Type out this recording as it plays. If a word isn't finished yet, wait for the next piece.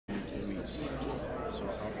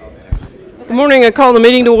Good morning. I call the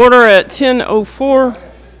meeting to order at 10:04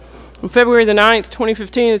 on February the 9th,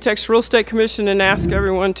 2015, the Texas Real Estate Commission, and ask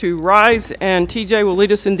everyone to rise, and TJ will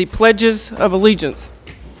lead us in the pledges of allegiance.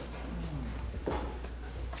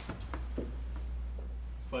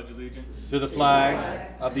 Pledge allegiance to the flag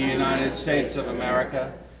of the United States of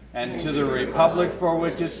America and to the republic for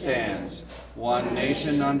which it stands, one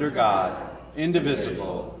nation under God,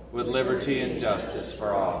 indivisible, with liberty and justice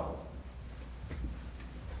for all.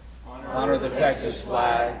 Honor the Texas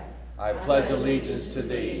flag. I pledge allegiance to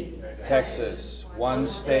thee, Texas, one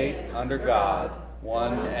state under God,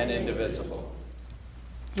 one and indivisible.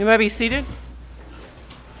 You may be seated.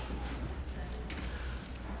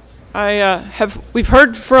 We've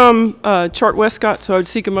heard from Chart Westcott, so I would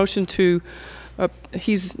seek a motion to,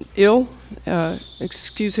 he's ill,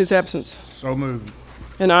 excuse his absence. So moved.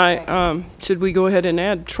 And should we go ahead and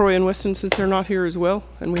add Troy and Weston since they're not here as well,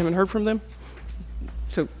 and we haven't heard from them?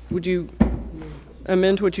 So would you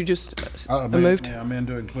amend what you just moved? Yeah, amend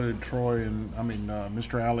to include Troy and,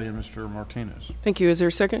 Mr. Alley and Mr. Martinez. Thank you. Is there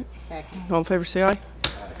a second? Second. All in favor say aye.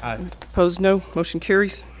 Aye. Opposed, no. Motion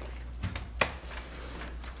carries.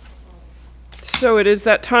 So it is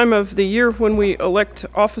that time of the year when we elect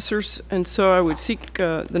officers, and so I would seek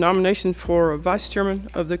the nomination for a vice chairman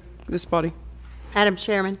of this body. Madam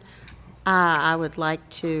Chairman, I would like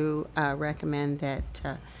to recommend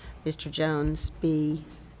that Mr. Jones be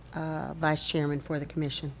vice chairman for the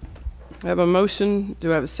commission. I have a motion.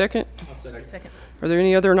 Do I have a second? I'll second. Are there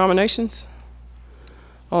any other nominations?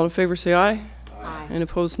 All in favor say aye. Aye. And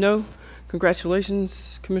opposed, no.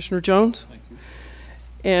 Congratulations, Commissioner Jones. Thank you.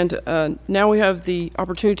 And now we have the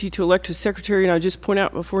opportunity to elect a secretary, and I just point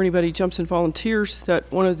out before anybody jumps and volunteers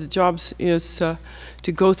that one of the jobs is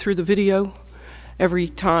to go through the video every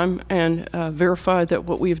time and verify that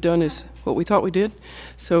what we have done is what we thought we did.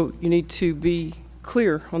 So you need to be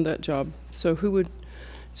clear on that job. So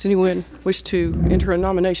does anyone wish to enter a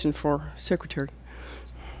nomination for secretary?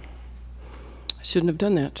 I shouldn't have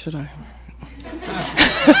done that, should I?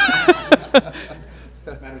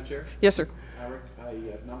 Madam Chair? Yes, sir. I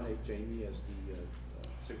nominate Jamie as the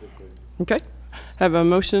secretary. Okay. Have a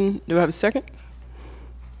motion. Do I have a second?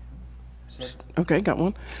 Okay, got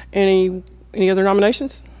one. Any other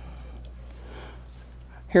nominations?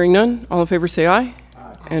 Hearing none, all in favor say aye.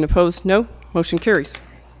 Aye. And opposed, no. Motion carries.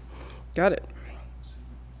 Got it.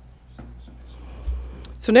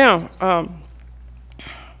 So now,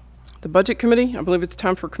 the Budget Committee, I believe it's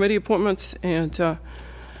time for committee appointments, and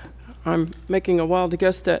I'm making a wild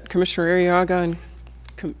guess that Commissioner Arriaga and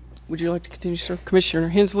would you like to continue, sir? Commissioner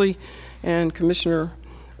Hensley and Commissioner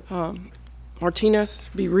Martinez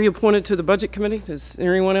be reappointed to the Budget Committee. Is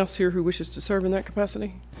there anyone else here who wishes to serve in that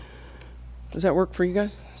capacity? Does that work for you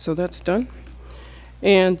guys? So that's done.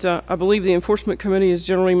 And I believe the Enforcement Committee is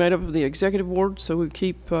generally made up of the Executive Board, so we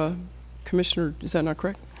keep Commissioner, is that not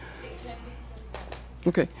correct?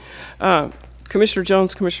 Okay. Commissioner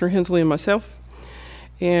Jones, Commissioner Hensley, and myself.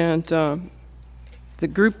 And the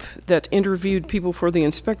group that interviewed people for the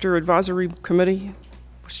Inspector Advisory Committee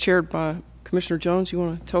was chaired by Commissioner Jones. You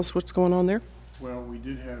want to tell us what's going on there? Well, we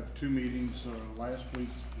did have two meetings last week,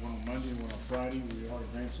 one on Monday and one on Friday. We are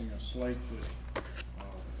advancing a slate that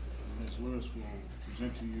Ms. Lewis will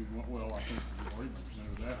present to you. Well, I think we've already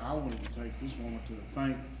presented that. I wanted to take this moment to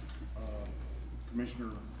thank Commissioner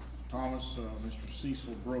Thomas, Mr.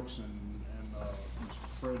 Cecil Brooks, and Mr.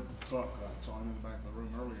 Fred Buck. I saw him in the back of the room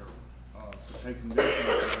earlier, for taking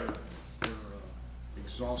their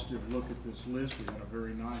exhaustive look at this list. We had a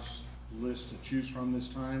very nice list to choose from this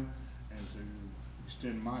time, and to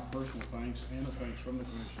extend my personal thanks and a thanks from the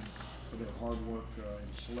Commission for their hard work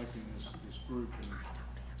in selecting this group, and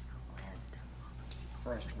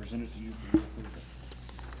for us to present it to you for your approval.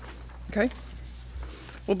 Okay.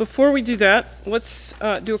 Well, before we do that, let's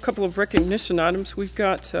do a couple of recognition items. We've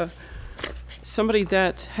got somebody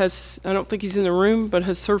that has, I don't think he's in the room, but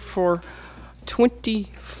has served for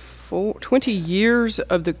 20 years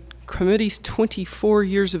of the committee's 24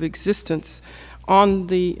 years of existence on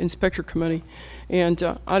the Inspector Committee. And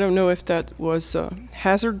I don't know if that was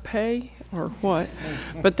hazard pay or what,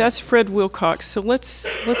 but that's Fred Wilcox. So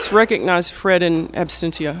let's recognize Fred in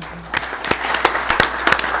absentia.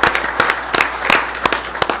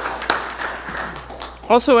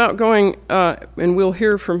 Also outgoing, and we'll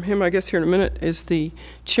hear from him, I guess, here in a minute, is the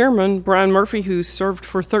chairman, Brian Murphy, who served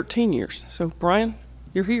for 13 years. So, Brian,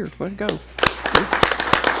 you're here. Way to go.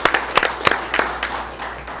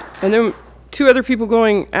 And then two other people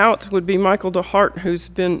going out would be Michael DeHart, who's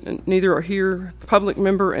been neither are here, public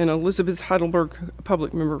member, and Elizabeth Heidelberg, a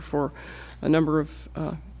public member for a number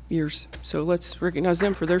of years. So let's recognize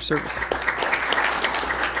them for their service.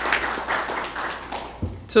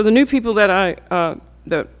 So the new people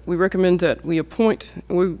that we recommend that we appoint,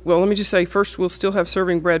 well, let me just say, first, we'll still have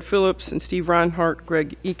serving Brad Phillips and Steve Reinhardt,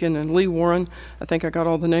 Greg Eakin, and Lee Warren. I think I got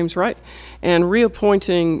all the names right. And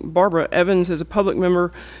reappointing Barbara Evans as a public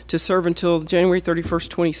member to serve until January 31st,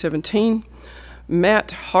 2017.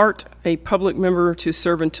 Matt Hart, a public member to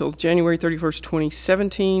serve until January 31st,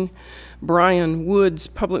 2017. Brian Woods,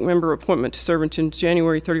 public member appointment to serve until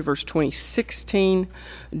January 31st, 2016.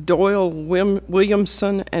 Doyle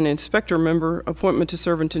Williamson, an inspector member, appointment to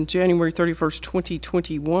serve until January 31st,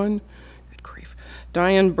 2021. Good grief.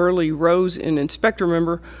 Diane Burley Rose, an inspector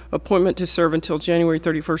member, appointment to serve until January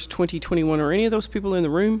 31st, 2021. Are any of those people in the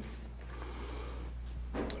room?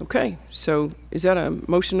 Okay, so is that a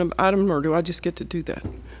motion item, or do I just get to do that?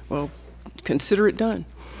 Well, consider it done.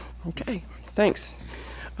 Okay, thanks.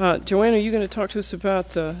 Joanne, are you going to talk to us about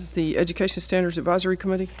the Education Standards Advisory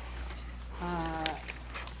Committee?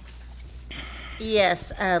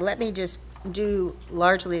 Yes, let me just do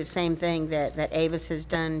largely the same thing that Avis has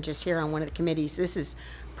done just here on one of the committees. This has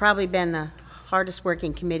probably been the hardest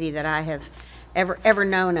working committee that I have ever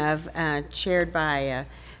known of, chaired by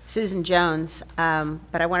Susan Jones.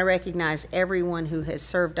 But I want to recognize everyone who has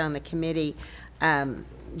served on the committee. Diane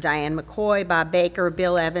McCoy, Bob Baker,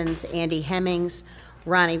 Bill Evans, Andy Hemmings,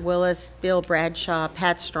 Ronnie Willis, Bill Bradshaw,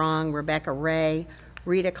 Pat Strong, Rebecca Ray,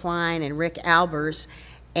 Rita Klein, and Rick Albers.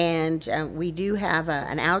 And we do have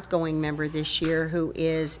an outgoing member this year who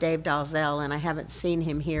is Dave Dalzell, and I haven't seen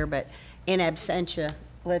him here, but in absentia,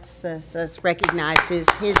 let's recognize his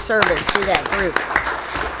service to that group.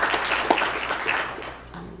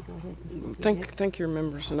 Thank your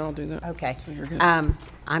members, and I'll do that. Okay. So you're good. I'm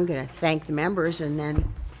going to thank the members, and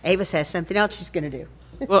then Avis has something else she's going to do.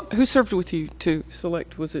 Well, who served with you to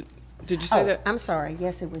select? Was it, did you say that? I'm sorry.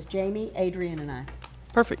 Yes, it was Jamie, Adrian, and I.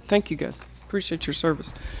 Perfect. Thank you, guys. Appreciate your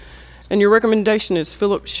service. And your recommendation is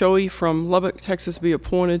Philip Shoei from Lubbock, Texas, be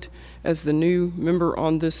appointed as the new member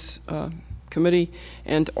on this committee.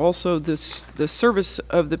 And also the service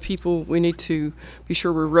of the people, we need to be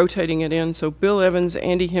sure we're rotating it in. So Bill Evans,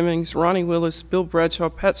 Andy Hemmings, Ronnie Willis, Bill Bradshaw,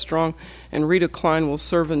 Pat Strong, and Rita Klein will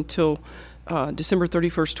serve until December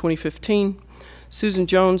 31st, 2015. Susan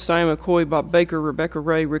Jones, Diane McCoy, Bob Baker, Rebecca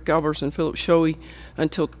Ray, Rick Albers, and Philip Shoei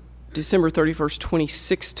until December 31st,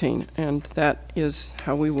 2016, and that is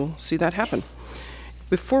how we will see that happen.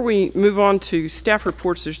 Before we move on to staff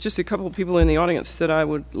reports, there's just a couple of people in the audience that I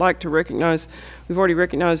would like to recognize. We've already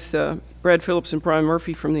recognized Brad Phillips and Brian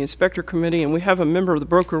Murphy from the Inspector Committee, and we have a member of the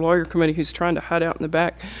Broker Lawyer Committee who's trying to hide out in the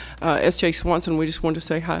back. S.J. Swanson, we just wanted to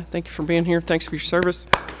say hi. Thank you for being here. Thanks for your service.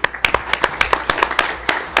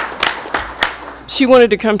 She wanted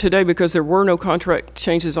to come today because there were no contract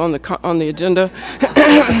changes on the agenda.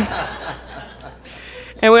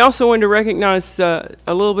 And we also wanted to recognize a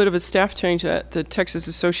little bit of a staff change at the Texas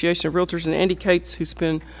Association of Realtors, and Andy Cates, who's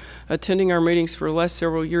been attending our meetings for the last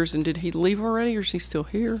several years. And did he leave already, or is he still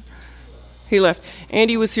here? He left.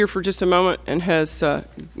 Andy was here for just a moment and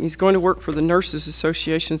he's going to work for the Nurses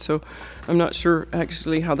Association, so I'm not sure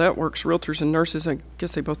actually how that works. Realtors and nurses, I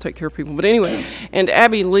guess they both take care of people. But anyway, and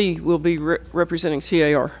Abby Lee will be representing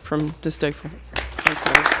TAR from this day forward. Thanks,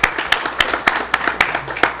 Abby.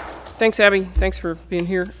 Thanks, Abby. Thanks for being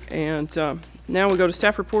here. And now we go to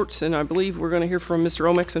staff reports, and I believe we're going to hear from Mr.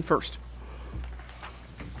 Omexon first.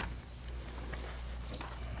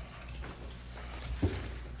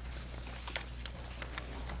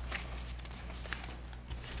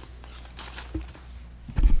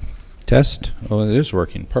 Test. Oh, it is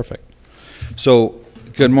working. Perfect. So,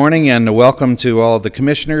 good morning and welcome to all of the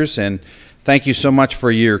commissioners, and thank you so much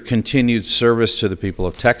for your continued service to the people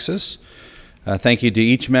of Texas. Thank you to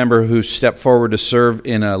each member who stepped forward to serve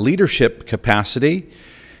in a leadership capacity,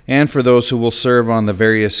 and for those who will serve on the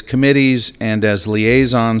various committees and as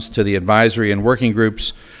liaisons to the advisory and working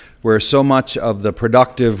groups where so much of the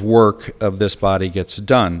productive work of this body gets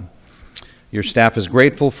done. Your staff is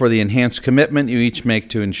grateful for the enhanced commitment you each make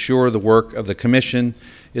to ensure the work of the Commission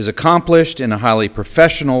is accomplished in a highly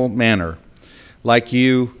professional manner. Like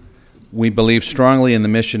you, we believe strongly in the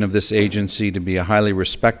mission of this agency to be a highly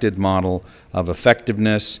respected model of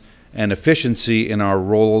effectiveness and efficiency in our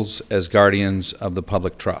roles as guardians of the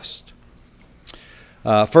public trust.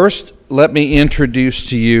 First, let me introduce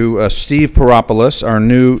to you Steve Paropoulos, our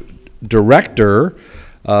new Director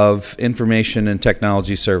of Information and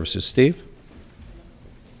Technology Services. Steve?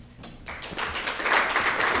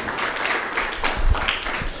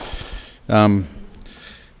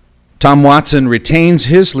 Tom Watson retains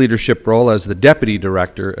his leadership role as the Deputy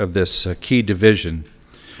Director of this key division.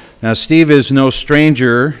 Now, Steve is no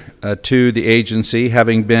stranger to the agency,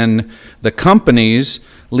 having been the company's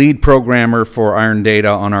lead programmer for Iron Data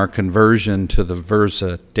on our conversion to the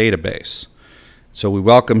Versa database. So we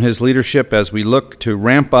welcome his leadership as we look to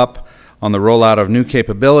ramp up on the rollout of new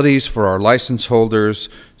capabilities for our license holders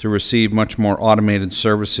to receive much more automated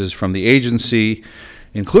services from the agency,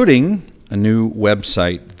 including a new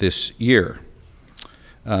website this year.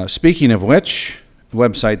 Speaking of which,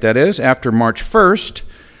 website that is, after March 1st,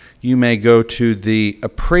 you may go to the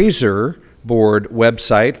Appraiser Board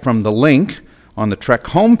website from the link on the TREC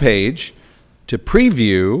homepage to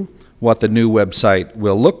preview what the new website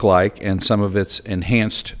will look like and some of its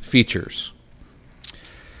enhanced features.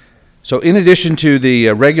 So in addition to the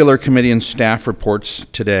regular committee and staff reports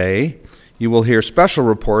today, you will hear special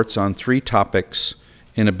reports on 3 topics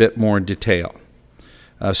in a bit more detail.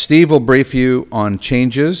 Steve will brief you on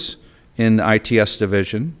changes in the ITS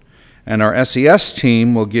division, and our SES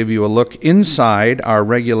team will give you a look inside our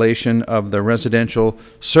regulation of the residential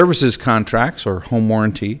services contracts or home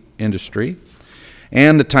warranty industry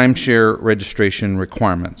and the timeshare registration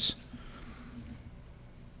requirements.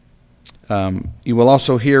 You will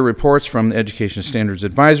also hear reports from the Education Standards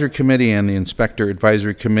Advisory Committee and the Inspector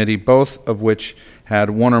Advisory Committee, both of which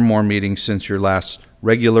had 1 or more meetings since your last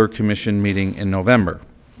regular commission meeting in November.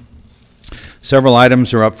 Several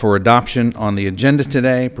items are up for adoption on the agenda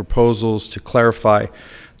today. Proposals to clarify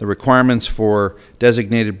the requirements for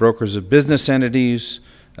designated brokers of business entities,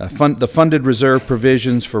 the funded reserve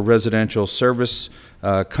provisions for residential service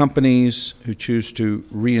companies who choose to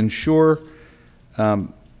reinsure,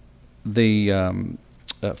 the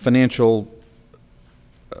financial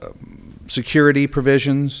security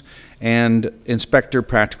provisions, and inspector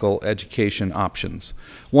practical education options.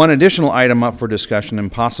 One additional item up for discussion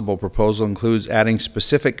and possible proposal includes adding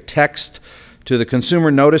specific text to the consumer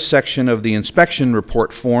notice section of the inspection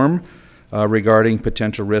report form regarding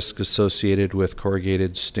potential risks associated with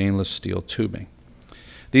corrugated stainless steel tubing.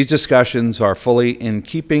 These discussions are fully in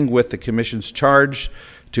keeping with the Commission's charge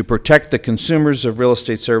to protect the consumers of real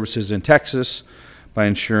estate services in Texas by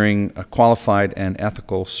ensuring qualified and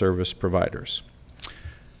ethical service providers.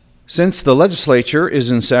 Since the legislature is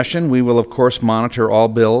in session, we will of course monitor all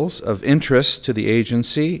bills of interest to the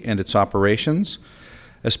agency and its operations,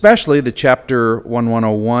 especially the Chapter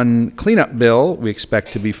 1101 cleanup bill we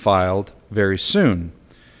expect to be filed very soon.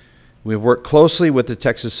 We have worked closely with the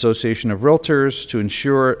Texas Association of Realtors to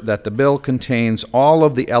ensure that the bill contains all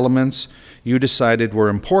of the elements you decided were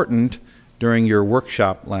important during your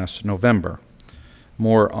workshop last November.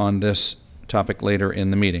 More on this topic later in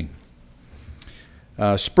the meeting.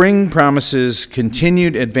 Spring promises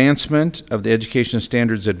continued advancement of the Education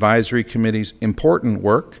Standards Advisory Committee's important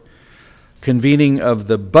work, convening of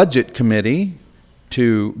the Budget Committee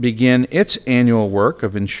to begin its annual work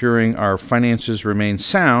of ensuring our finances remain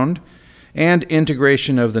sound, and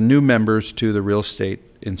integration of the new members to the Real Estate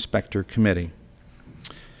Inspector Committee.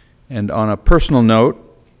 And on a personal note,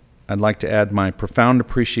 I'd like to add my profound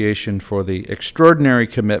appreciation for the extraordinary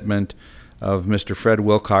commitment of Mr. Fred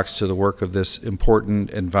Wilcox to the work of this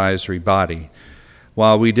important advisory body.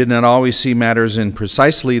 While we did not always see matters in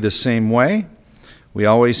precisely the same way, we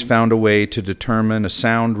always found a way to determine a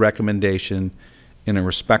sound recommendation in a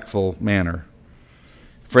respectful manner.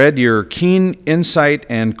 Fred, your keen insight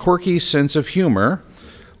and quirky sense of humor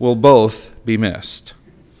will both be missed.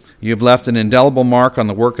 You have left an indelible mark on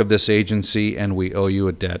the work of this agency, and we owe you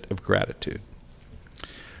a debt of gratitude.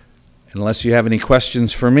 Unless you have any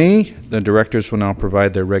questions for me, the directors will now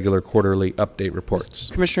provide their regular quarterly update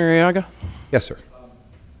reports. Commissioner Arriaga? Yes, sir.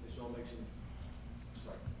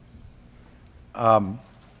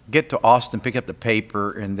 Get to Austin, pick up the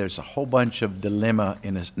paper, and there's a whole bunch of dilemma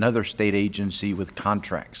in another state agency with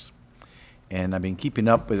contracts. And I've been keeping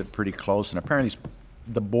up with it pretty close, and apparently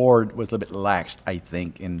the board was a little bit lax, I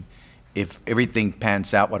think, and if everything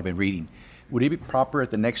pans out, what I've been reading. Would it be proper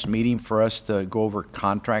at the next meeting for us to go over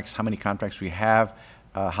contracts, how many contracts we have,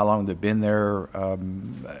 how long they've been there,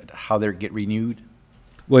 how they get renewed?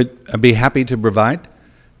 Would I be happy to provide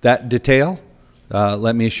that detail?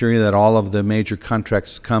 Let me assure you that all of the major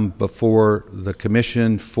contracts come before the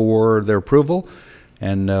commission for their approval,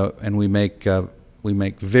 and we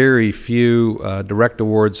make very few direct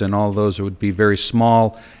awards, and all of those would be very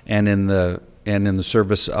small and in the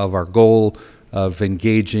service of our goal of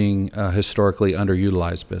engaging historically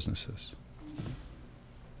underutilized businesses.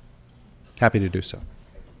 Happy to do so.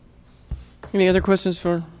 Any other questions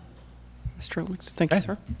for Mr. Alex? Thank you,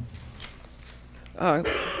 sir.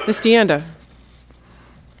 Ms. DeAnda,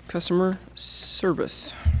 customer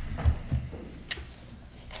service.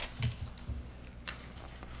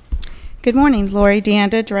 Good morning, Lori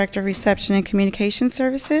Deanda, Director of Reception and Communication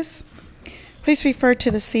Services. Please refer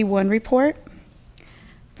to the C1 report.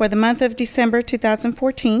 For the month of December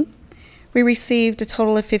 2014, we received a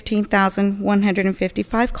total of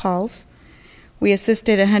 15,155 calls. We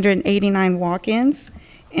assisted 189 walk-ins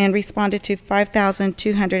and responded to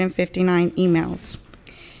 5,259 emails.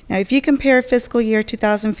 Now, if you compare fiscal year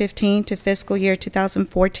 2015 to fiscal year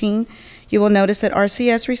 2014, you will notice that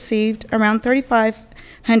RCS received around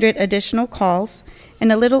 3,500 additional calls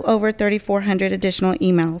and a little over 3,400 additional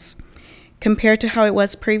emails. Compared to how it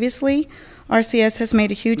was previously, RCS has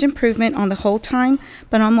made a huge improvement on the hold time,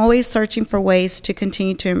 but I'm always searching for ways to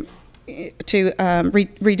continue to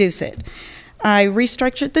reduce it. I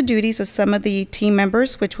restructured the duties of some of the team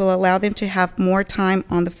members, which will allow them to have more time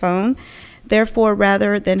on the phone. Therefore,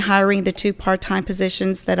 rather than hiring the 2 part-time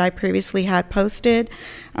positions that I previously had posted,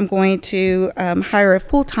 I'm going to hire a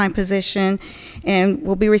full-time position and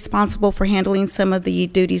will be responsible for handling some of the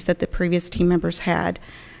duties that the previous team members had.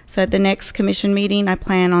 So at the next commission meeting, I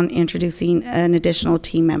plan on introducing an additional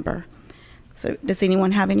team member. So does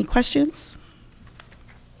anyone have any questions?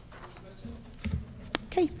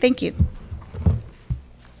 Okay, thank you.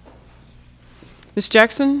 Ms.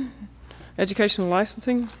 Jackson, Educational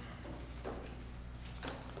Licensing.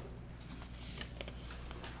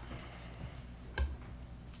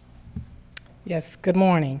 Yes, good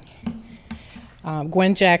morning.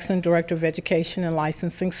 Gwen Jackson, Director of Education and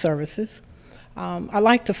Licensing Services. I'd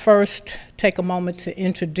like to first take a moment to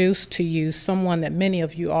introduce to you someone that many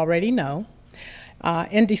of you already know.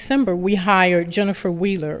 In December, we hired Jennifer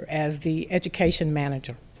Wheeler as the Education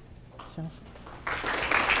Manager.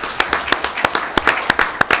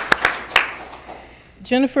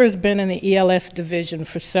 Jennifer has been in the ELS division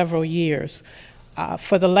for several years.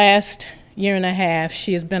 For the last year and a half,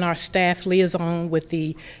 she has been our staff liaison with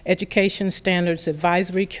the Education Standards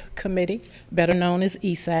Advisory Committee, better known as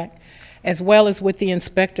ESAC, as well as with the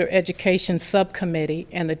Inspector Education Subcommittee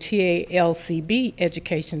and the TALCB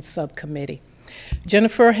Education Subcommittee.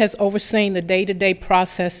 Jennifer has overseen the day-to-day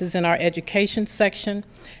processes in our education section,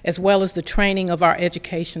 as well as the training of our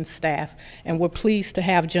education staff, and we're pleased to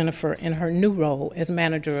have Jennifer in her new role as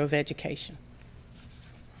Manager of Education.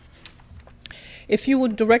 If you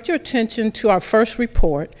would direct your attention to our first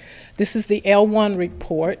report, this is the L1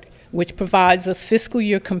 report, which provides us fiscal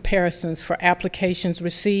year comparisons for applications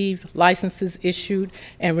received, licenses issued,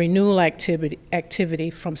 and renewal activity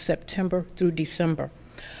from September through December.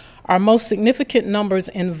 Our most significant numbers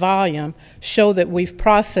in volume show that we've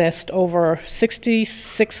processed over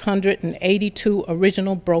 6,682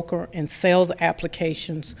 original broker and sales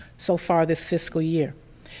applications so far this fiscal year.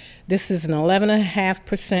 This is an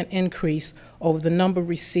 11.5% increase over the number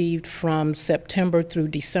received from September through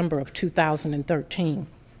December of 2013.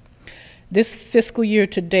 This fiscal year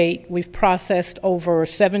to date, we've processed over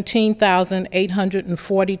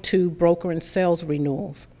 17,842 broker and sales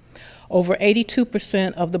renewals. Over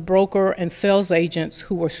 82% of the broker and sales agents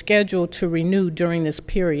who were scheduled to renew during this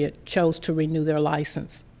period chose to renew their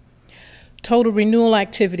license. Total renewal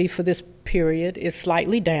activity for this period is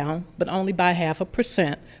slightly down, but only by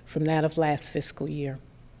 0.5% from that of last fiscal year.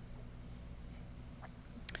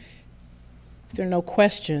 If there are no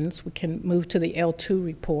questions, we can move to the L2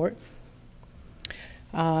 report.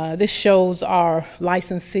 This shows our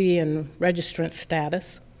licensee and registrant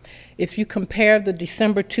status. If you compare the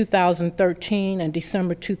December 2013 and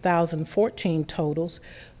December 2014 totals,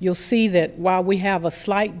 you'll see that while we have a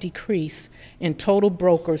slight decrease in total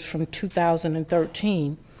brokers from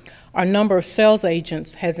 2013, our number of sales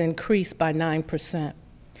agents has increased by 9%.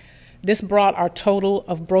 This brought our total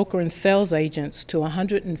of broker and sales agents to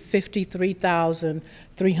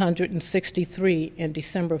 153,363 in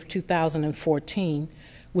December of 2014,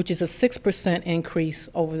 which is a 6% increase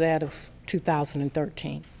over that of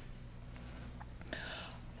 2013.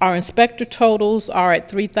 Our inspector totals are at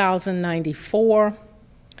 3,094.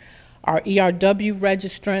 Our ERW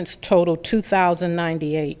registrants total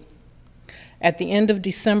 2,098. At the end of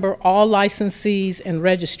December, all licensees and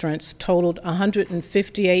registrants totaled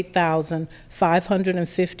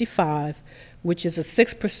 158,555, which is a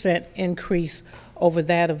 6% increase over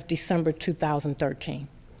that of December 2013.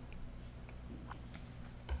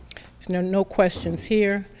 If there are no questions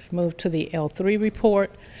here, let's move to the L3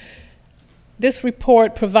 report. This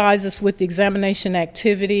report provides us with the examination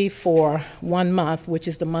activity for 1 month, which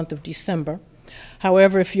is the month of December.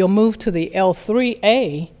 However, if you'll move to the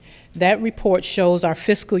L3A, that report shows our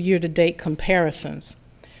fiscal year-to-date comparisons.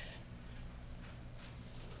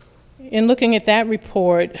 In looking at that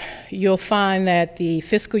report, you'll find that the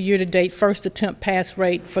fiscal year-to-date first attempt pass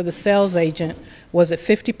rate for the sales agent was at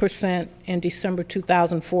 50% in December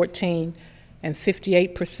 2014 and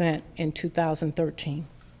 58% in 2013.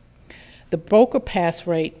 The broker pass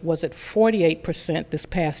rate was at 48% this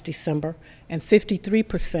past December and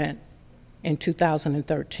 53% in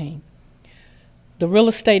 2013. The real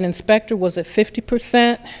estate inspector was at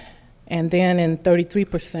 50% and then in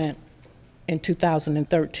 33% in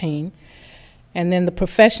 2013. And then the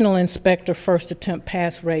professional inspector first attempt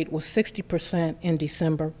pass rate was 60% in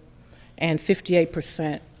December and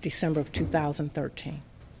 58% December of 2013.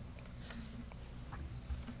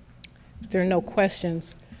 If there are no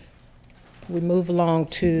questions, we move along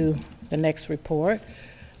to the next report,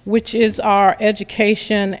 which is our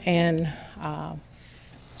education and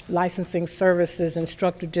licensing services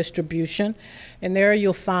instructor distribution. And there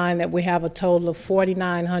you'll find that we have a total of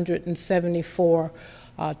 4,974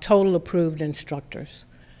 total approved instructors.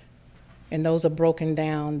 And those are broken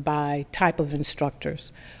down by type of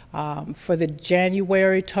instructors. For the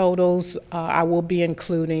January totals, I will be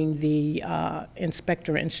including the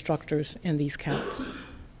inspector instructors in these counts.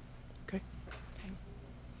 Okay.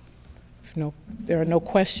 If there are no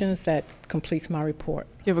questions, that completes my report.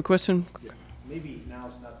 You have a question? Yeah, maybe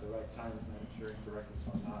now's not the right time, I'm sure incorrect if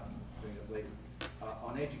I'm not, bring it later.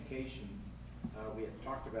 On education, we had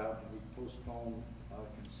talked about and we postponed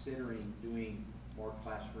considering doing more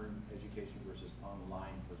classroom education versus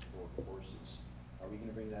online for core courses. Are we going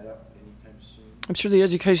to bring that up anytime soon? I'm sure the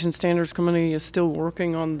Education Standards Committee is still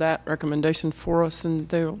working on that recommendation for us, and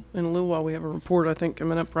they'll, in a little while, we have a report, I think,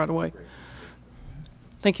 coming up right away. Great.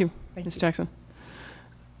 Thank you, Ms. Jackson.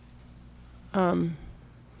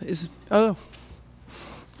 Ms.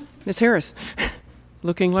 Harris,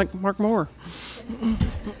 looking like Mark Moore.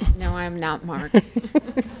 No, I'm not Mark.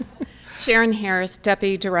 Sharon Harris,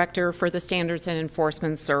 Deputy Director for the Standards and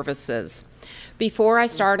Enforcement Services. Before I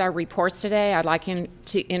start our reports today, I'd like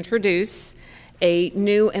to introduce a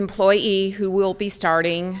new employee who will be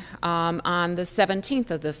starting on the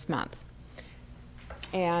 17th of this month.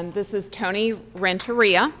 And this is Tony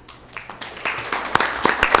Renteria.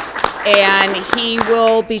 And he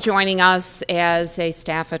will be joining us as a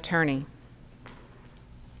staff attorney.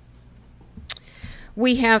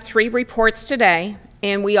 We have 3 reports today,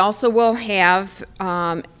 and we also will have,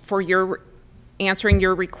 for your answering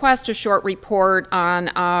your request, a short report on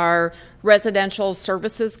our residential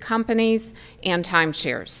services companies and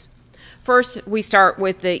timeshares. First, we start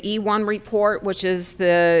with the E1 report, which is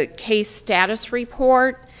the case status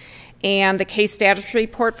report. And the case status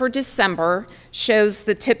report for December shows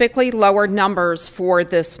the typically lower numbers for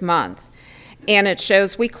this month. And it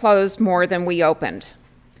shows we closed more than we opened.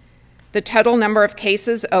 The total number of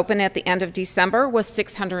cases open at the end of December was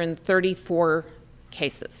 634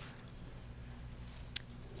 cases.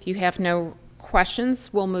 If you have no questions,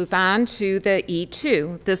 we'll move on to the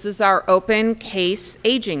E2. This is our open case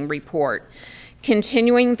aging report.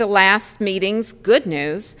 Continuing the last meeting's good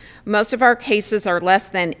news, most of our cases are less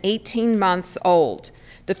than 18 months old.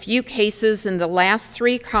 The few cases in the last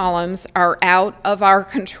 3 columns are out of our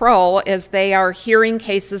control as they are hearing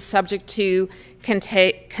cases subject to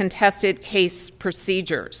contested case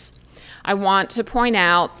procedures. I want to point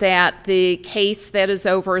out that the case that is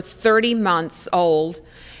over 30 months old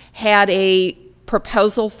had a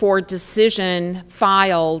proposal for decision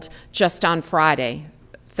filed just on Friday,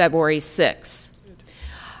 February 6th.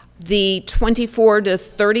 The 24 to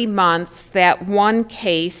 30 months, that one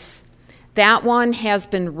case, that one has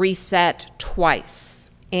been reset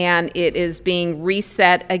twice, and it is being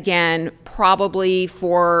reset again probably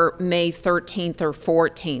for May 13th or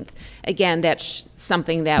 14th. Again, that's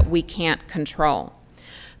something that we can't control.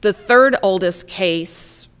 The third oldest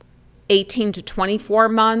case, 18 to 24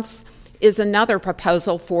 months, is another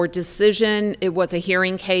proposal for decision. It was a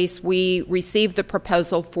hearing case. We received the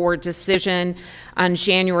proposal for decision on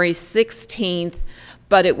January 16th,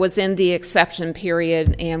 but it was in the exception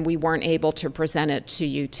period, and we weren't able to present it to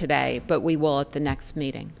you today, but we will at the next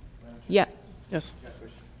meeting. Yeah. Yes.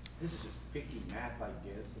 This is just picky math, I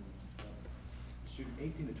guess. And, should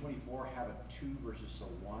 18 to 24 have a 2 versus a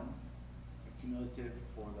 1, a cumulative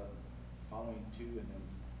for the following 2, and then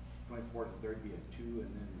 24 to 30 be a 2,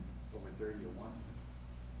 and then over 30 a 1?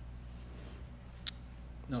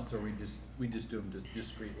 No, sir, we just do them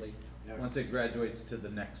discreetly. Yeah. Once it graduates to the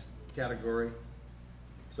next category,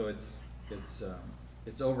 so it's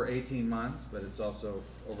over 18 months, but it's also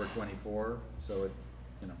over 24, so it,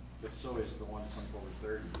 you know. But so is the one over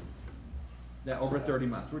 30. Yeah, over 30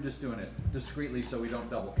 months. We're just doing it discreetly so we don't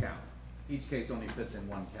double count. Each case only fits in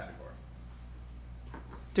one category.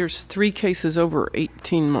 There's 3 cases over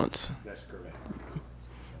 18 months. That's correct.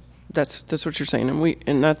 That's what you're saying,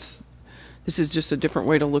 and this is just a different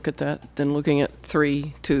way to look at that than looking at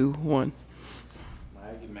 3, 2, 1. My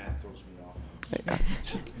Aggie math throws me off.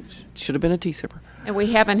 Should have been a T-sipper. And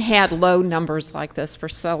we haven't had low numbers like this for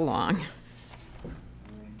so long.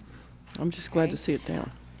 I'm just glad to see it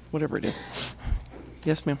down, whatever it is.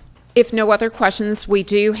 Yes, ma'am. If no other questions, we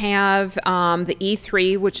do have the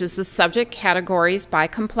E3, which is the subject categories by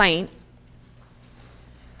complaint.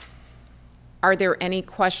 Are there any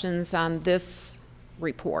questions on this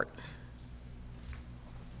report?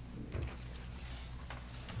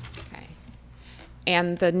 Okay.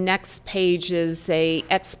 And the next page is a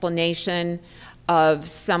explanation of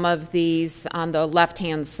some of these. On the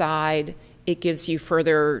left-hand side, it gives you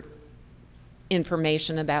further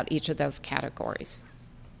information about each of those categories.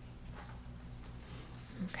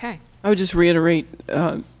 Okay. I would just reiterate,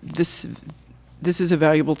 this is a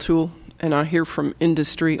valuable tool, and I hear from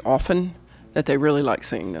industry often that they really like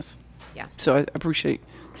seeing this. Yeah. So I appreciate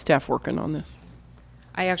staff working on this.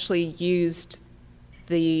 I actually used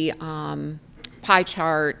the pie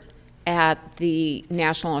chart at the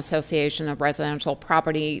National Association of Residential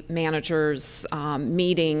Property Managers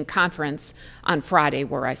meeting conference on Friday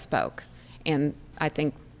where I spoke. And I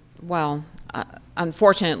think, well,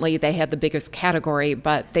 unfortunately, they had the biggest category,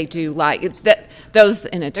 but they do like that. Those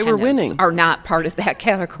in attendance They were winning. Are not part of that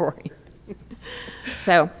category.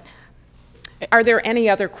 So, are there any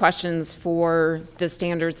other questions for the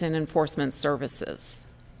Standards and Enforcement Services?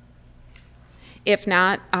 If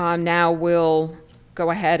not, now we'll go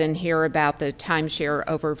ahead and hear about the timeshare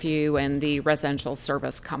overview and the residential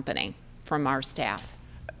service company from our staff.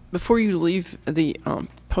 Before you leave the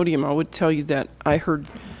podium, I would tell you that I heard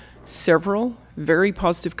several very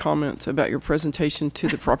positive comments about your presentation to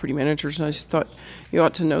the property managers, and I just thought you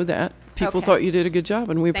ought to know that. People Okay. thought you did a good job,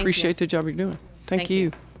 and we Thank you. appreciate the job you're doing. Thank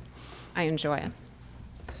you. I enjoy it.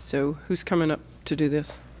 So who's coming up to do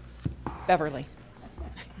this? Beverly.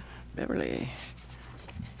 Beverly.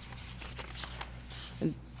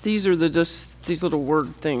 And these are just these little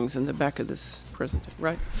word things in the back of this presentation,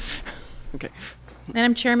 right? Okay.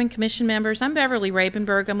 Madam Chairman, Commission members, I'm Beverly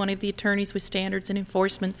Rabenberg. I'm one of the attorneys with Standards and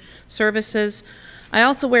Enforcement Services. I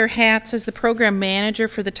also wear hats as the program manager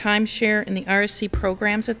for the timeshare and the RSC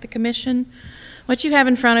programs at the Commission. What you have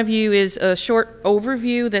in front of you is a short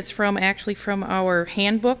overview that's actually from our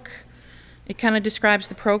handbook. It kind of describes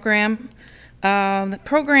the program. The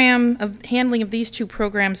program of handling of these two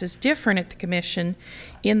programs is different at the Commission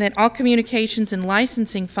in that all communications and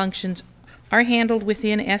licensing functions are handled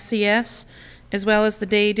within SES, as well as the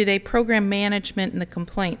day-to-day program management and the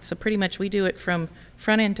complaints. So pretty much we do it from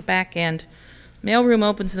front end to back end. Mailroom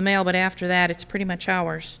opens the mail, but after that it's pretty much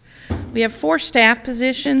ours. We have 4 staff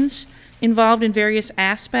positions involved in various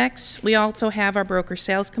aspects. We also have our broker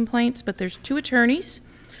sales complaints, but there's 2 attorneys,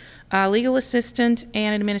 a legal assistant,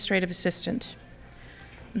 and an administrative assistant.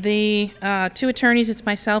 The 2 attorneys, it's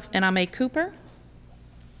myself and Ame Cooper.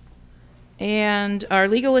 And our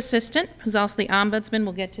legal assistant, who's also the ombudsman,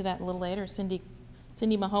 we'll get to that a little later, Cindy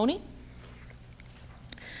Mahoney.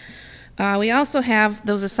 We also have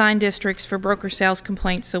those assigned districts for broker sales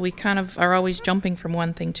complaints, so we kind of are always jumping from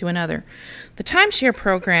one thing to another. The timeshare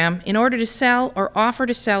program, in order to sell or offer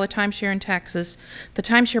to sell a timeshare in Texas, the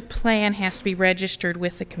timeshare plan has to be registered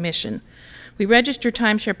with the Commission. We register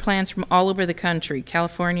timeshare plans from all over the country,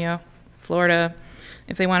 California, Florida.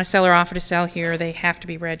 If they want to sell or offer to sell here, they have to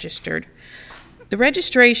be registered. The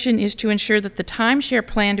registration is to ensure that the timeshare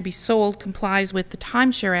plan to be sold complies with the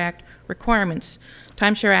Timeshare Act requirements.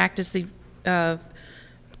 Timeshare Act, as the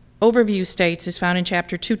overview states, is found in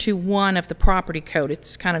Chapter 221 of the Property Code.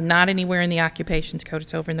 It's kind of not anywhere in the Occupations Code.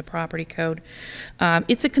 It's over in the Property Code.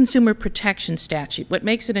 It's a consumer protection statute. What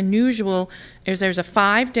makes it unusual is there's a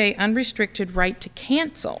 5-day unrestricted right to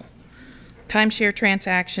cancel timeshare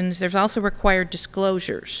transactions. There's also required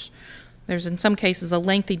disclosures. There's, in some cases, a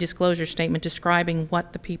lengthy disclosure statement describing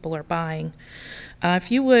what the people are buying.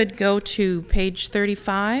 If you would go to page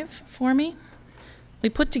 35 for me. We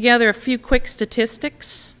put together a few quick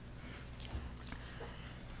statistics.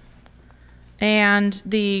 And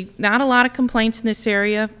not a lot of complaints in this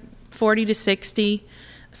area, 40 to 60.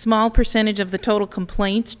 Small percentage of the total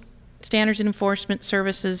complaints Standards and Enforcement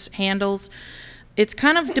Services handles. It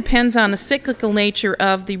kind of depends on the cyclical nature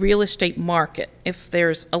of the real estate market. If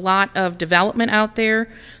there's a lot of development out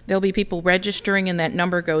there, there'll be people registering and that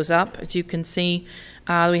number goes up. As you can see,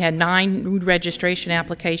 we had 9 new registration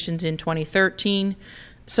applications in 2013.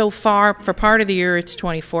 So far, for part of the year, it's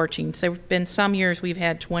 2014. So there have been some years we've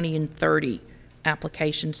had 20 and 30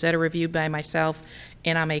 applications that are reviewed by myself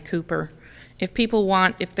and Ame Cooper. If people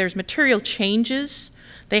want, if there's material changes,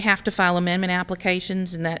 they have to file amendment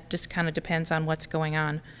applications, and that just kind of depends on what's going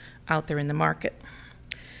on out there in the market.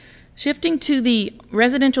 Shifting to the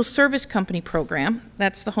residential service company program,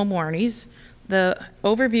 that's the home warranties. The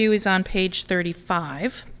overview is on page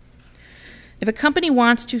 35. If a company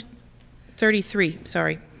wants to, 33,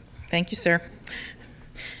 sorry, thank you, sir.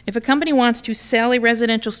 If a company wants to sell a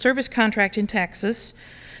residential service contract in Texas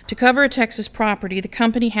to cover a Texas property, the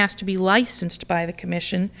company has to be licensed by the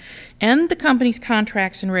Commission, and the company's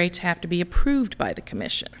contracts and rates have to be approved by the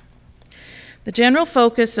Commission. The general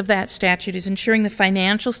focus of that statute is ensuring the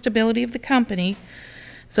financial stability of the company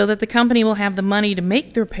so that the company will have the money to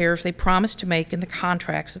make the repairs they promised to make in the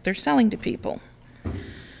contracts that they're selling to people.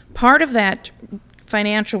 Part of that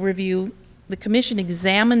financial review, the Commission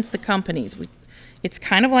examines the companies. It's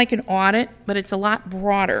kind of like an audit, but it's a lot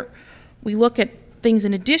broader. We look at things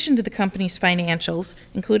in addition to the company's financials,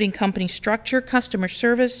 including company structure, customer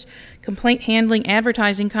service, complaint handling,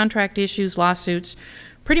 advertising, contract issues, lawsuits,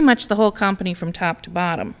 pretty much the whole company from top to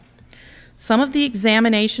bottom. Some of the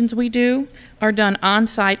examinations we do are done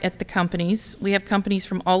on-site at the companies. We have companies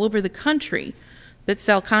from all over the country that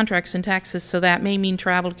sell contracts in Texas, so that may mean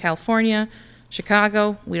travel to California,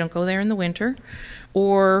 Chicago, we don't go there in the winter,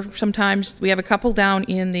 or sometimes we have a couple down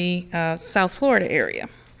in the South Florida area.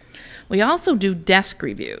 We also do desk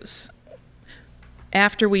reviews.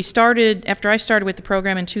 After I started with the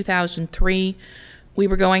program in 2003, we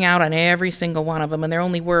were going out on every single one of them, and there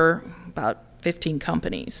only were about 15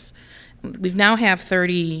 companies. We now have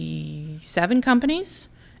 37 companies,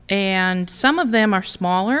 and some of them are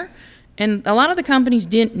smaller, and a lot of the companies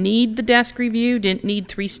didn't need the desk review, didn't need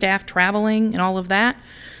 3 staff traveling and all of that,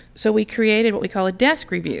 so we created what we call a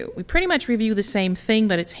desk review. We pretty much review the same thing,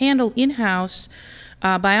 but it's handled in-house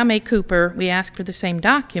by M.A. Cooper. We ask for the same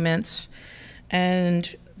documents,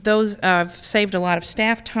 and those have saved a lot of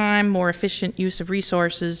staff time, more efficient use of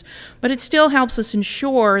resources, but it still helps us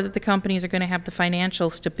ensure that the companies are going to have the financial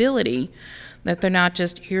stability, that they're not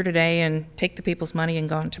just here today and take the people's money and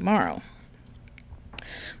gone tomorrow.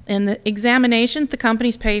 In the examination, the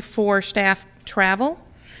companies pay for staff travel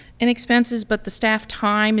and expenses, but the staff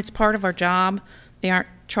time, it's part of our job. They aren't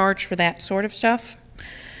charged for that sort of stuff.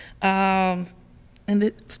 And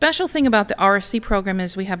the special thing about the RSC program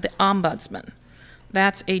is we have the ombudsman.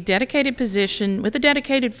 That's a dedicated position with a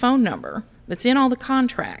dedicated phone number that's in all the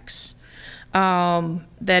contracts.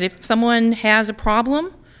 That if someone has a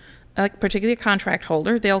problem, particularly a contract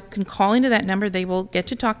holder, they can call into that number. They will get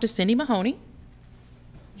to talk to Cindy Mahoney.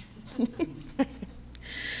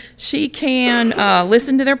 She can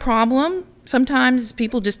listen to their problem. Sometimes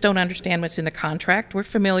people just don't understand what's in the contract. We're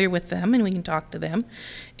familiar with them, and we can talk to them.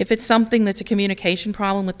 If it's something that's a communication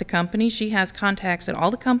problem with the company, she has contacts at all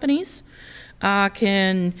the companies.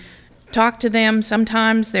 Can talk to them.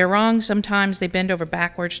 Sometimes they're wrong, sometimes they bend over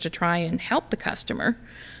backwards to try and help the customer.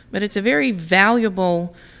 But it's a very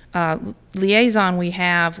valuable liaison we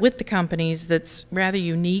have with the companies that's rather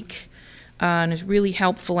unique and is really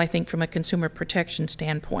helpful, I think, from a consumer protection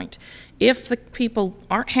standpoint. If the people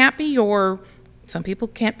aren't happy or some people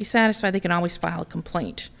can't be satisfied, they can always file a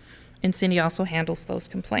complaint. And Cindy also handles those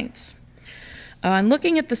complaints. And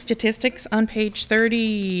looking at the statistics on page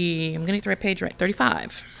 30, I'm going to get the right page right,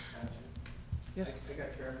 35. Yes. I got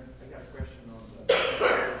a question on the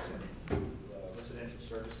residential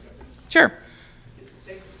service companies. Sure. Is it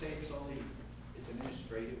safe to say it's an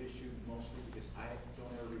administrative issue mostly, because I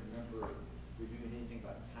don't ever remember reviewing anything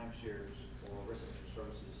about timeshares or residential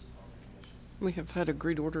services on the commission? We have had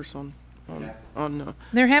agreed orders on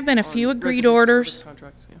There have been a few on agreed residential orders, service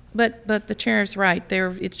contracts, yeah. but the chair's right.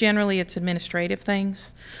 It's generally administrative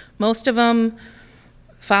things. Most of them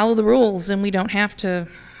follow the rules, and we don't have to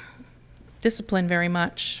discipline very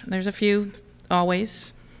much. There's a few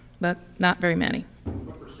always, but not very many.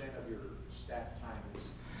 What % of your staff time is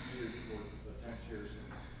geared toward the timeshares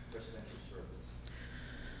and residential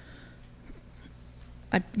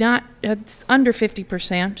service? It's under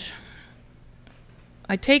 50%.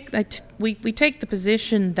 We take the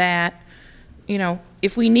position that, you know,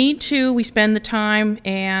 if we need to, we spend the time,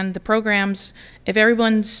 and the programs, if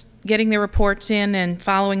everyone's getting their reports in and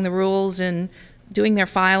following the rules and doing their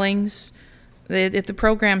filings, the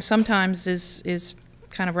program sometimes is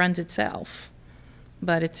kind of runs itself.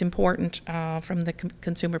 But it's important from the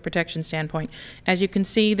consumer protection standpoint. As you can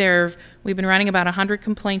see, we've been running about 100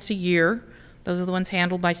 complaints a year. Those are the ones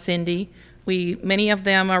handled by Cindy. Many of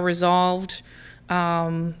them are resolved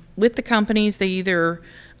with the companies. They either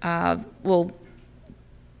will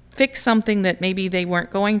fix something that maybe they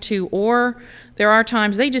weren't going to, or there are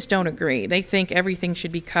times they just don't agree. They think everything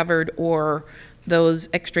should be covered, or those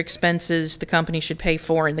extra expenses the company should pay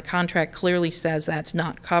for, and the contract clearly says that's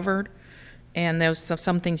not covered. And there's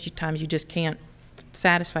some things times you just can't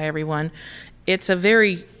satisfy everyone. It's a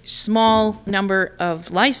very small number of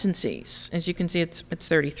licensees. As you can see, it's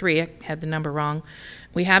 33. I had the number wrong.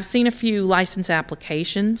 We have seen a few license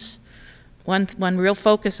applications. One real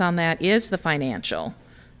focus on that is the financial,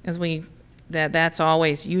 as that's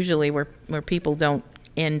always usually where people don't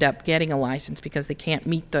end up getting a license because they can't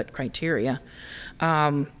meet that criteria.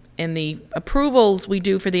 And the approvals we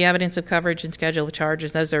do for the evidence of coverage and schedule of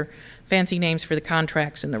charges, those are fancy names for the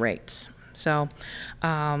contracts and the rates. So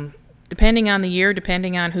depending on the year,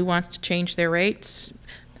 depending on who wants to change their rates,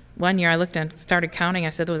 one year I looked and started counting, I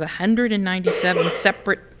said there was 197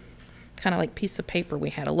 separate kind of like piece of paper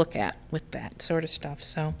we had to look at with that sort of stuff.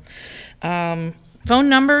 So phone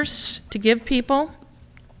numbers to give people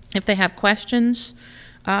if they have questions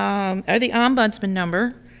are the ombudsman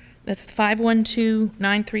number. That's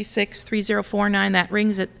 512-936-3049. That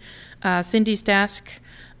rings at Cindy's desk.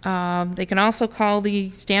 They can also call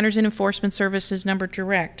the Standards and Enforcement Services number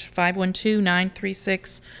direct,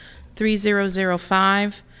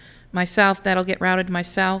 512-936-3005. Myself, that'll get routed to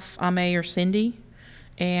myself, Ame or Cindy.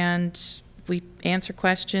 And we answer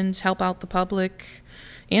questions, help out the public,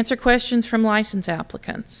 answer questions from license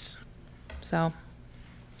applicants. So,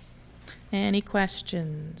 any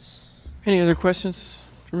questions? Any other questions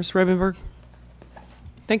for Ms. Rabenberg?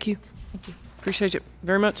 Thank you. Thank you. Appreciate it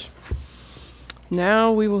very much.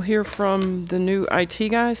 Now we will hear from the new IT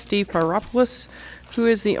guy, Steve Paropoulos, who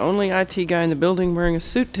is the only IT guy in the building wearing a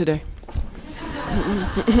suit today.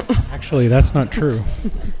 Actually, that's not true.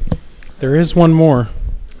 There is one more.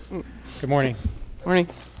 Good morning. Morning.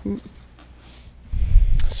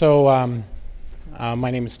 So,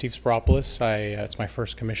 my name is Steve Sparopoulos. It's my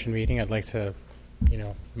first commission meeting. I'd like to,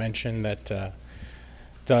 mention that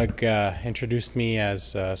Doug introduced me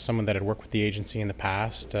as someone that had worked with the agency in the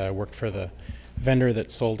past. Worked for the vendor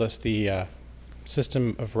that sold us the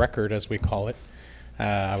system of record, as we call it.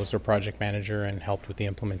 I was their project manager and helped with the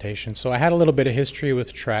implementation. So I had a little bit of history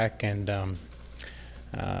with TREC, and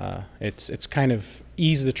it's kind of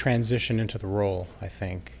eased the transition into the role, I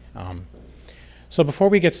think. So before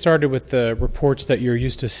we get started with the reports that you're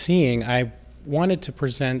used to seeing, I wanted to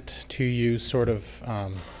present to you sort of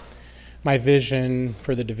my vision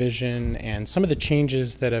for the division and some of the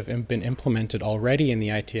changes that have been implemented already in the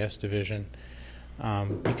ITS division.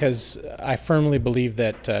 Because I firmly believe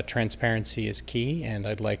that transparency is key, and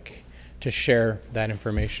I'd like to share that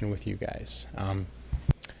information with you guys.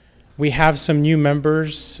 We have some new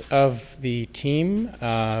members of the team.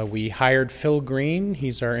 We hired Phil Green.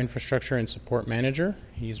 He's our infrastructure and support manager.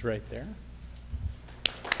 He's right there.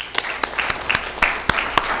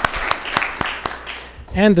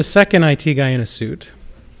 And the second IT guy in a suit.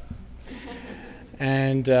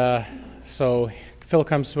 And so Phil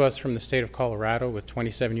comes to us from the state of Colorado with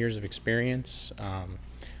 27 years of experience, a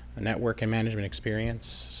network and management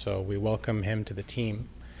experience, so we welcome him to the team.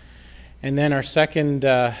 And then our second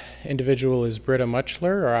individual is Britta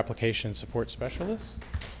Muchler, our application support specialist.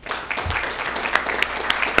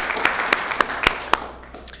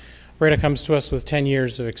 Britta comes to us with 10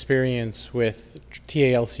 years of experience with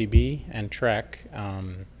TALCB and TREC.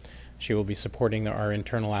 She will be supporting our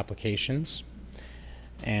internal applications.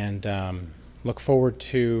 And look forward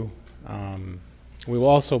to, we will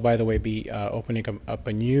also, by the way, be opening up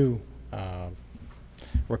a new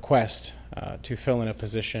request to fill in a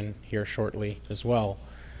position here shortly as well.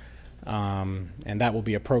 And that will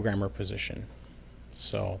be a programmer position.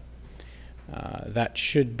 So that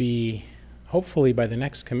should be, hopefully by the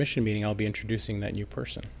next commission meeting, I'll be introducing that new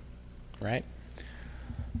person, right?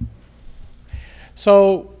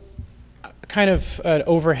 So kind of an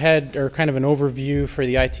overhead or kind of an overview for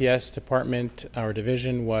the ITS department or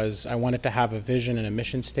division was I wanted to have a vision and a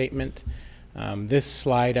mission statement. This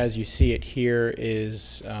slide, as you see it here,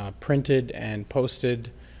 is printed and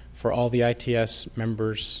posted for all the ITS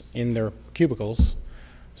members in their cubicles,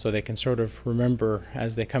 so they can sort of remember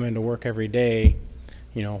as they come into work every day,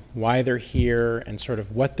 why they're here and sort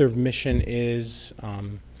of what their mission is.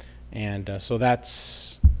 So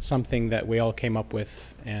that's something that we all came up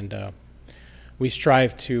with, and we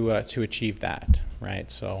strive to achieve that,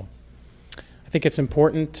 right? So I think it's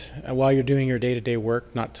important while you're doing your day-to-day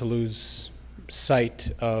work not to lose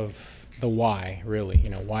sight of the why, really,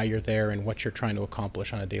 why you're there and what you're trying to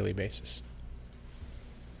accomplish on a daily basis.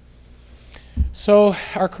 So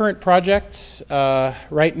our current projects,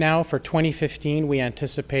 right now for 2015, we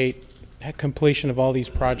anticipate completion of all these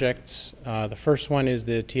projects. The first one is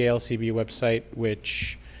the TALCB website,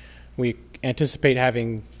 which we anticipate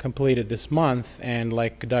having completed this month, and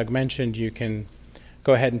like Doug mentioned, you can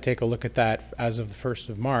go ahead and take a look at that as of the 1st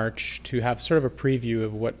of March to have sort of a preview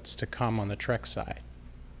of what's to come on the TREC side.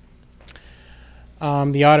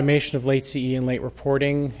 The automation of late CE and late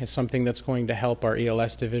reporting is something that's going to help our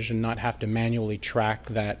ELS division not have to manually track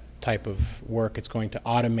that type of work. It's going to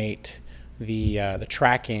automate the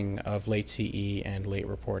tracking of late CE and late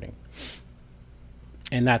reporting.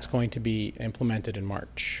 And that's going to be implemented in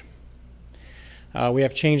March. We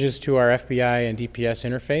have changes to our FBI and DPS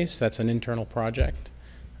interface. That's an internal project.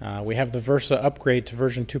 We have the Versa upgrade to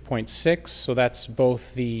version 2.6, so that's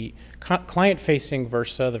both the client-facing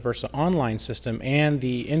Versa, the Versa online system, and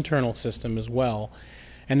the internal system as well.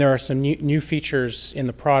 And there are some new features in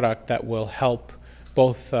the product that will help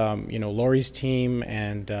both Lori's team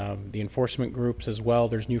and the enforcement groups as well.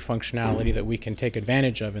 There's new functionality that we can take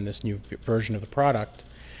advantage of in this new version of the product.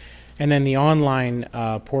 And then the online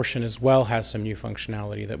portion as well has some new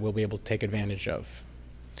functionality that we'll be able to take advantage of.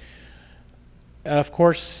 Of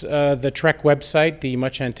course, the TREC website, the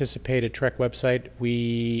much anticipated TREC website,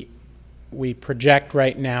 we project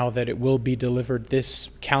right now that it will be delivered this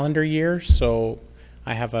calendar year. So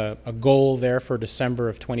I have a goal there for December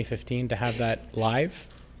of 2015 to have that live.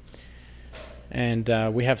 And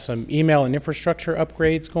we have some email and infrastructure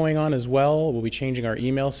upgrades going on as well. We'll be changing our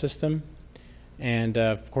email system. And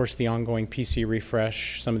of course, the ongoing PC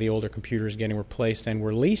refresh, some of the older computers getting replaced, and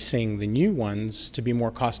we're leasing the new ones to be more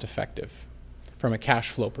cost effective from a cash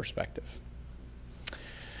flow perspective.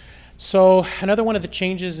 So another one of the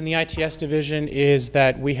changes in the ITS division is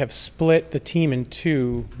that we have split the team in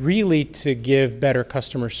two, really to give better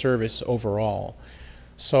customer service overall.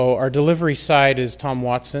 So our delivery side is Tom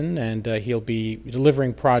Watson, and he'll be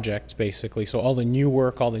delivering projects basically. So all the new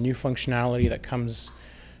work, all the new functionality that comes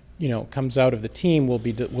out of the team will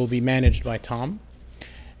be managed by Tom.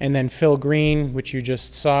 And then Phil Green, which you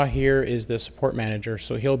just saw here, is the support manager.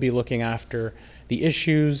 So he'll be looking after the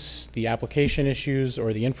issues, the application issues,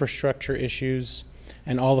 or the infrastructure issues,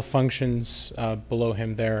 and all the functions below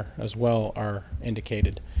him there as well are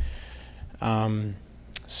indicated.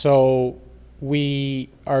 So we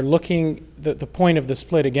are looking, the point of the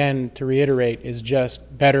split, again, to reiterate, is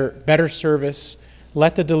just better service.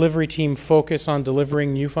 Let the delivery team focus on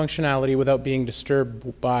delivering new functionality without being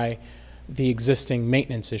disturbed by the existing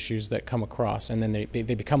maintenance issues that come across, and then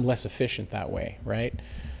they become less efficient that way, right?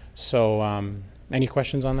 So any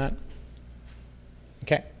questions on that?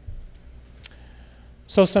 Okay.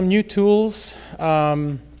 So some new tools.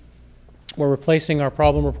 We're replacing our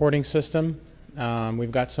problem reporting system.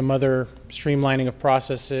 We've got some other streamlining of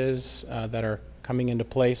processes that are coming into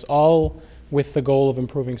place, all with the goal of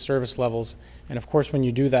improving service levels. And of course, when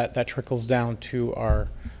you do that, that trickles down to our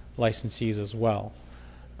licensees as well.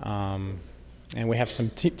 And we have some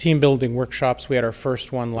team building workshops. We had our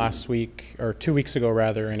first one last week, or 2 weeks ago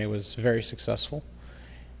rather, and it was very successful.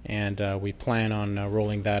 And we plan on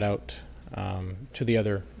rolling that out to the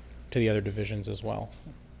other divisions as well.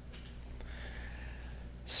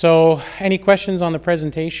 So, any questions on the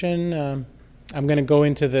presentation? I'm going to go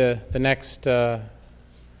into the next, the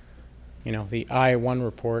I-1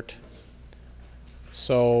 report.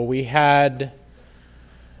 So we had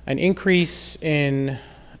an increase in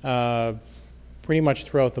pretty much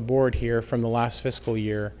throughout the board here from the last fiscal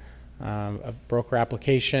year of broker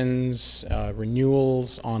applications,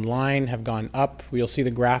 renewals online have gone up. We'll see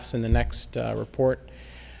the graphs in the next report.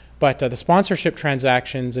 But the sponsorship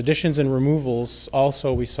transactions, additions and removals,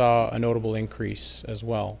 also we saw a notable increase as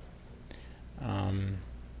well.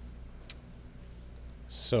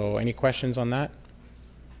 So any questions on that?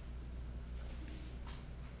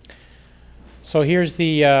 So here's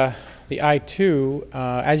the I-2.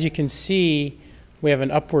 As you can see, we have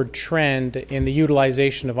an upward trend in the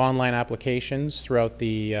utilization of online applications throughout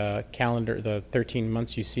the calendar, the 13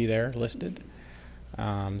 months you see there listed.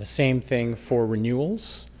 The same thing for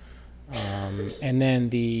renewals. And then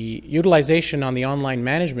the utilization on the online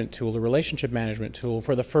management tool, the relationship management tool,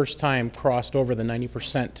 for the first time crossed over the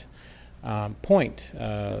 90% point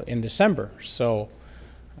in December. So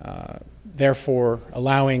therefore,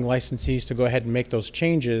 allowing licensees to go ahead and make those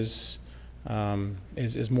changes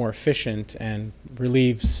is more efficient and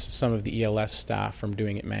relieves some of the ELS staff from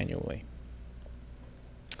doing it manually.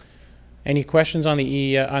 Any questions on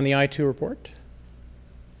the I-2 report?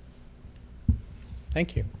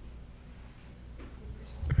 Thank you.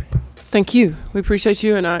 Thank you. We appreciate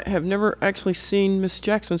you, and I have never actually seen Ms.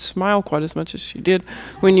 Jackson smile quite as much as she did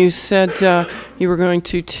when you said you were going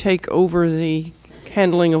to take over the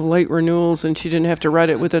handling of late renewals and she didn't have to write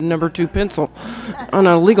it with a number 2 pencil on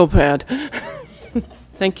a legal pad.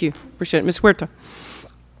 Thank you. Appreciate it. Ms. Huerta.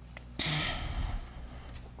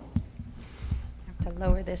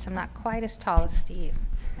 lower this. I'm not quite as tall as Steve.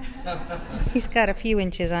 He's got a few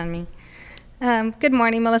inches on me. Good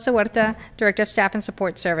morning, Melissa Huerta, Director of Staff and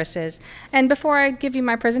Support Services. And before I give you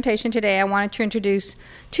my presentation today, I wanted to introduce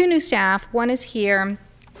two new staff. One is here,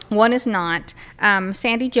 one is not.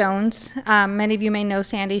 Sandy Jones, many of you may know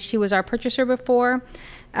Sandy. She was our purchaser before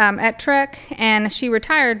at TREC, and she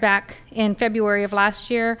retired back in February of last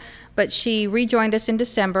year, but she rejoined us in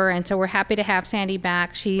December, and so we're happy to have Sandy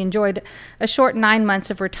back. She enjoyed a short 9 months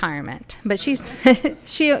of retirement, but she's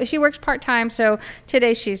she works part-time, so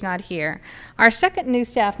today she's not here. Our second new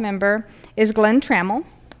staff member is Glenn Trammell,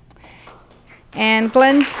 and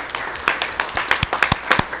Glenn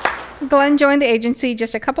joined the agency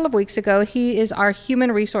just a couple of weeks ago. He is our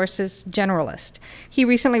human resources generalist. He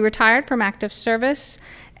recently retired from active service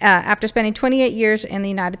after spending 28 years in the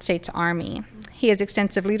United States Army. He has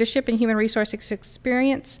extensive leadership and human resources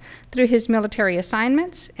experience through his military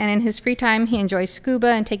assignments, and in his free time he enjoys scuba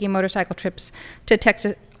and taking motorcycle trips to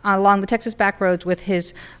Texas, along the Texas back roads with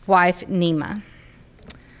his wife, Nima.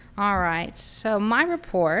 All right, so my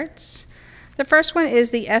reports. The first one is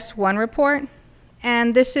the S1 report,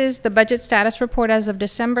 and this is the budget status report as of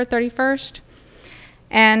December 31st.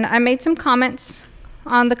 And I made some comments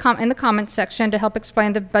on in the comments section to help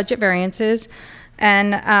explain the budget variances.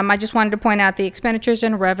 And I just wanted to point out the expenditures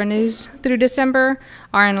and revenues through December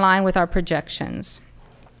are in line with our projections.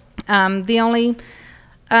 The only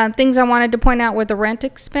things I wanted to point out were the rent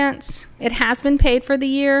expense. It has been paid for the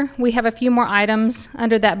year. We have a few more items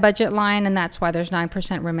under that budget line, and that's why there's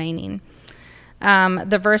 9% remaining.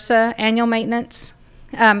 The Versa annual maintenance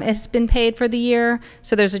has been paid for the year,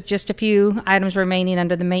 so there's just a few items remaining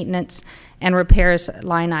under the maintenance and repairs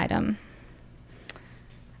line item.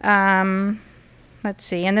 Let's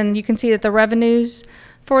see, and then you can see that the revenues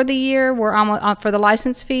for the year were almost, for the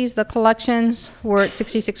license fees, the collections were at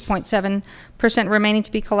 66.7% remaining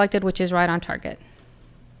to be collected, which is right on target.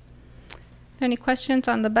 Are there any questions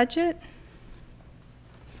on the budget?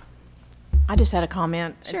 I just had a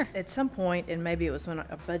comment. Sure. At some point, and maybe it was when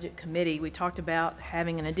a budget committee, we talked about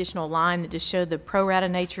having an additional line that just showed the pro rata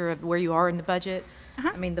nature of where you are in the budget.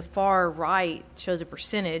 I mean, the far right shows a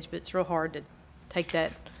percentage, but it's real hard to take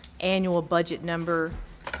that annual budget number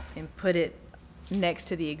and put it next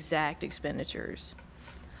to the exact expenditures.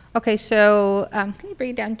 Okay, so can you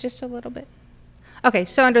bring it down just a little bit? Okay,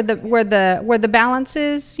 so under the where the balance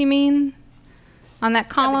is, you mean, on that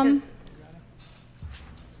column?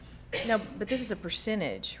 No, but this is a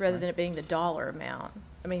percentage rather than it being the dollar amount.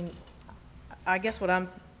 I mean, I guess what I'm,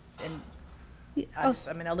 and I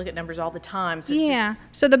look at numbers all the time. So yeah,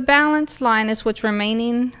 so the balance line is what's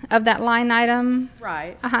remaining of that line item.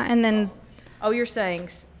 Right. And then. Oh, you're saying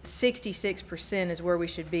 66% is where we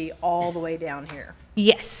should be all the way down here?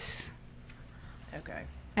 Yes. Okay.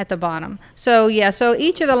 At the bottom. So yeah, so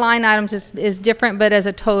each of the line items is different, but as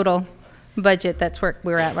a total budget, that's where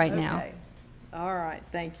we're at right now. All right,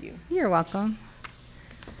 thank you. You're welcome.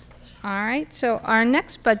 All right, so our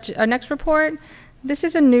next report, this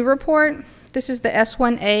is a new report. This is the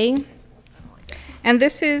S1A, and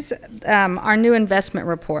this is our new investment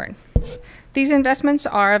report. These investments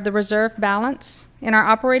are of the reserve balance in our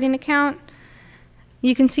operating account.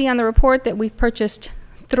 You can see on the report that we've purchased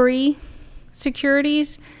 3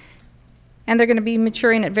 securities, and they're going to be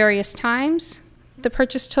maturing at various times. The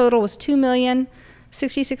purchase total was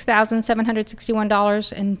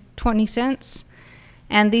 $2,066,761.20,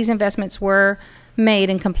 and these investments were made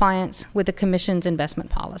in compliance with the Commission's investment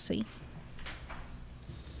policy.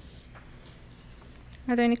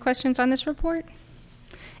 Are there any questions on this report?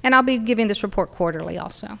 And I'll be giving this report quarterly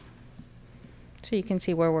also, so you can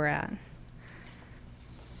see where we're at.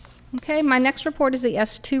 Okay, my next report is the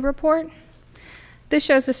S2 report. This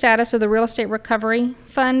shows the status of the Real Estate Recovery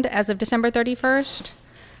Fund as of December 31st.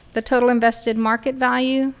 The total invested market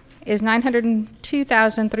value is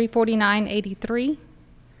 $902,349.83.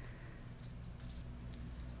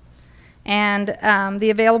 And the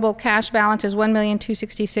available cash balance is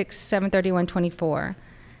 $1,266,731.24.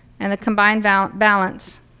 And the combined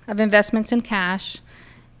balance of investments in cash,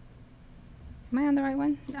 am I on the right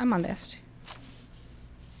one? I'm on this.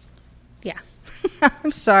 Yeah.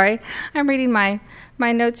 I'm sorry. I'm reading my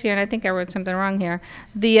notes here, and I think I wrote something wrong here.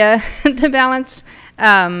 The the balance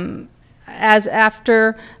as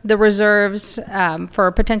after the reserves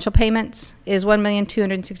for potential payments is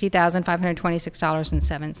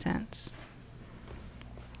 $1,260,526.07.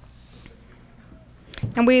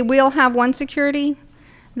 And we will have one security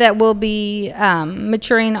that will be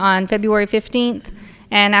maturing on February 15th,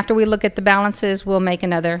 and after we look at the balances, we'll make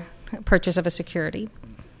another purchase of a security.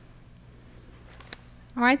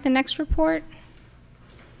 All right, the next report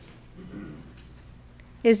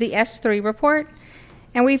is the S3 report.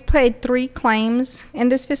 And we've paid 3 claims in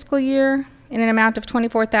this fiscal year in an amount of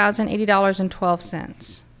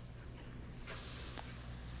 $24,080.12.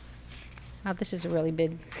 Wow, this is really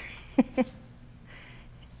big.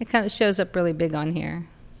 It kind of shows up really big on here.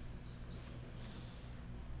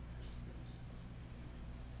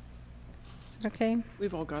 Is it okay?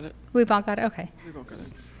 We've all got it. We've all got it? Okay. We've all got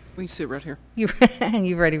it. We can see it right here. You've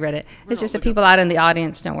already read it. We're It's just the not looking. people out in the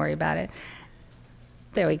audience, don't worry about it.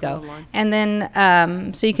 There we go. Online. And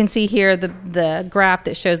then, so you can see here the graph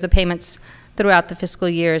that shows the payments throughout the fiscal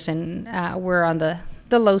years, and we're on the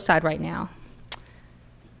low side right now.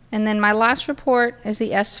 And then my last report is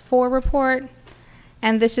the S4 report,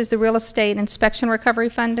 and this is the Real Estate Inspection Recovery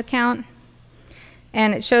Fund account.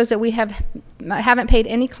 And it shows that we haven't paid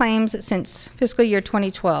any claims since fiscal year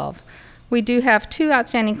 2012. We do have 2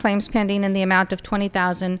 outstanding claims pending in the amount of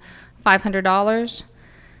 $20,500.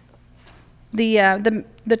 The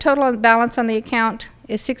total balance on the account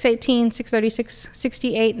is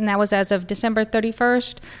 $618,636.68, and that was as of December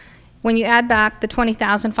 31st. When you add back the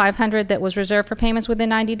 $20,500 that was reserved for payments within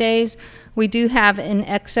 90 days, we do have in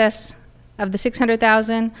excess of the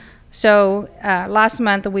 $600,000. So last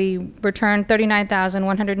month we returned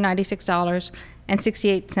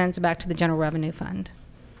 $39,196.68 back to the General Revenue Fund.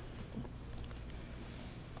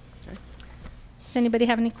 Okay. Does anybody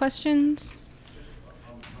have any questions?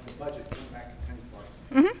 On the budget, going back to the part.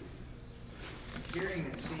 Mm-hmm. Hearing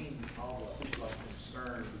and seeing all the people of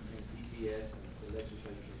concern between DPS and the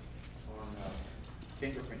legislature on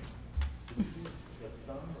fingerprinting. Do we do the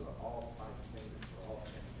thumb or all 5 fingers or all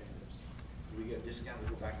 10 fingers? Do we get a discount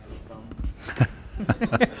to go back to the thumb?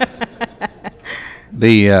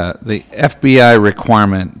 The FBI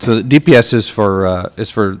requirement. So the DPS is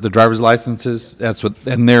for the driver's licenses. That's what,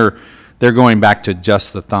 and they're going back to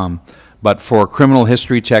just the thumb. But for criminal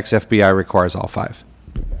history checks, FBI requires all 5.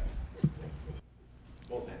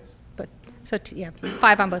 Both hands. But so yeah,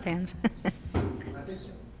 5 on both hands.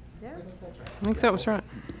 I think that was right.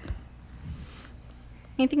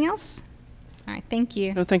 Anything else? All right, thank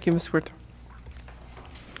you. No, thank you, Ms. Huerta.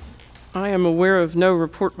 I am aware of no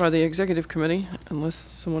report by the Executive Committee, unless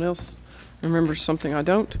someone else remembers something I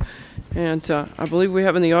don't. And I believe we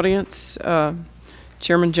have in the audience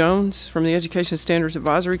Chairman Jones from the Education Standards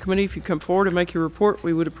Advisory Committee. If you come forward and make your report,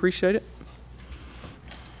 we would appreciate it.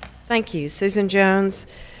 Thank you. Susan Jones,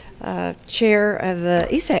 Chair of the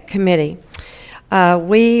ESAC Committee.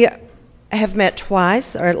 We have met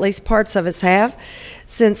twice, or at least parts of us have.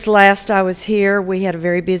 Since last I was here, we had a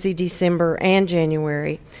very busy December and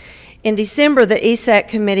January. In December, the ESAC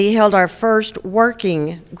Committee held our first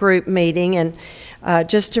working group meeting, and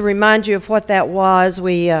just to remind you of what that was,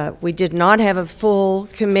 we did not have a full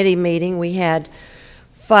committee meeting. We had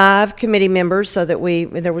 5 committee members, so that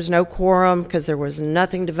there was no quorum because there was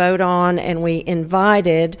nothing to vote on, and we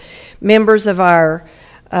invited members of our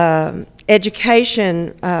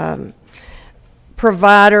education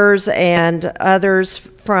providers and others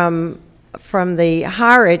from the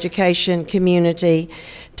higher education community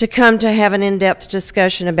to come to have an in-depth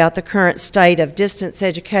discussion about the current state of distance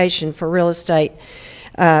education for real estate,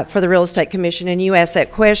 for the Real Estate Commission. And you asked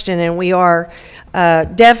that question, and we are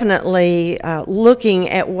definitely looking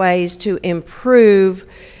at ways to improve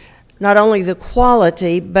not only the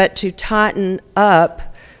quality, but to tighten up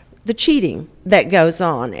the cheating that goes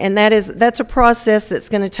on. And that's a process that's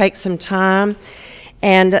going to take some time.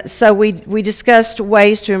 And so we discussed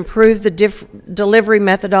ways to improve the delivery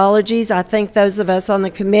methodologies. I think those of us on the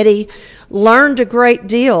committee learned a great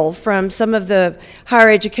deal from some of the higher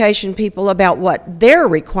education people about what their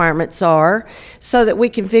requirements are, so that we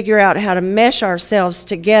can figure out how to mesh ourselves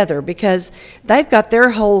together, because they've got their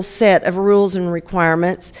whole set of rules and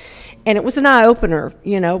requirements. And it was an eye-opener.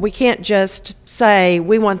 You know, we can't just say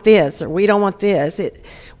we want this or we don't want this.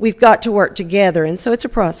 We've got to work together, and so it's a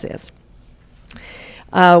process.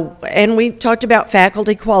 And we talked about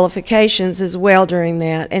faculty qualifications as well during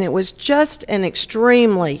that, and it was just an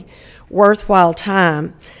extremely worthwhile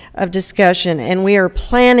time of discussion. And we are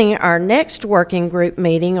planning our next working group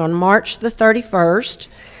meeting on March the 31st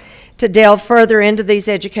to delve further into these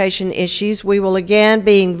education issues. We will again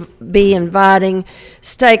be inviting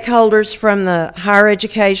stakeholders from the higher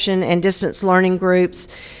education and distance learning groups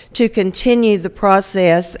to continue the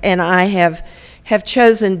process, and I have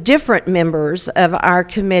chosen different members of our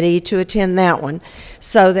committee to attend that one,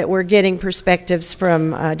 so that we're getting perspectives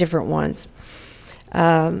from different ones.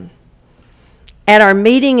 At our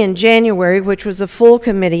meeting in January, which was a full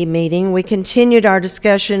committee meeting, we continued our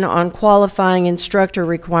discussion on qualifying instructor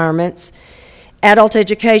requirements, adult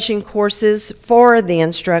education courses for the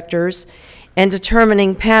instructors, and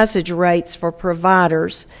determining passage rates for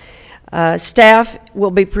providers. Staff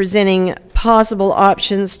will be presenting possible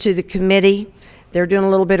options to the committee. They're doing a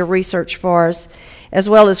little bit of research for us, as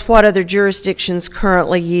well as what other jurisdictions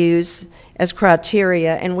currently use as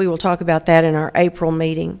criteria, and we will talk about that in our April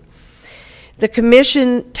meeting. The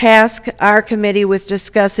commission tasked our committee with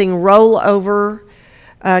discussing rollover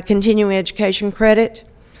continuing education credit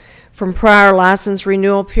from prior license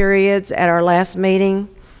renewal periods at our last meeting.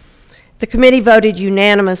 The committee voted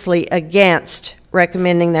unanimously against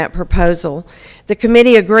recommending that proposal. The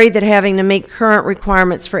committee agreed that having to meet current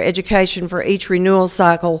requirements for education for each renewal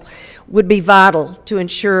cycle would be vital to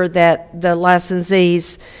ensure that the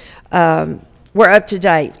licensees were up to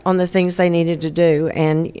date on the things they needed to do,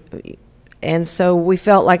 and so we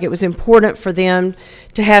felt like it was important for them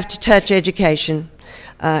to have to touch education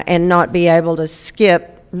and not be able to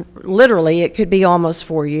skip. Literally, it could be almost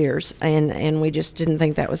 4 years, and we just didn't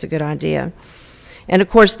think that was a good idea. And of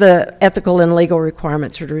course, the ethical and legal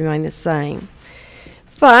requirements would remain the same.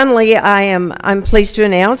 Finally, I'm pleased to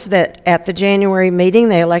announce that at the January meeting,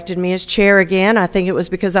 they elected me as chair again. I think it was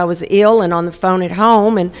because I was ill and on the phone at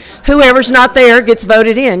home, and whoever's not there gets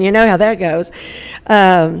voted in. You know how that goes.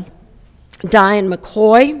 Diane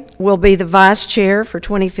McCoy will be the vice chair for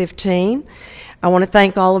 2015. I want to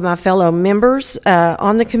thank all of my fellow members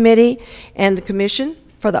on the committee and the commission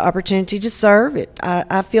for the opportunity to serve.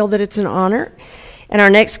 I feel that it's an honor. And our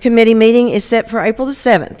next committee meeting is set for April the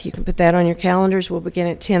 7th. You can put that on your calendars. We'll begin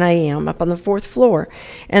at 10 a.m. up on the 4th floor.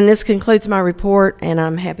 And this concludes my report, and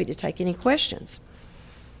I'm happy to take any questions.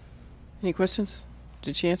 Any questions?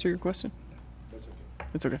 Did she answer your question?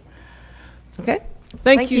 It's okay. Okay.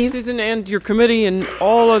 Thank you, Susan, and your committee, and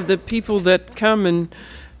all of the people that come and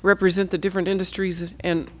represent the different industries.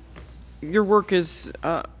 And your work is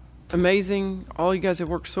amazing. All you guys have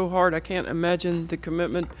worked so hard. I can't imagine the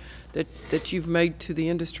commitment that you've made to the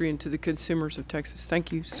industry and to the consumers of Texas.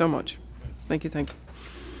 Thank you so much. Thank you, thank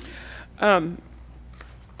you.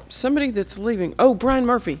 Somebody that's leaving. Oh, Brian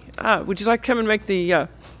Murphy. Would you like to come and make the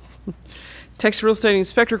Texas Real Estate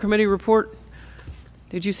Inspector Committee report?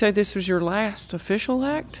 Did you say this was your last official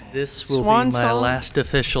act? This will be my last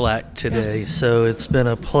official act today. Yes. So it's been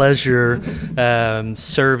a pleasure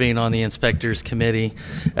serving on the Inspectors Committee.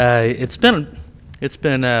 It's been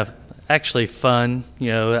actually fun.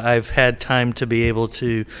 You know, I've had time to be able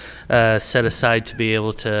to set aside to be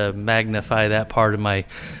able to magnify that part of my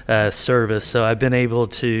service. So I've been able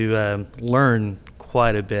to learn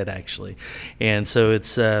quite a bit, actually. And so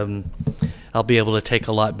it's I'll be able to take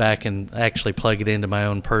a lot back and actually plug it into my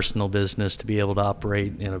own personal business to be able to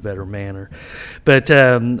operate in a better manner. But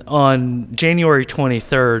on January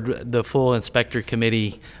 23rd, the full Inspector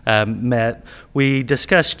Committee met. We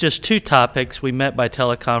discussed just two topics. We met by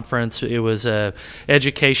teleconference. It was a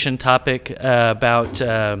education topic about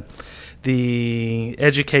the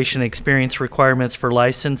education experience requirements for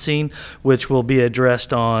licensing, which will be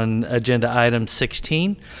addressed on agenda item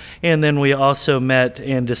 16. And then we also met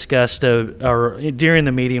and discussed, during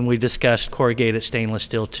the meeting, we discussed corrugated stainless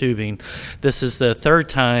steel tubing. This is the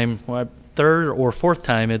third or fourth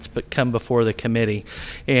time it's come before the committee.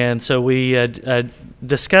 And so we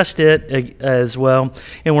discussed it as well,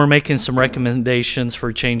 and we're making some recommendations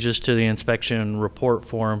for changes to the inspection report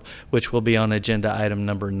form, which will be on agenda item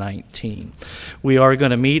number 19. We are going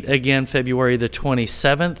to meet again February the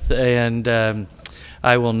 27th, and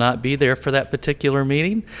I will not be there for that particular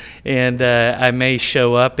meeting, and I may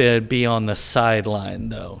show up and be on the sideline,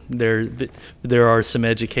 though. There are some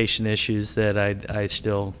education issues that I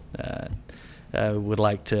still would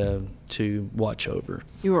like to watch over.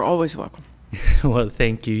 You are always welcome. Well,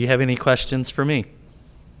 thank you. You have any questions for me?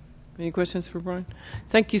 Any questions for Brian?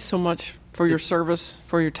 Thank you so much for your service,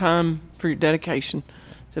 for your time, for your dedication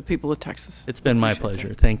to the people of Texas. It's been my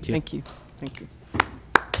pleasure. Thank you. Thank you. Thank you.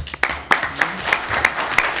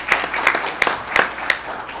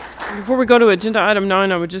 Before we go to agenda item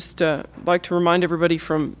 9, I would just like to remind everybody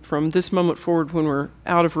from this moment forward, when we're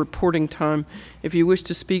out of reporting time, if you wish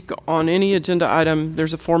to speak on any agenda item,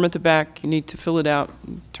 there's a form at the back. You need to fill it out,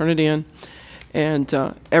 turn it in, and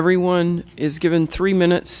everyone is given 3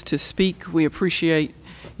 minutes to speak. We appreciate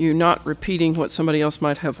you not repeating what somebody else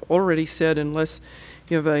might have already said unless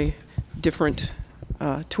you have a different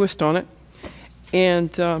twist on it.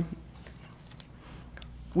 And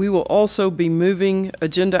we will also be moving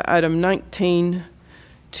agenda item 19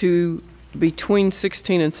 to between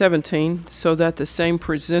 16 and 17 so that the same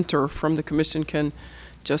presenter from the commission can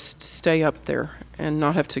just stay up there and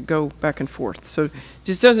not have to go back and forth. So it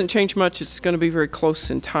just doesn't change much. It's going to be very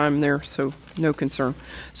close in time there, so no concern.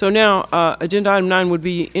 So now, agenda item 9 would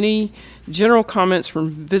be any general comments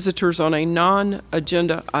from visitors on a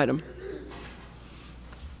non-agenda item.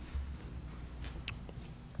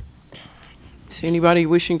 So anybody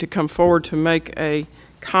wishing to come forward to make a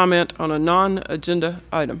comment on a non-agenda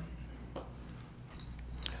item?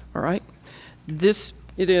 All right.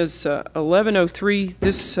 It is 11:03.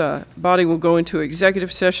 This body will go into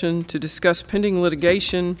executive session to discuss pending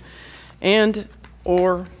litigation and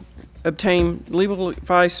or obtain legal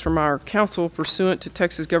advice from our counsel pursuant to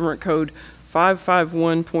Texas Government Code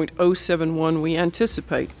 551.071. We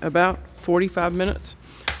anticipate about 45 minutes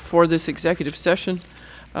for this executive session.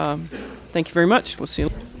 Thank you very much. We'll see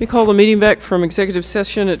you. We call the meeting back from executive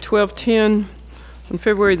session at 12:10 on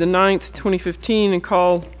February the 9th, 2015, and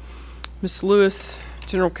call Ms. Lewis,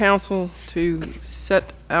 General Counsel, to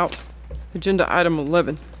set out agenda item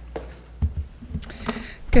 11.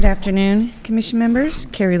 Good afternoon, Commission members.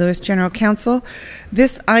 Carrie Lewis, General Counsel.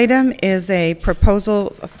 This item is a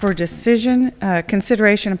proposal for decision,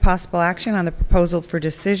 consideration and possible action on the proposal for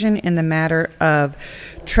decision in the matter of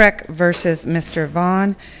TREC versus Mr.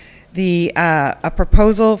 Vaughn. A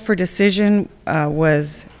proposal for decision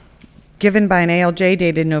was given by an ALJ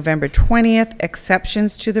dated November 20th.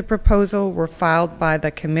 Exceptions to the proposal were filed by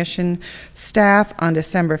the Commission staff on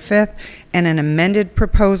December 5th, and an amended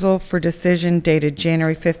proposal for decision dated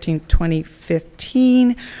January 15,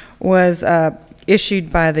 2015 was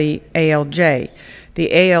issued by the ALJ. The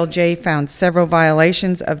ALJ found several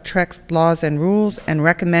violations of TREC's laws and rules and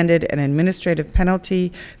recommended an administrative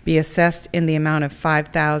penalty be assessed in the amount of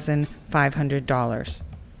 $5,500.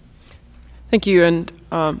 Thank you. And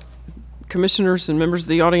commissioners and members of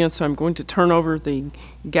the audience, I'm going to turn over the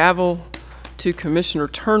gavel to Commissioner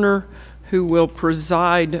Turner, who will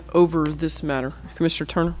preside over this matter. Commissioner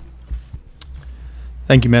Turner.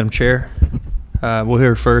 Thank you, Madam Chair. We'll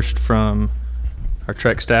hear first from our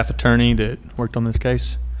TREC staff attorney that worked on this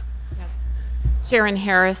case. Yes. Sharon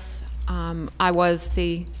Harris. I was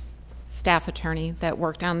the staff attorney that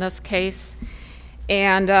worked on this case.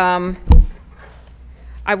 And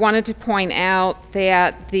I wanted to point out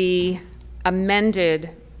that the amended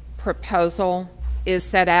proposal is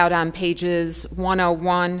set out on pages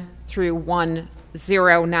 101 through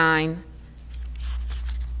 109.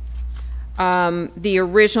 The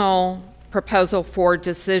original proposal for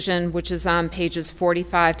decision, which is on pages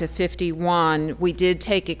 45 to 51, we did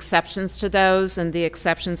take exceptions to those, and the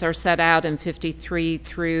exceptions are set out in 53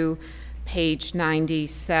 through page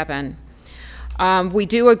 97. We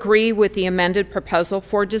do agree with the amended proposal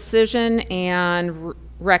for decision and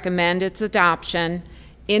recommend its adoption.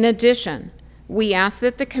 In addition, we ask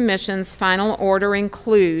that the Commission's final order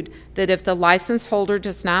include that if the license holder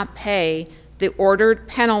does not pay the ordered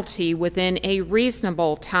penalty within a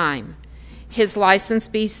reasonable time, his license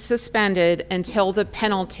be suspended until the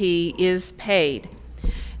penalty is paid.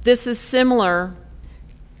 This is similar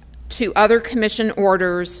to other Commission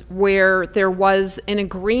orders where there was an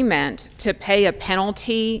agreement to pay a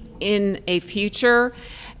penalty in a future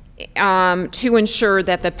to ensure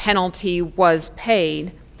that the penalty was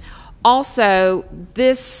paid. Also,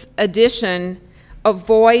 this addition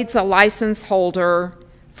avoids a license holder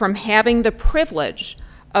from having the privilege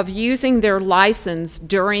of using their license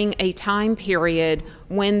during a time period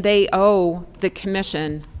when they owe the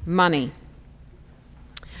Commission money.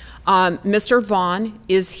 Mr. Vaughn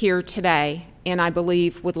is here today, and I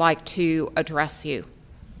believe would like to address you.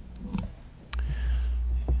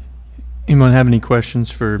 Anyone have any questions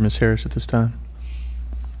for Ms. Harris at this time?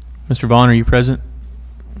 Mr. Vaughn, are you present?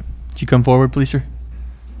 Would you come forward, please, sir?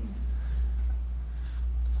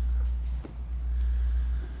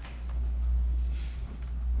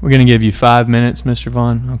 We're going to give you 5 minutes, Mr.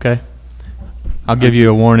 Vaughn, okay? I'll give you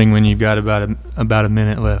a warning when you've got about a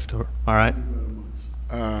minute left. All right?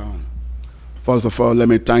 First of all, let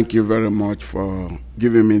me thank you very much for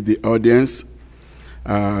giving me the audience.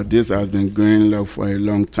 This has been going on for a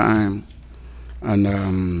long time,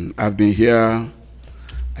 and I've been here.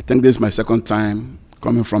 I think this is my second time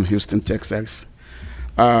coming from Houston, Texas.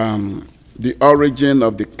 The origin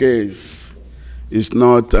of the case is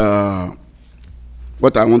not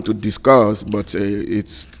what I want to discuss, but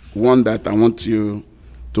it's one that I want you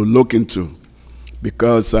to look into,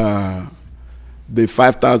 because the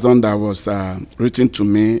 $5,000 that was written to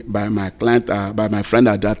me by my client, by my friend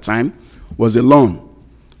at that time, was a loan.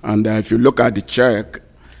 And if you look at the check,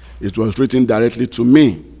 it was written directly to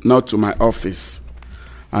me, not to my office.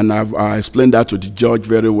 And I've explained that to the judge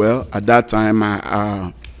very well. At that time,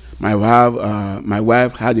 my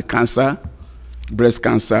wife had a cancer. breast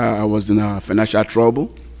cancer. I was in financial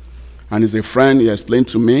trouble. And he's a friend. He explained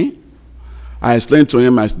to me. I explained to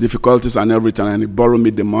him my difficulties and everything, and he borrowed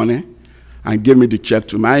me the money and gave me the check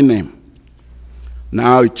to my name.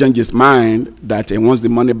 Now he changed his mind that he wants the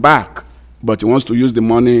money back, but he wants to use the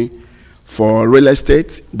money for real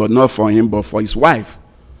estate, but not for him, but for his wife.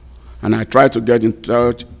 And I tried to get in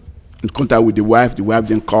contact with the wife. The wife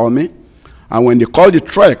didn't call me. And when they called the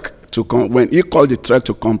TREC when he called the TREC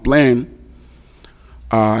to complain,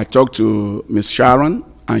 I talked to Ms. Sharon,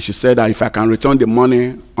 and she said that if I can return the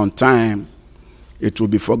money on time, it will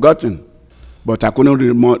be forgotten. But I couldn't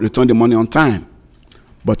return the money on time.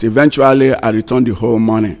 But eventually, I returned the whole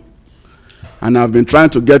money. And I've been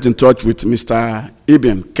trying to get in touch with Mr.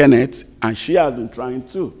 Ibim, Kenneth, and she has been trying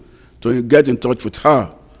to get in touch with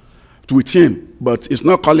him, but it's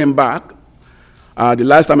not calling back. The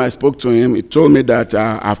last time I spoke to him, he told me that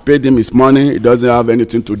I've paid him his money. It doesn't have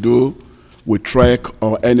anything to do with TREC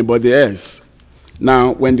or anybody else.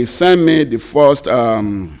 Now, when they sent me the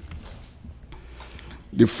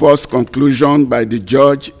first conclusion by the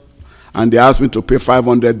judge, and they asked me to pay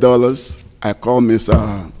 $500, I called Ms.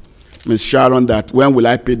 Sharon that when will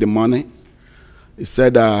I pay the money? He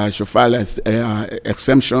said I should file an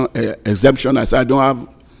exemption. I said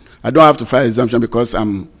I don't have to file exemption because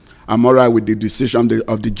I'm all right with the decision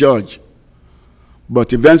of the judge.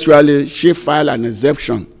 But eventually, she filed an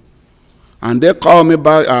exemption. And they called me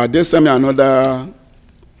back, they sent me another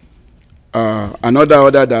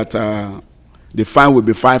order that the fine will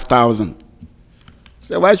be $5,000.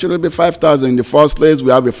 So why should it be $5,000? In the first place, we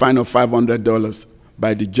have a fine of $500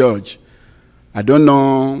 by the judge. I don't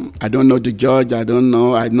know the judge. I don't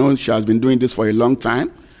know. I know she has been doing this for a long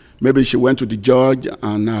time. Maybe she went to the judge,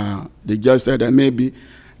 and the judge said that maybe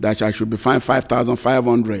that I should be fined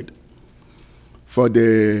 $5,500 for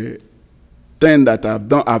the thing that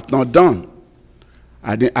I've not done.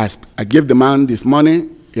 I gave the man this money.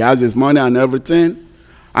 He has his money and everything,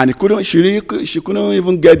 and she couldn't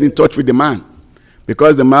even get in touch with the man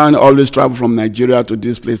because the man always traveled from Nigeria to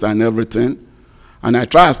this place and everything. And I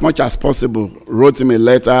tried as much as possible, wrote him a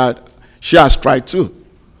letter. She has tried too.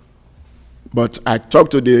 But I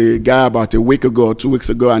talked to the guy about a week ago or 2 weeks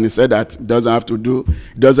ago, and he said that doesn't have to do.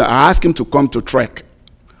 I asked him to come to TREC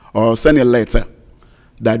or send a letter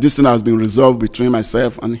that this thing has been resolved between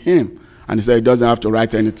myself and him. And he said he doesn't have to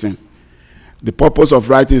write anything. The purpose of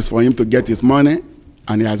writing is for him to get his money,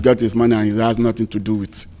 and he has got his money, and it has nothing to do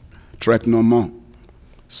with TREC no more.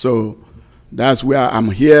 So that's where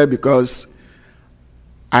I'm here, because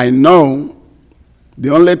I know the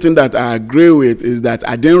only thing that I agree with is that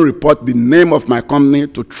I didn't report the name of my company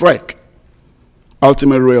to TREC,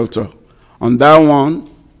 Ultimate Realtor. On that one,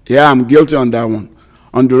 yeah, I'm guilty on that one.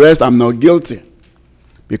 On the rest, I'm not guilty,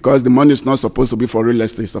 because the money is not supposed to be for real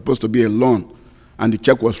estate. It's supposed to be a loan, and the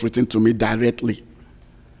check was written to me directly.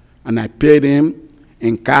 And I paid him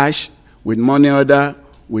in cash, with money order,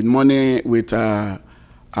 with money, with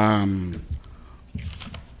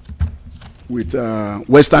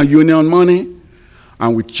Western Union money,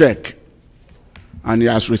 and with check. And he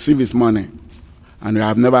has received his money, and I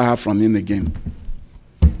have never heard from him again.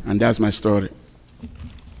 And that's my story.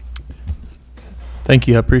 Thank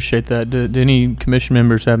you. I appreciate that. Do any commission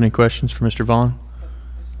members have any questions for Mr. Vaughn?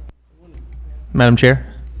 Madam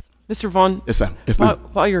Chair? Mr. Vaughn? Yes, sir. Yes, ma'am.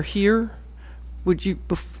 While you're here, would you,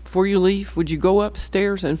 before you leave, would you go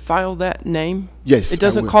upstairs and file that name? Yes, it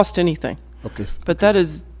doesn't cost anything. Okay. But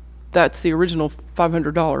that's the original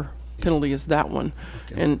 $500 penalty, is that one.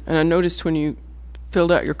 Okay. And I noticed when you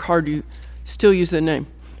filled out your card, you still use the name.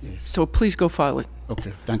 Yes. So please go file it.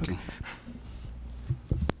 Okay, thank you.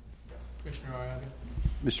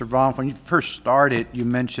 Mr. Vaughn, when you first started, you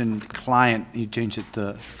mentioned client, you changed it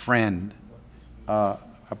to friend,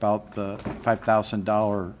 about the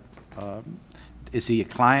 $5,000. Is he a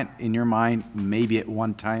client in your mind, maybe at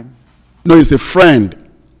one time? No, he's a friend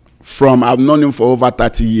I've known him for over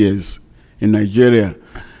 30 years in Nigeria.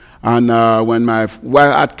 And when my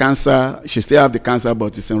wife had cancer, she still has the cancer,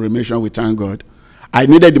 but it's in remission, we thank God. I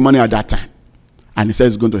needed the money at that time, and he said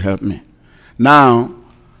he's going to help me. Now,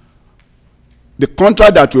 the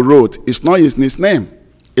contract that we wrote is not in his name,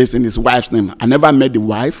 it's in his wife's name. I never met the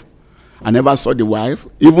wife, I never saw the wife,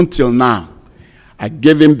 even till now. I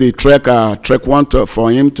gave him the TREC one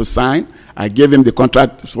for him to sign. I gave him the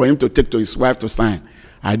contract for him to take to his wife to sign.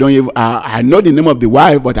 I don't even, I know the name of the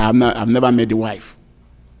wife, but I've never met the wife.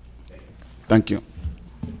 Thank you.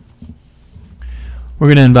 We're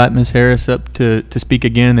going to invite Ms. Harris up to speak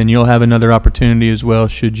again, and then you'll have another opportunity as well,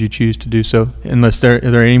 should you choose to do so. Unless are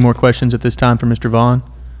there any more questions at this time for Mr. Vaughn?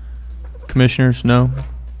 Commissioners, no?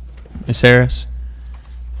 Ms. Harris?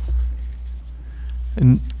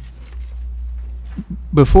 And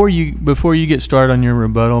before you get started on your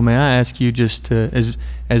rebuttal, may I ask you just to,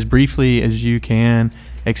 as briefly as you can,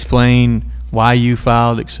 explain why you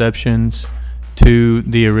filed exceptions to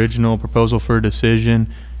the original proposal for a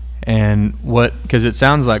decision, and because it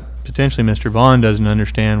sounds like potentially Mr. Vaughn doesn't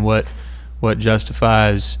understand what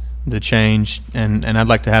justifies the change, and I'd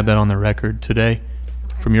like to have that on the record today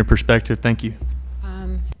from your perspective. Thank you.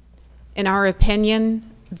 In our opinion,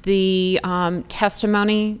 the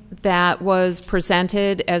testimony that was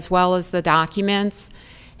presented, as well as the documents,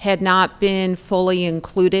 had not been fully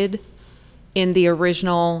included in the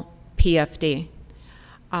original PFD.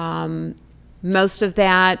 Most of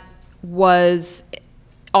that was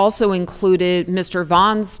also included Mr.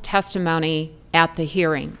 Vaughn's testimony at the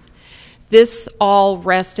hearing. This all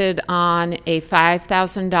rested on a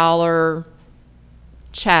 $5,000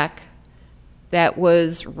 check that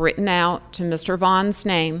was written out to Mr. Vaughn's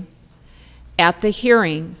name. At the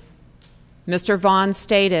hearing, Mr. Vaughn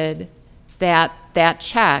stated that that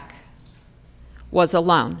check was a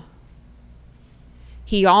loan.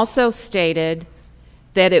 He also stated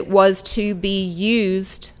that it was to be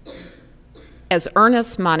used as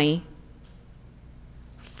earnest money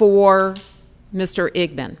for Mr.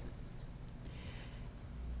 Igben.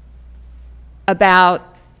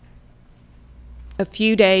 About a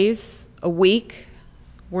few days, a week,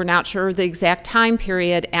 we're not sure the exact time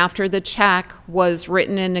period, after the check was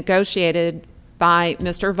written and negotiated by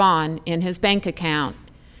Mr. Vaughn in his bank account,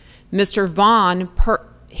 Mr. Vaughn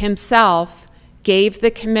himself gave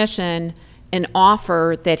the commission an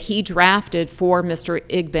offer that he drafted for Mr.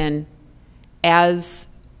 Igben as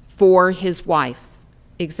for his wife.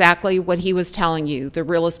 Exactly what he was telling you. The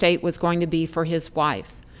real estate was going to be for his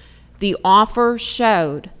wife. The offer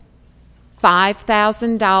showed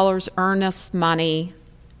 $5,000 earnest money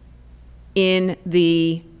in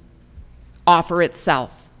the offer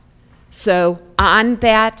itself. So on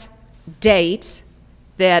that date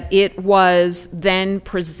that it was then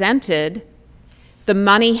presented, the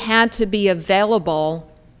money had to be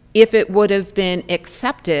available if it would have been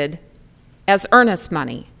accepted as earnest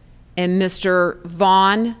money. And Mr.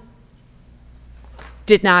 Vaughn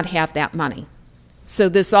did not have that money. So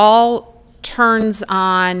this all turns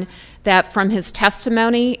on that from his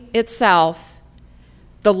testimony itself,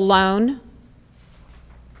 the loan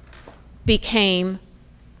became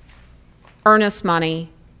earnest money,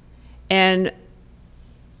 and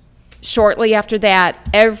shortly after that,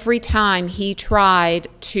 every time he tried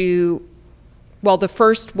to, well, the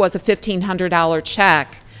first was a $1,500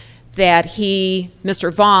 check that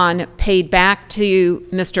Mr. Vaughn, paid back to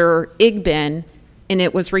Mr. Igben, and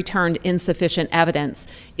it was returned insufficient evidence.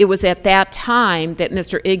 It was at that time that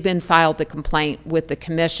Mr. Igben filed the complaint with the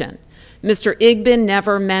commission. Mr. Igben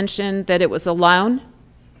never mentioned that it was a loan.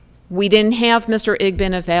 We didn't have Mr.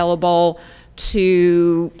 Igben available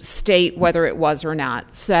to state whether it was or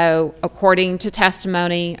not. So according to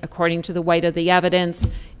testimony, according to the weight of the evidence,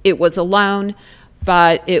 it was a loan,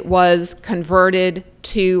 but it was converted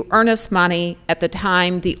to earnest money at the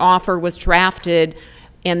time the offer was drafted,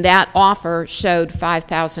 and that offer showed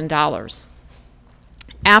 $5,000.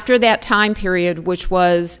 After that time period, which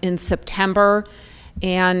was in September,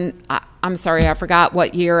 and I'm sorry, I forgot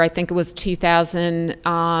what year, I think it was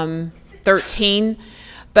 2013,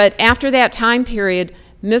 but after that time period,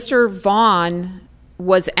 Mr. Vaughn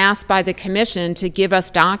was asked by the commission to give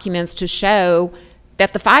us documents to show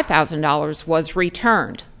that the $5,000 was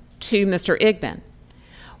returned to Mr. Igben.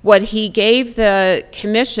 What he gave the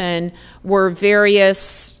commission were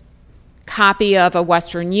various copy of a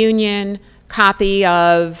Western Union, copy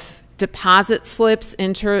of deposit slips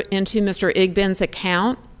into Mr. Igben's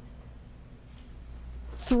account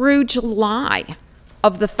through July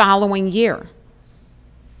of the following year.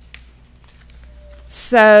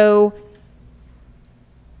 So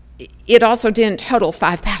it also didn't total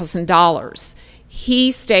 $5,000.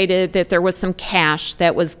 He stated that there was some cash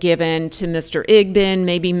that was given to Mr. Igben,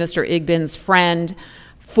 maybe Mr. Igben's friend,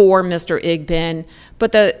 for Mr. Igben,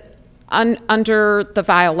 but under the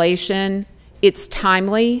violation, it's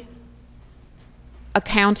timely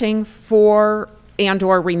accounting for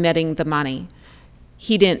and/or remitting the money.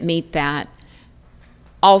 He didn't meet that.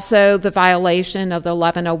 Also, the violation of the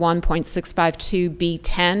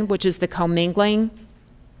 1101.652B10, which is the commingling.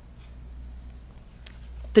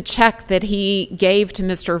 The check that he gave to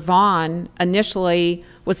Mr. Vaughn initially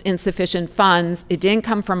was insufficient funds. It didn't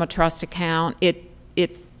come from a trust account. It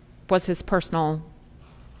was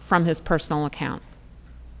from his personal account.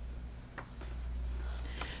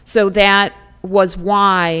 So that was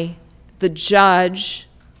why the judge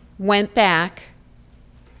went back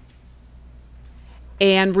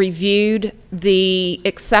and reviewed the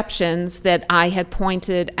exceptions that I had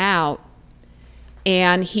pointed out,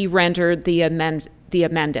 and he rendered the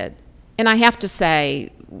amended. And I have to say,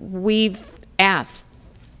 we've asked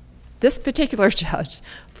this particular judge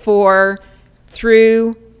for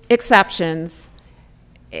through exceptions,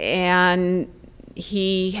 and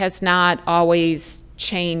he has not always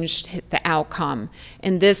changed the outcome.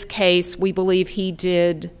 In this case, we believe he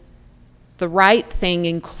did the right thing,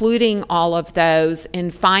 including all of those, in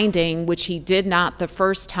finding, which he did not the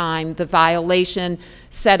first time, the violation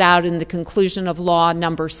set out in the conclusion of law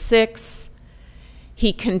number 6.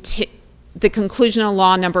 The conclusion of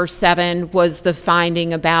law number 7 was the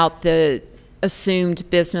finding about the assumed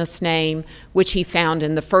business name, which he found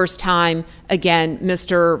in the first time. Again,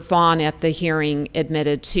 Mr. Vaughn at the hearing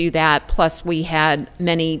admitted to that, plus we had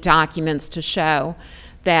many documents to show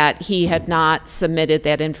that he had not submitted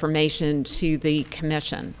that information to the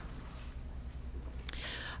commission.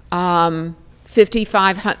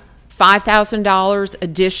 $5,000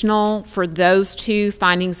 additional for those two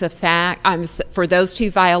findings of fact, for those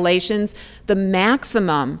two violations. The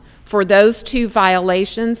maximum for those two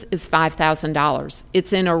violations is $5,000.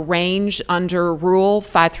 It's in a range under Rule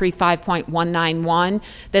 535.191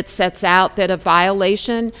 that sets out that a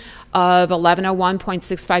violation of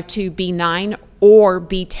 1101.652B9 or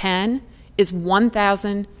B10 is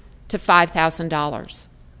 $1,000 to $5,000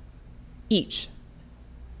 each.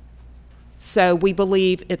 So we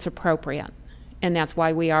believe it's appropriate, and that's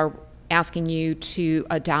why we are asking you to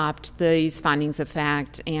adopt these findings of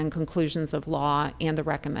fact and conclusions of law and the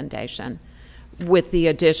recommendation with the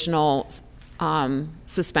additional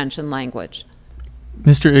suspension language.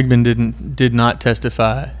 Mr. Igben did not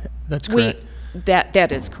testify. That's correct.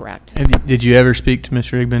 That is correct. Did you ever speak to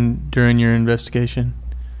Mr. Igben during your investigation?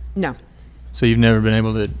 No. So you've never been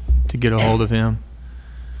able to get a hold of him?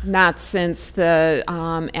 Not since the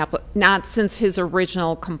not since his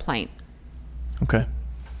original complaint. Okay.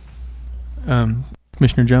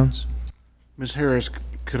 Commissioner Jones? Ms. Harris,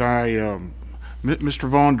 could I, Mr.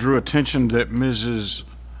 Vaughn drew attention that Mr.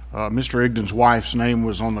 Igden's wife's name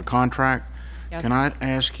was on the contract. Yes. Can I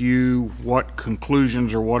ask you what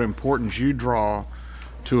conclusions or what importance you draw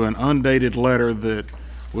to an undated letter that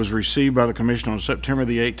was received by the commission on September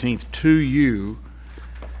the 18th to you?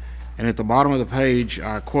 And at the bottom of the page,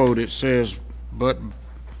 I quote, it says, "But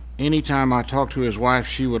anytime I talked to his wife,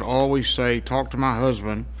 she would always say, 'Talk to my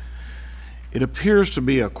husband.'" It appears to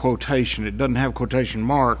be a quotation. It doesn't have quotation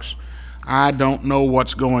marks. "I don't know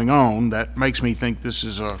what's going on." That makes me think this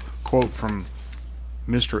is a quote from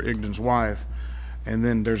Mr. Igden's wife. And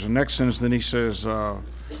then there's the next sentence. Then he says,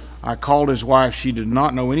 "I called his wife. She did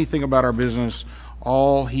not know anything about our business.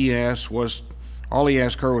 All he asked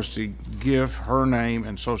her was to give her name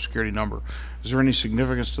and social security number." Is there any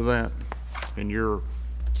significance to that in your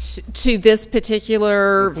to this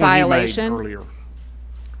particular violation? Earlier.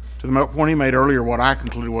 To the point he made earlier, what I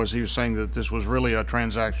concluded was he was saying that this was really a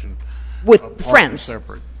transaction with friends.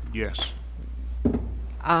 Separate. Yes.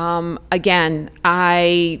 Again,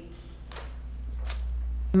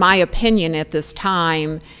 my opinion at this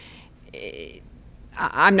time,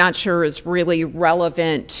 I'm not sure is really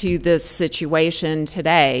relevant to this situation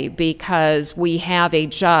today, because we have a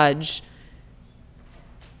judge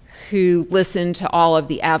who listened to all of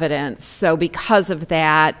the evidence. So because of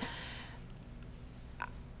that,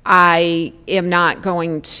 I am not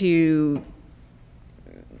going to,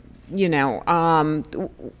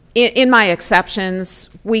 in my exceptions,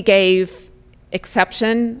 we gave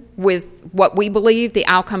exception with what we believe the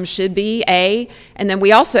outcome should be, A, and then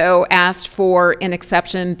we also asked for an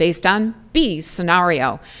exception based on B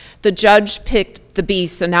scenario. The judge picked the B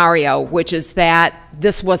scenario, which is that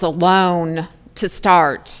this was a loan to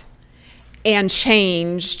start and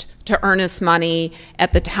changed to earnest money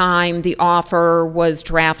at the time the offer was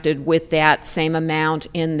drafted with that same amount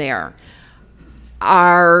in there.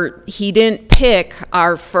 He didn't pick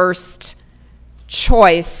our first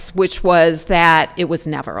choice, which was that it was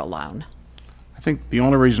never a loan. I think the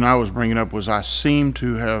only reason I was bringing it up was I seem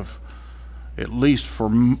to have, at least for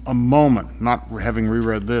a moment, not having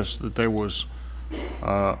reread this, that there was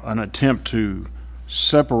an attempt to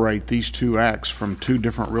separate these two acts from two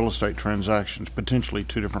different real estate transactions, potentially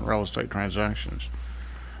two different real estate transactions.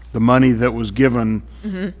 The money that was given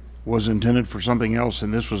was intended for something else,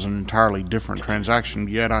 and this was an entirely different transaction,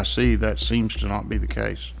 yet I see that seems to not be the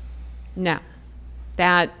case. No.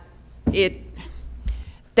 That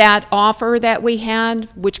offer that we had,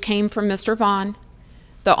 which came from Mr. Vaughn,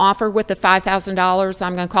 the offer with the $5,000,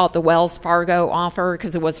 I'm going to call it the Wells Fargo offer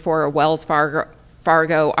because it was for a Wells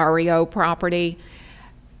Fargo REO property.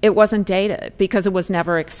 It wasn't dated because it was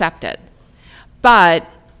never accepted. but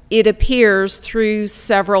it appears through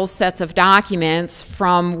several sets of documents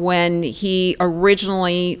from when he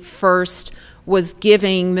originally first was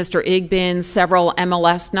giving Mr. Igbin several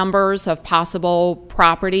MLS numbers of possible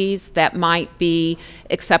properties that might be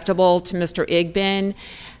acceptable to Mr. Igbin,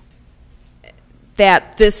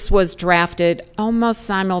 that this was drafted almost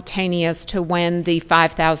simultaneous to when the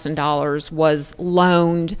 $5,000 was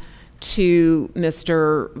loaned to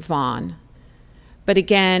Mr. Vaughn. But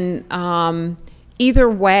again, either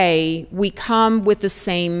way, we come with the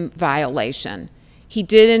same violation. He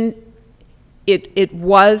didn't, it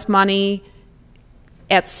was money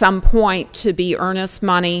at some point to be earnest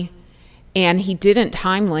money, and he didn't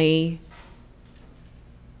timely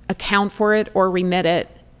account for it or remit it,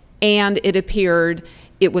 and it appeared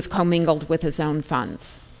it was commingled with his own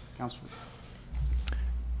funds. Counselor.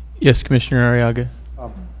 Yes, Commissioner Arriaga.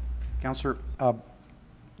 Counselor,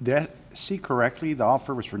 did I see correctly the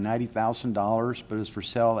offer was for $90,000, but it was for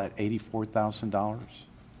sale at $84,000?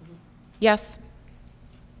 Yes.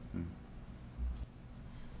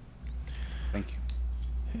 Thank you.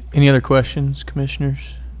 Any other questions,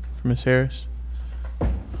 Commissioners, for Ms. Harris?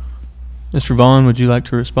 Mr. Vaughn, would you like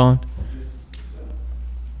to respond?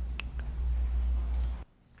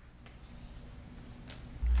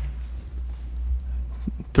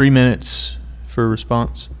 3 minutes for a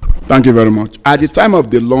response. Thank you very much. At the time of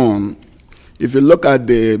the loan, if you look at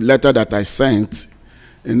the letter that I sent,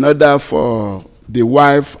 in order for the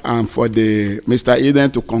wife and for the Mr. Eden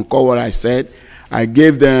to concur what I said, I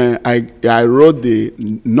gave them, I wrote the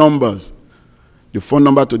numbers, the phone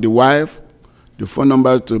number to the wife, the phone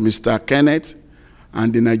number to Mr. Kenneth,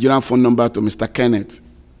 and the Nigerian phone number to Mr. Kenneth.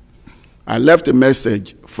 I left a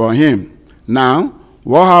message for him. Now,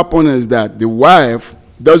 what happened is that the wife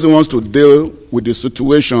doesn't want to deal with the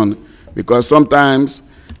situation because sometimes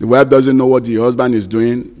the wife doesn't know what the husband is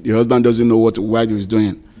doing, the husband doesn't know what the wife is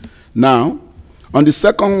doing. Now, on the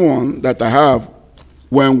second one that I have,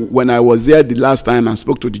 when I was there the last time and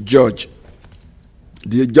spoke to the judge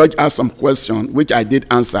asked some question, which I did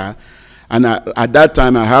answer, and at that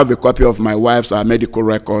time I have a copy of my wife's medical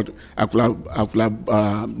record. I could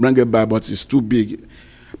have bring it back, but it's too big.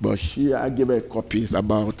 But I gave her a copy. It's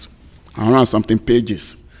about around something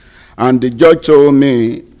pages. And the judge told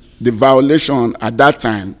me the violation at that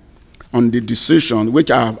time on the decision,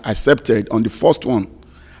 which I have accepted on the first one.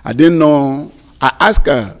 I didn't know. I asked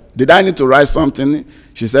her, did I need to write something?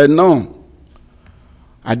 She said, no.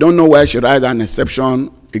 I don't know why she write an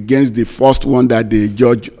exception against the first one that the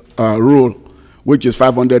judge ruled, which is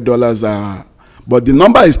 $500. But the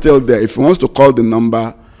number is still there. If you want to call the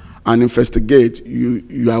number and investigate,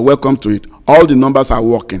 you are welcome to it. All the numbers are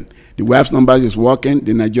working. The wife's number is working,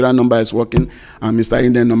 the Nigerian number is working, and Mr.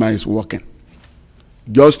 Indian number is working.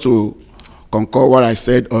 Just to concur what I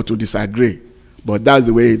said or to disagree. But that's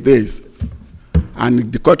the way it is.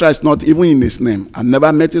 And the contract is not even in his name. I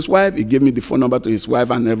never met his wife. He gave me the phone number to his wife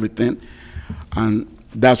and everything. And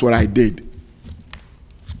that's what I did.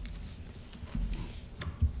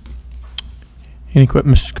 Any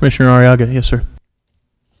questions, Commissioner Arriaga? Yes, sir.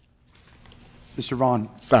 Mr. Vaughn.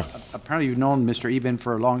 Sir. Apparently you've known Mr. Eben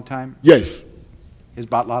for a long time? Yes. He's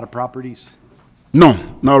bought a lot of properties?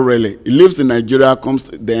 No, not really. He lives in Nigeria,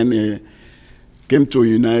 then came to the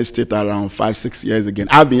United States around 5-6 years again.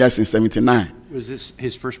 I've been here since '79. Was this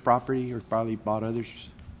his first property or probably bought others?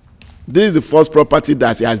 This is the first property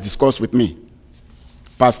that he has discussed with me,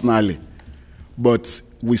 personally. But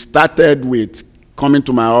we started with coming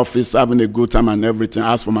to my office, having a good time and everything,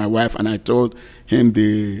 asked for my wife, and I told him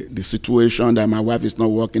the situation, that my wife is not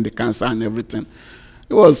working, the cancer and everything.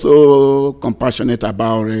 He was so compassionate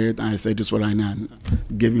about it, and I said, this is what I need, and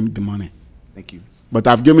gave him the money. Thank you. But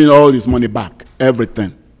I've given all his money back,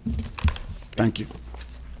 everything. Thank you.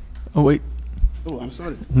 Oh, wait. Oh, I'm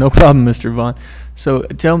sorry. No problem, Mr. Vaughn. So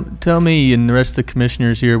tell me and the rest of the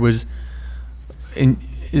commissioners here, is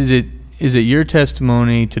it your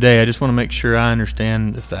testimony today? I just want to make sure I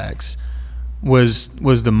understand the facts. Was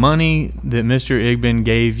the money that Mr. Igbin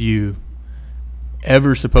gave you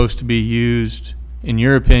ever supposed to be used, in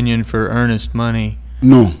your opinion, for earnest money?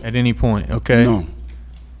 No. At any point? Okay. No.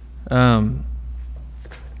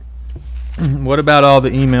 What about all the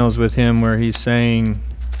emails with him where he's saying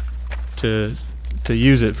to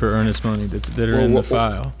use it for earnest money that are in the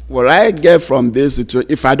file? What I get from this,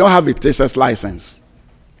 if I don't have a Texas license,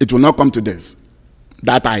 it will not come to this.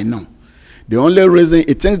 That I know. The only reason,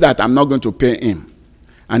 it thinks that I'm not going to pay him.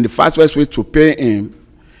 And the fastest way to pay him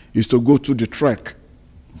is to go to the TREC.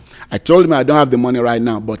 I told him I don't have the money right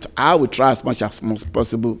now, but I will try as much as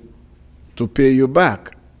possible to pay you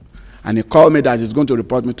back. And he called me that he's going to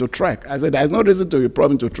report me to TREC. I said, there's no reason to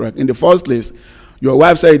report me to TREC. In the first place, your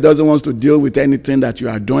wife said he doesn't want to deal with anything that you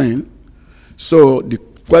are doing. So the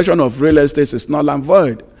question of real estate is null and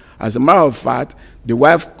void. As a matter of fact,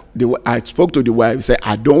 I spoke to the wife, said,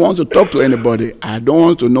 I don't want to talk to anybody. I don't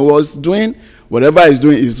want to know what he's doing. Whatever he's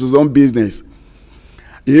doing is his own business.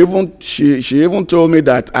 She even told me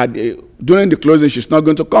that during the closing, she's not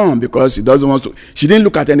going to come because she doesn't want to. She didn't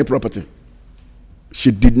look at any property.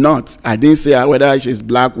 She did not. I didn't say whether she's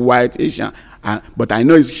black, white, Asian, but I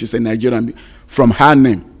know she's a Nigerian from her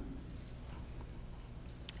name.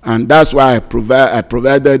 And that's why I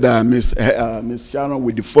provided Miss Sharon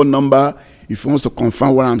with the phone number. If he wants to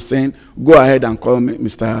confirm what I'm saying, go ahead and call me,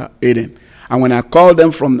 Mr. Aiden. And when I called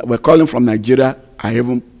them we're calling from Nigeria, I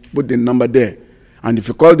even put the number there. And if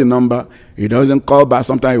you call the number, he doesn't call back.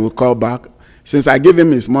 Sometimes he will call back. Since I give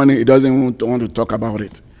him his money, he doesn't want to talk about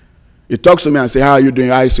it. He talks to me and says, how are you doing?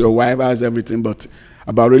 How is your wife? How's everything? But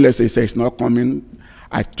about real estate, he says he's not coming.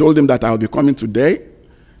 I told him that I'll be coming today,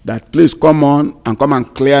 that please come on and come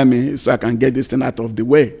and clear me so I can get this thing out of the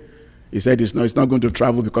way. He said he's not going to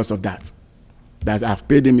travel because of that. That I've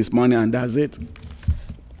paid him his money and that's it.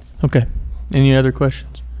 Okay. Any other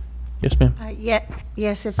questions? Yes, ma'am.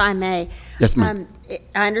 Yes, if I may. Yes, ma'am.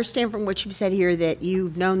 I understand from what you've said here that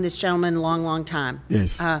you've known this gentleman a long, long time.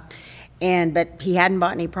 Yes. But he hadn't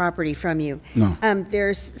bought any property from you. No.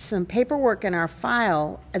 There's some paperwork in our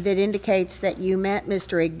file that indicates that you met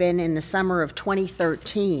Mr. Igbin in the summer of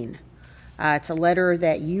 2013. It's a letter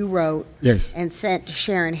that you wrote and sent to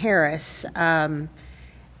Sharon Harris.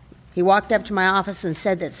 He walked up to my office and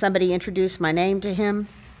said that somebody introduced my name to him.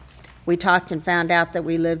 We talked and found out that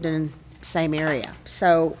we lived in the same area.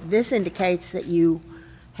 So this indicates that you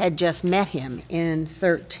had just met him in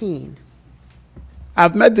 2013.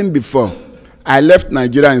 I've met him before. I left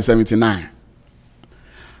Nigeria in 79.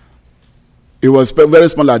 It was very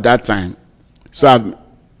small at that time. So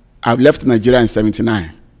I've left Nigeria in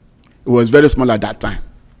 79. It was very small at that time.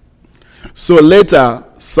 So later,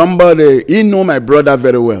 he knew my brother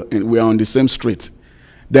very well, and we were on the same street.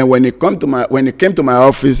 Then when he came to my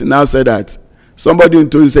office, he now said that somebody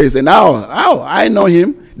introduced him, he said, "How? I know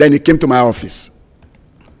him." Then he came to my office.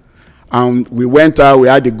 And we went out, we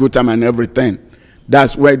had a good time and everything.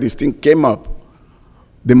 That's where this thing came up.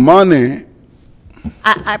 The money.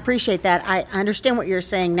 I appreciate that. I understand what you're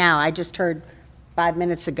saying now. I just heard 5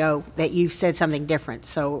 minutes ago that you said something different,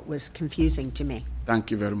 so it was confusing to me.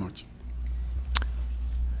 Thank you very much.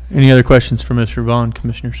 Any other questions for Mr. Vaughn,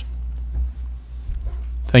 commissioners?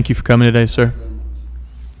 Thank you for coming today, sir.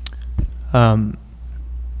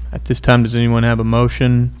 At this time, does anyone have a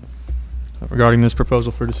motion regarding this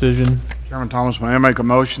proposal for decision? Chairman Thomas, may I make a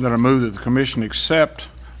motion that I move that the commission accept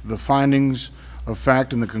the findings of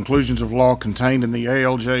fact and the conclusions of law contained in the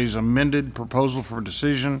ALJ's amended proposal for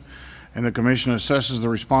decision, and the commission assesses the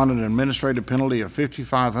respondent an administrative penalty of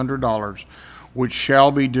 $5,500, which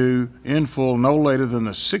shall be due in full no later than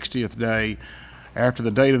the 60th day after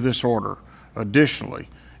the date of this order. Additionally,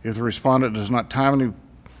 if the respondent does not timely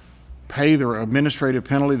pay the administrative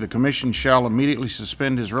penalty, the commission shall immediately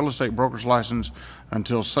suspend his real estate broker's license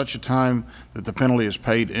until such a time that the penalty is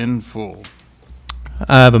paid in full.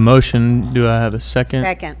 I have a motion. Do I have a second?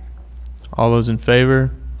 Second. All those in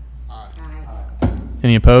favor? Aye.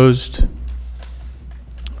 Any opposed?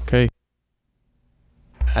 Okay.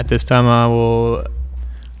 At this time, I will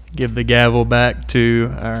give the gavel back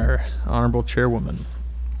to our honorable chairwoman.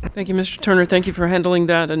 Thank you, Mr. Turner. Thank you for handling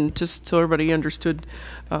that. And just so everybody understood,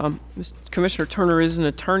 Commissioner Turner is an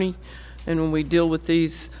attorney, and when we deal with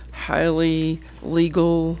these highly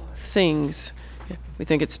legal things, we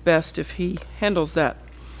think it's best if he handles that,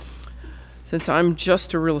 since I'm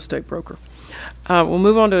just a real estate broker. We'll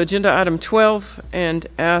move on to agenda item 12 and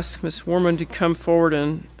ask Ms. Warman to come forward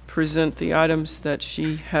and present the items that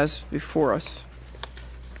she has before us.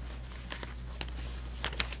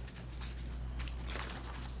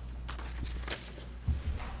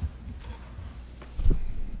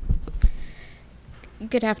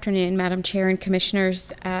 Good afternoon, Madam Chair and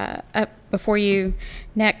Commissioners. Up before you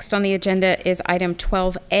next on the agenda is item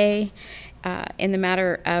 12A in the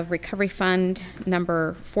matter of Recovery Fund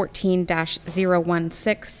number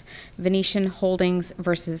 14-016, Venetian Holdings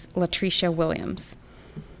versus Latricia Williams.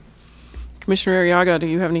 Commissioner Arriaga, do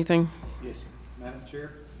you have anything? Yes, Madam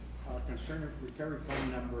Chair. Concerning Recovery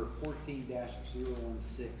Fund number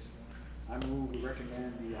 14-016, I move to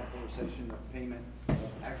recommend the authorization of payment of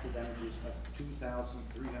actual damages of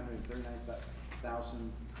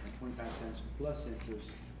 $2,339.25 plus interest,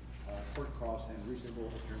 court costs, and reasonable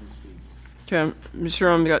attorney's fees. Okay, Mr.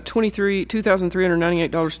 I've got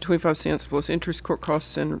 $2,398.25 plus interest, court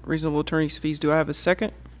costs, and reasonable attorney's fees. Do I have a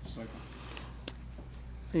second? Second.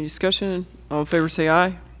 Any discussion? All in favor say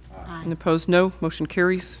aye. Aye. And opposed, no. Motion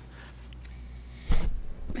carries.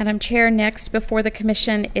 Madam Chair, next before the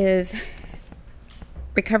Commission is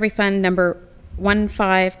Recovery Fund number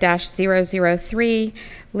 15-003,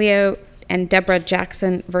 Leo and Deborah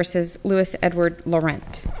Jackson versus Louis Edward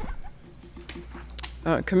Laurent.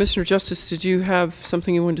 Commissioner Justice, did you have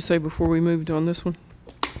something you wanted to say before we moved on this one?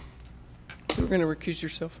 You were going to recuse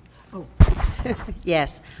yourself. Oh,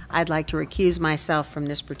 yes. I'd like to recuse myself from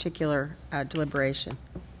this particular deliberation.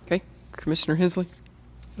 Okay. Commissioner Hensley.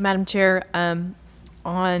 Madam Chair,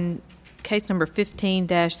 on case number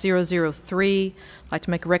 15-003, I'd like to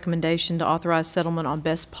make a recommendation to authorize settlement on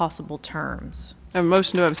best possible terms. I have a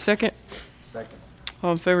motion. Do I have a second? Second.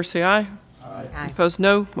 All in favor say aye. Aye. Aye. Opposed,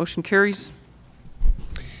 no. Motion carries.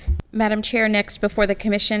 Madam Chair, next before the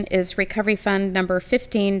Commission is Recovery Fund number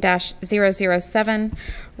 15-007,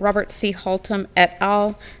 Robert C. Haltom et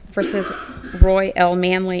al. Versus Roy L.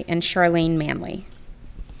 Manley and Charlene Manley.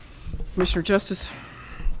 Commissioner Justice.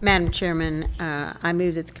 Madam Chairman, I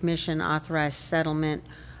move that the Commission authorize settlement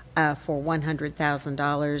for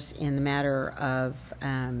 $100,000 in the matter of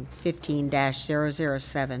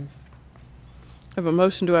 15-007. I have a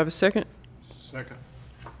motion. Do I have a second? Second.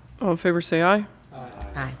 All in favor say aye.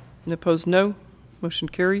 Aye. And opposed, no. Motion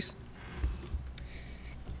carries.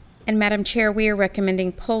 And Madam Chair, we are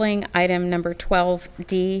recommending pulling item number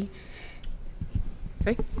 12D.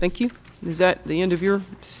 Okay, thank you. Is that the end of your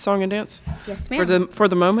song and dance? Yes, For ma'am.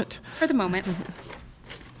 the moment? For the moment.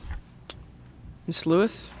 Ms.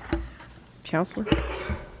 Lewis, Counselor.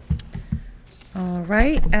 All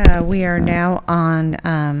right, we are now on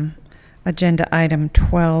agenda item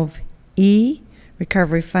 12E,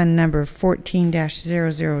 Recovery Fund number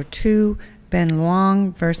 14-002, Ben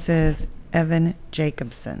Long versus Evan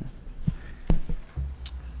Jacobson.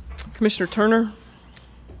 Commissioner Turner.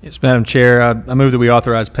 Yes, Madam Chair, I move that we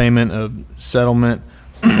authorize payment of settlement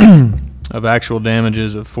of actual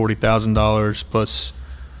damages of $40,000 plus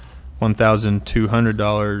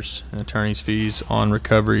 $1,200 in attorney's fees on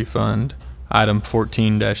Recovery Fund item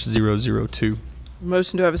 14-002.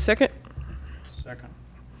 Motion. Do I have a second? Second.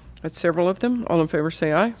 That's several of them. All in favor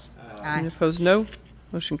say aye. Aye. And opposed, no.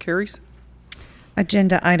 Motion carries.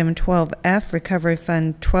 Agenda item 12F, Recovery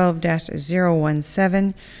Fund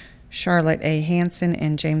 12-017, Charlotte A. Hansen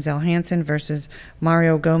and James L. Hansen versus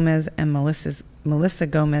Mario Gomez and Melissa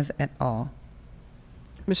Gomez et al.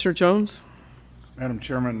 Mr. Jones. Madam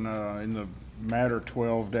Chairman, in the matter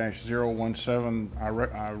 12-017,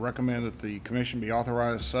 I recommend that the Commission be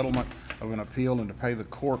authorized settlement of an appeal and to pay the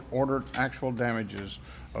court-ordered actual damages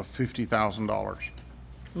of $50,000.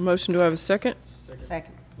 Motion. Do I have a second?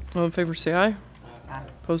 Second. All in favor say aye. Aye.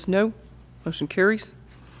 Opposed, no. Motion carries.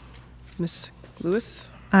 Ms. Lewis.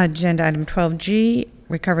 Agenda item 12G,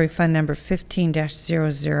 Recovery Fund number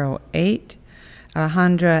 15-008,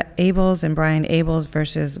 Alejandra Abels and Brian Abels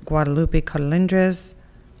versus Guadalupe Colindres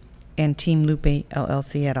and Team Lupe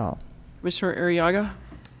LLC et al. Commissioner Arriaga.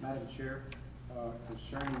 Madam Chair,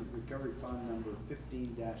 concerning Recovery Fund number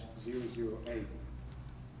 15-008,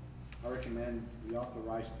 I recommend the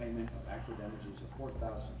authorized payment of actual damages of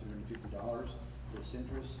 $4,350 plus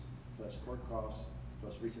interest, plus court costs,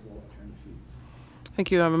 plus reasonable attorney fees. Thank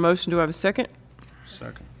you. I have a motion. Do I have a second?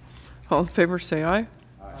 Second. All in favor say aye.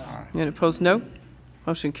 Aye. And opposed, no.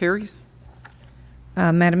 Motion carries.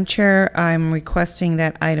 Madam Chair, I'm requesting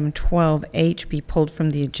that item 12H be pulled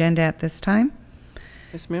from the agenda at this time.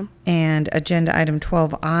 Yes, ma'am. And agenda item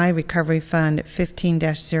 12I, Recovery Fund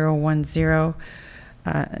 15-010,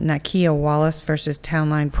 Nakia Wallace versus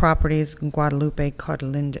Townline Properties, Guadalupe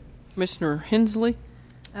Colindres. Commissioner Hensley.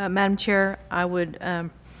 Madam Chair, I would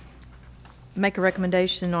make a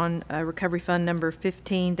recommendation on Recovery Fund number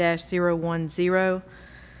 15-010,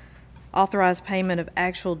 authorize payment of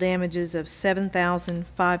actual damages of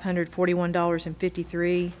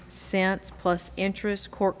 $7,541.53 plus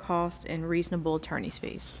interest, court costs, and reasonable attorney's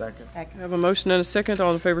fees. Second. I have a motion and a second.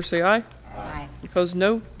 All in favor say aye. Aye. Opposed,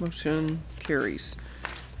 no. Motion carries.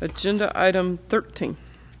 Agenda item 13.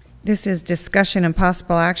 This is discussion and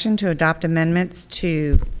possible action to adopt amendments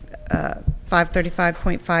to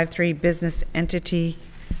 535.53 business entity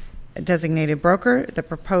designated broker. The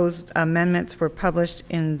proposed amendments were published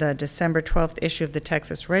in the December 12th issue of the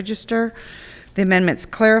Texas Register. The amendments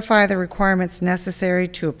clarify the requirements necessary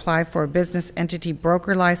to apply for a business entity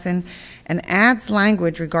broker license and adds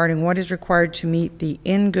language regarding what is required to meet the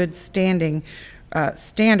in good standing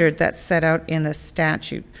standard that's set out in the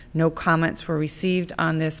statute. No comments were received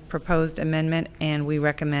on this proposed amendment, and we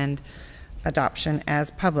recommend adoption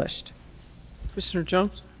as published. Commissioner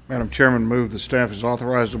Jones? Madam Chairman, move the staff is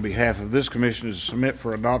authorized on behalf of this commission to submit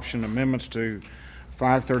for adoption amendments to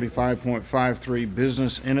 535.53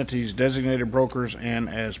 business entities, designated brokers, and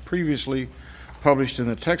as previously published in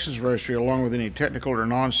the Texas Registry, along with any technical or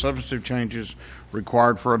non-substantive changes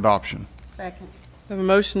required for adoption. Second. I have a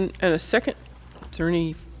motion and a second. Is there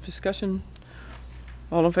any discussion?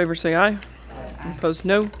 All in favor say aye. Opposed,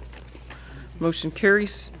 no. Motion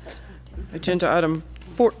carries. Agenda item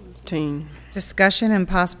 14. Discussion and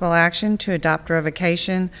possible action to adopt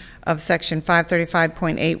revocation of Section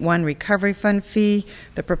 535.81 Recovery Fund fee.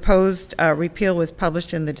 The proposed repeal was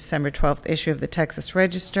published in the December 12th issue of the Texas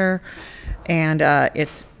Register, and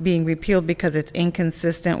it's being repealed because it's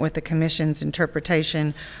inconsistent with the Commission's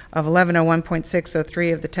interpretation of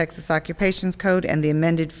 1101.603 of the Texas Occupations Code and the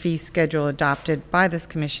amended fee schedule adopted by this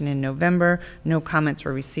Commission in November. No comments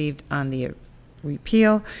were received on the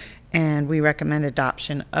repeal, and we recommend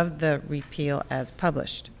adoption of the repeal as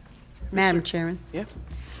published. Madam Chairman? Yeah.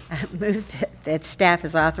 I move that staff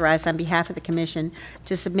is authorized on behalf of the Commission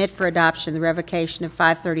to submit for adoption the revocation of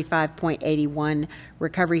 535.81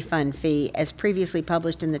 Recovery Fund fee as previously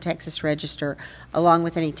published in the Texas Register, along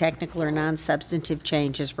with any technical or non-substantive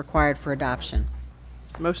changes required for adoption.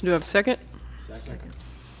 Motion to have a second? Second.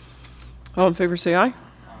 All in favor say aye.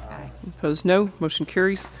 Aye. Opposed, no. Motion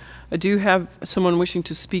carries. I do have someone wishing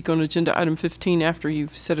to speak on agenda item 15 after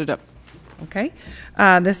you've set it up. Okay.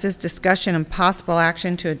 This is discussion and possible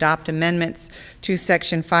action to adopt amendments to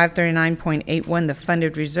Section 539.81, the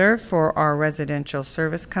funded reserve for our residential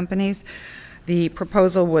service companies. The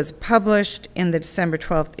proposal was published in the December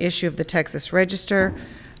 12th issue of the Texas Register,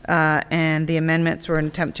 and the amendments were an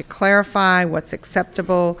attempt to clarify what's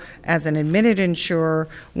acceptable as an admitted insurer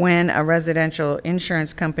when a residential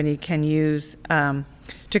insurance company can use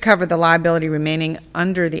to cover the liability remaining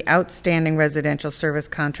under the outstanding residential service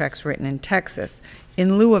contracts written in Texas,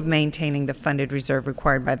 in lieu of maintaining the funded reserve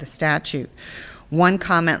required by the statute. One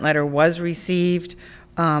comment letter was received,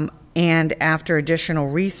 and after additional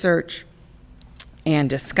research and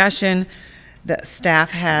discussion, the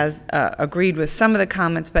staff has agreed with some of the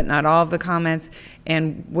comments, but not all of the comments,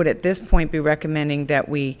 and would at this point be recommending that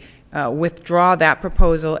we withdraw that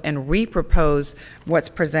proposal and repropose what's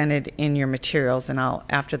presented in your materials. And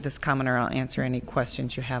after this commenter, I'll answer any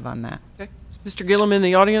questions you have on that. Okay. Mr. Gillum in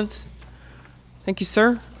the audience. Thank you,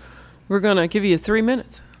 sir. We're going to give you 3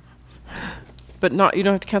 minutes, but you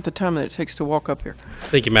don't have to count the time that it takes to walk up here.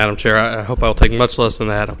 Thank you, Madam Chair. I hope I'll take much less than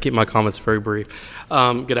that. I'll keep my comments very brief.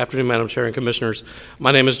 Good afternoon, Madam Chair and Commissioners.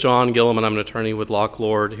 My name is John Gillum, and I'm an attorney with Lock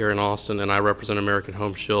Lord here in Austin, and I represent American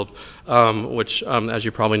Home Shield, which, as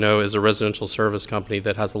you probably know, is a residential service company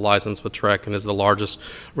that has a license with TREC and is the largest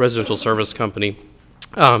residential service company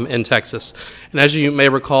in Texas. And as you may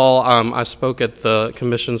recall, I spoke at the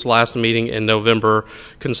Commission's last meeting in November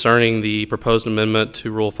concerning the proposed amendment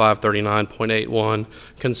to Rule 539.81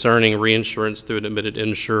 concerning reinsurance through an admitted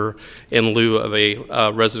insurer in lieu of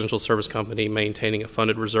a residential service company maintaining a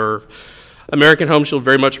funded reserve. American Home Shield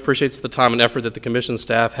very much appreciates the time and effort that the Commission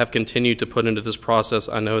staff have continued to put into this process.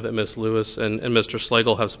 I know that Ms. Lewis and Mr.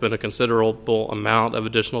 Slagle have spent a considerable amount of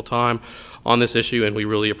additional time on this issue, and we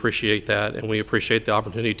really appreciate that, and we appreciate the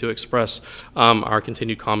opportunity to express our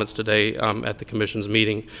continued comments today at the Commission's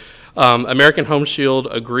meeting. American Home Shield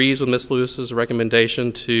agrees with Ms. Lewis's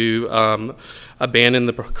recommendation to abandon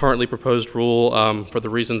the currently proposed rule for the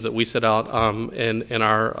reasons that we set out in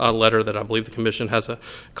our letter that I believe the Commission has a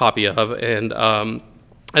copy of. And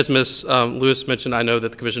as Ms. Lewis mentioned, I know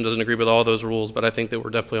that the Commission doesn't agree with all those rules, but I think that we're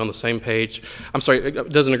definitely on the same page. I'm sorry, it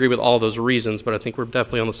doesn't agree with all those reasons, but I think we're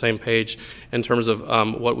definitely on the same page in terms of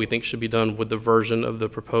what we think should be done with the version of the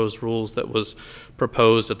proposed rules that was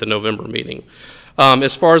proposed at the November meeting.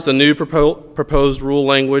 As far as the new proposed rule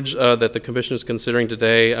language that the Commission is considering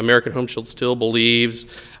today, American Home Shield still believes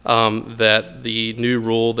that the new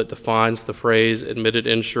rule that defines the phrase admitted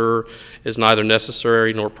insurer is neither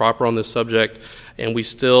necessary nor proper on this subject, and we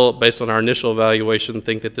still, based on our initial evaluation,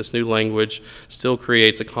 think that this new language still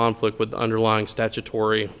creates a conflict with the underlying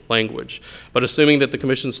statutory language. But assuming that the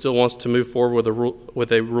Commission still wants to move forward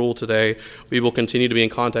with a rule today, we will continue to be in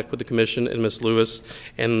contact with the Commission and Ms. Lewis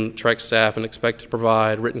and TREC staff and expect to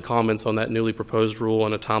provide written comments on that newly proposed rule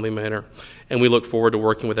in a timely manner. And we look forward to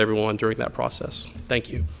working with everyone during that process.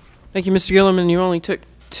 Thank you. Thank you, Mr. Gillum, and you only took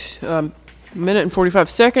a minute and 45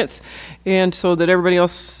 seconds, and so that everybody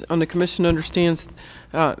else on the Commission understands,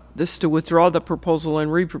 this is to withdraw the proposal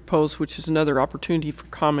and repropose, which is another opportunity for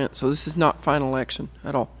comment. So this is not final action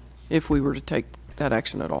at all, if we were to take that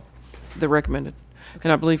action at all, the recommended.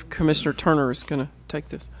 And I believe Commissioner Turner is going to take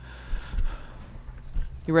this.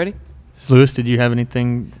 You ready? Lewis, did you have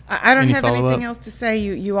anything? I don't any have follow-up? anything else to say.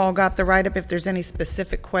 You all got the write-up. If there's any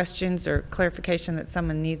specific questions or clarification that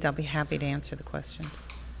someone needs, I'll be happy to answer the questions.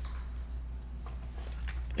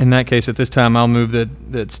 In that case, at this time, I'll move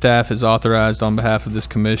that staff is authorized on behalf of this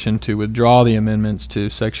commission to withdraw the amendments to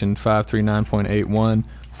Section 539.81,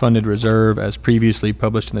 Funded Reserve, as previously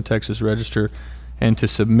published in the Texas Register, and to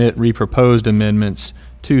submit reproposed amendments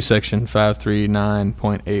to Section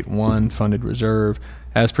 539.81, Funded Reserve,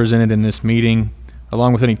 as presented in this meeting,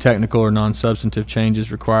 along with any technical or non-substantive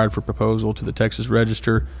changes required for proposal to the Texas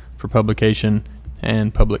Register for publication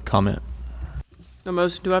and public comment. No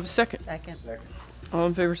motion. Do I have a second? Second. All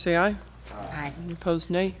in favor say aye. Aye. Any opposed,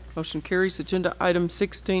 nay. Motion carries. Agenda item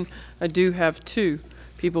 16. I do have two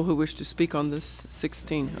people who wish to speak on this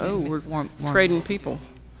 16. Oh, we're trading people.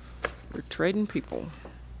 We're trading people.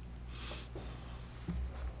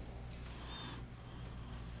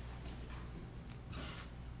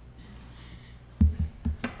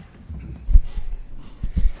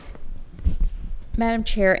 Madam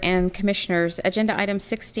Chair and Commissioners, Agenda Item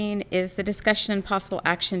 16 is the discussion and possible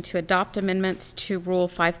action to adopt amendments to Rule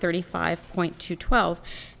 535.212,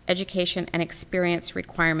 Education and Experience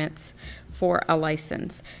Requirements for a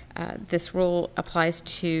License. This rule applies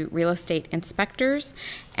to real estate inspectors,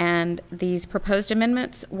 and these proposed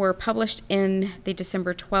amendments were published in the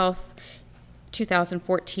December 12th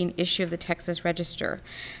 2014 issue of the Texas Register.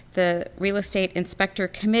 The Real Estate Inspector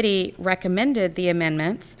Committee recommended the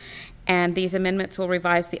amendments, and these amendments will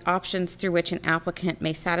revise the options through which an applicant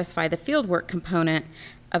may satisfy the fieldwork component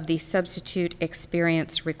of the substitute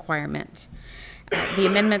experience requirement. The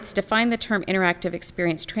amendments define the term interactive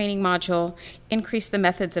experience training module, increase the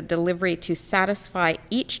methods of delivery to satisfy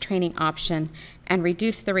each training option, and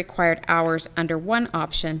reduce the required hours under one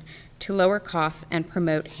option to lower costs and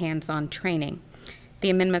promote hands-on training. The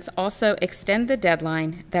amendments also extend the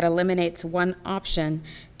deadline that eliminates one option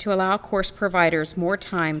to allow course providers more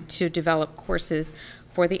time to develop courses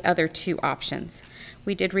for the other two options.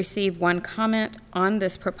 We did receive one comment on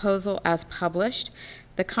this proposal as published.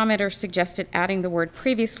 The commenter suggested adding the word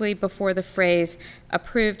previously before the phrase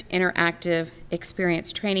approved interactive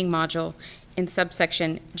experience training module in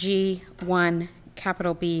subsection G1,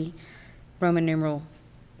 capital B, Roman numeral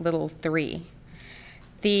little 3.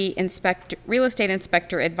 The Real Estate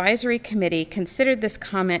Inspector Advisory Committee considered this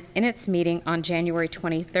comment in its meeting on January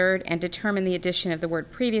 23rd and determined the addition of the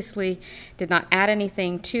word previously did not add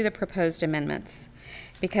anything to the proposed amendments,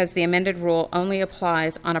 because the amended rule only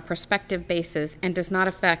applies on a prospective basis and does not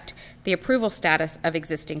affect the approval status of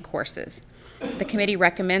existing courses. The committee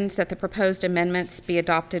recommends that the proposed amendments be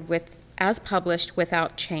adopted as published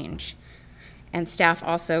without change. And staff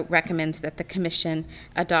also recommends that the commission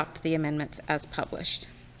adopt the amendments as published.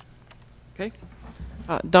 Okay.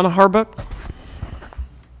 Donna Harbuck.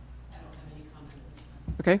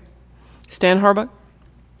 Okay. Stan Harbuck.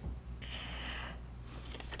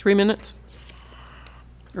 3 minutes.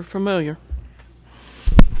 You're familiar.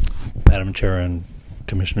 Madam Chair and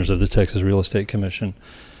Commissioners of the Texas Real Estate Commission.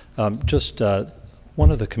 One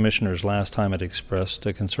of the commissioners last time had expressed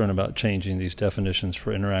a concern about changing these definitions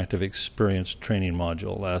for interactive experience training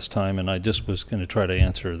module last time, and I just was going to try to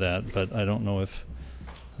answer that, but I don't know if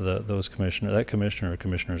that commissioner or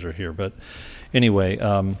commissioners are here. But anyway,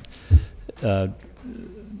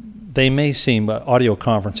 they may seem, audio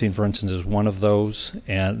conferencing, for instance, is one of those,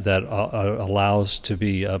 and that allows to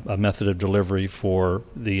be a method of delivery for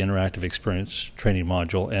the interactive experience training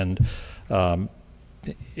module, and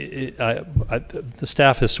the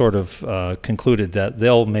staff has sort of concluded that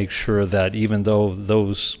they'll make sure that even though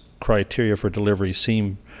those criteria for delivery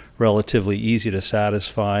seem relatively easy to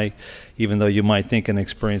satisfy, even though you might think an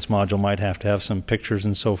experience module might have to have some pictures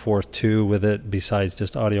and so forth too with it besides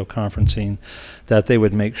just audio conferencing, that they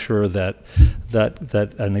would make sure that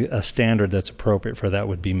a standard that's appropriate for that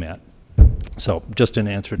would be met. So just in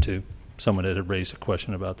answer to someone that had raised a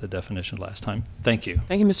question about the definition last time. Thank you.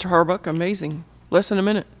 Thank you, Mr. Harbuck. Amazing. Less than a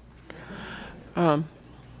minute. Madam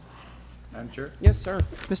Chair? Yes, sir.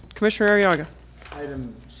 Commissioner Arriaga.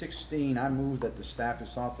 Item 16, I move that the staff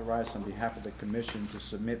is authorized on behalf of the commission to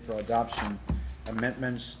submit for adoption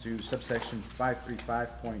amendments to subsection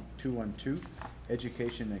 535.212,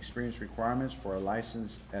 Education and Experience Requirements for a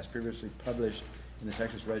License as previously published in the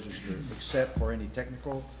Texas Register, except for any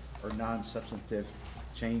technical or non-substantive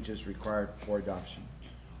changes required for adoption.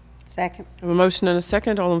 Second. I have a motion and a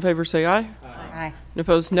second. All in favor say aye. Aye. And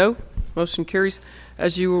opposed, no. Motion carries.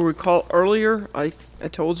 As you will recall earlier, I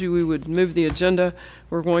told you we would move the agenda.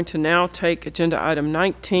 We're going to now take agenda item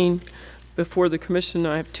 19 before the commission.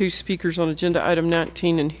 I have two speakers on agenda item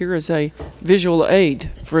 19, and here is a visual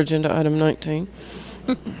aid for agenda item 19.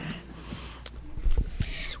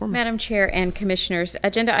 Foreman. Madam Chair and Commissioners,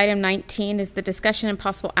 Agenda Item 19 is the discussion and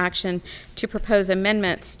possible action to propose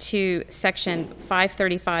amendments to Section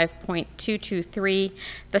 535.223,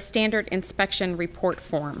 the Standard Inspection Report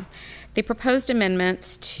Form. The proposed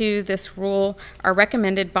amendments to this rule are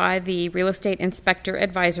recommended by the Real Estate Inspector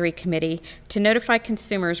Advisory Committee to notify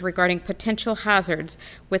consumers regarding potential hazards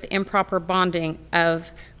with improper bonding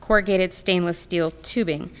of corrugated stainless steel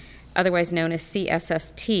tubing, otherwise known as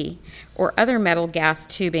CSST, or other metal gas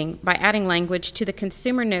tubing by adding language to the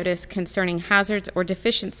consumer notice concerning hazards or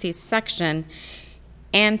deficiencies section,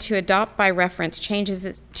 and to adopt by reference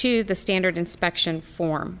changes to the standard inspection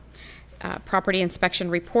form. Property Inspection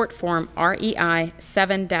Report Form REI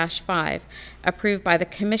 7-5, approved by the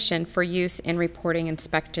Commission for use in reporting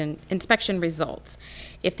inspection results.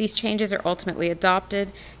 If these changes are ultimately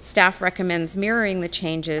adopted, staff recommends mirroring the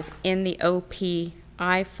changes in the OPI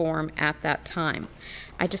form at that time.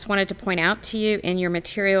 I just wanted to point out to you in your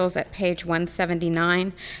materials at page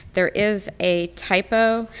 179, there is a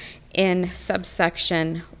typo in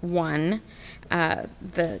subsection 1.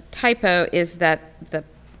 The typo is that the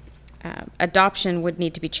adoption would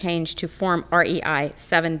need to be changed to Form REI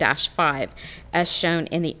 7-5 as shown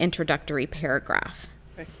in the introductory paragraph.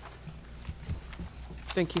 Okay.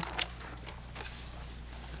 Thank you.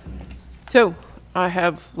 So I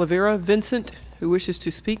have Lavera Vincent who wishes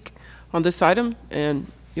to speak on this item,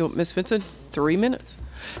 and Ms. Vincent, 3 minutes.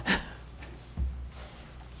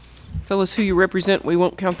 Tell us who you represent. We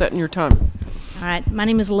won't count that in your time. All right. My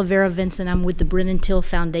name is Lavera Vincent. I'm with the Brennan Till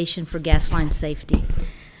Foundation for Gas Line Safety.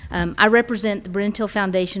 I represent the Brennan Till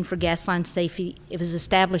Foundation for Gas Line Safety. It was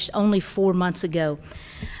established only 4 months ago.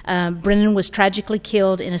 Brennan was tragically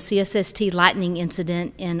killed in a CSST lightning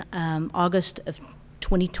incident in August of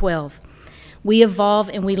 2012. We evolve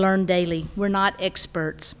and we learn daily. We're not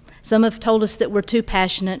experts. Some have told us that we're too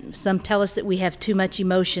passionate. Some tell us that we have too much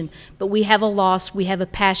emotion. But we have a loss, we have a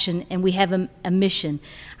passion, and we have a mission.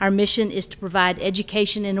 Our mission is to provide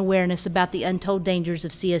education and awareness about the untold dangers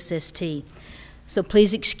of CSST. So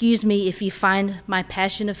please excuse me if you find my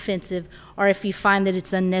passion offensive or if you find that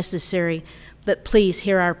it's unnecessary, but please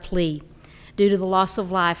hear our plea. Due to the loss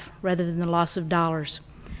of life rather than the loss of dollars,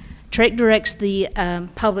 TREC directs the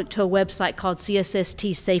public to a website called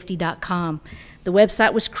CSSTsafety.com. The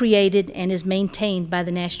website was created and is maintained by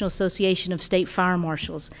the National Association of State Fire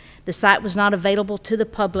Marshals. The site was not available to the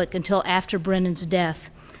public until after Brennan's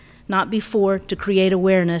death, not before to create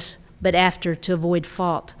awareness, but after to avoid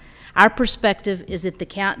fault. Our perspective is that the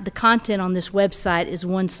content on this website is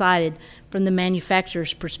one-sided from the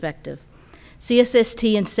manufacturer's perspective.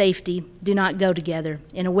 CSST and safety do not go together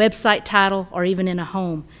in a website title or even in a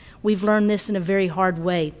home. We've learned this in a very hard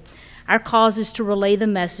way. Our cause is to relay the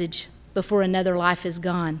message before another life is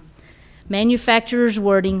gone. Manufacturers'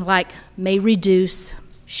 wording like may reduce,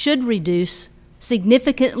 should reduce,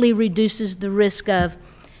 significantly reduces the risk of,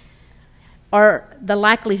 or the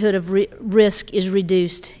likelihood of risk is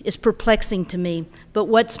reduced, is perplexing to me. But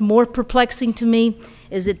what's more perplexing to me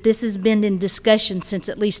is that this has been in discussion since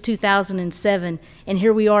at least 2007, and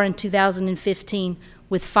here we are in 2015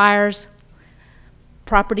 with fires,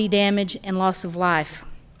 property damage, and loss of life,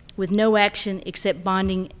 with no action except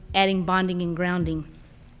bonding, adding bonding and grounding.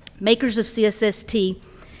 Makers of CSST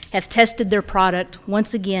have tested their product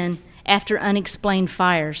once again after unexplained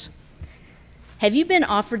fires. Have you been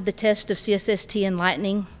offered the test of CSST and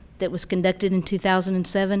lightning that was conducted in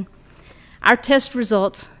 2007? Our test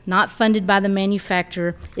results, not funded by the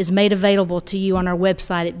manufacturer, is made available to you on our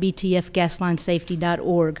website at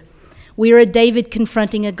btfgaslinesafety.org. We are a David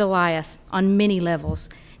confronting a Goliath on many levels.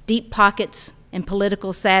 Deep pockets and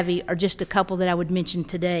political savvy are just a couple that I would mention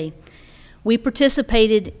today. We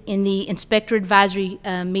participated in the Inspector Advisory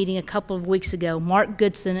meeting a couple of weeks ago. Mark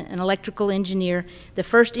Goodson, an electrical engineer, the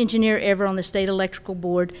first engineer ever on the State Electrical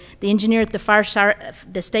Board, the engineer at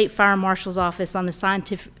the State Fire Marshal's Office on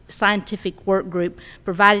the scientific work group,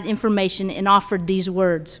 provided information and offered these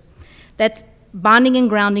words. That bonding and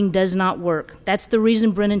grounding does not work. That's the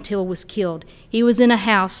reason Brennan Till was killed. He was in a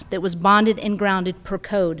house that was bonded and grounded per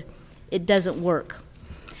code. It doesn't work.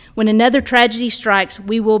 When another tragedy strikes,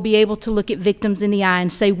 we will be able to look at victims in the eye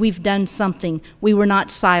and say we've done something. We were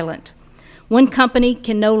not silent. One company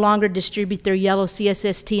can no longer distribute their yellow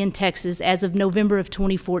CSST in Texas as of November of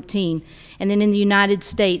 2014. And then in the United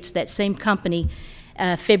States, that same company,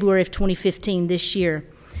 February of 2015, this year.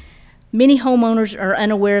 Many homeowners are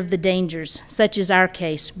unaware of the dangers, such as our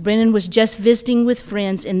case. Brennan was just visiting with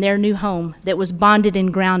friends in their new home that was bonded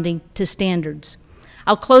and grounding to standards.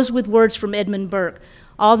 I'll close with words from Edmund Burke.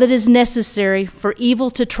 All that is necessary for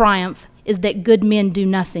evil to triumph is that good men do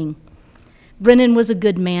nothing. Brennan was a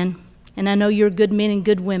good man. and I know you're good men and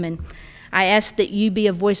good women. I ask that you be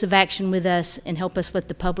a voice of action with us and help us let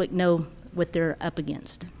the public know what they're up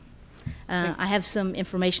against. I have some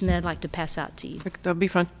information that I'd like to pass out to you. That'll be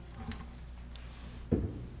fine.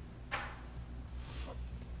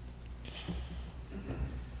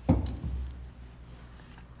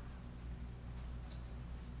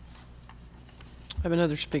 I have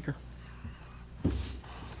another speaker. Thank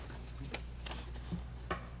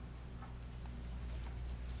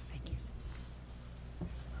you.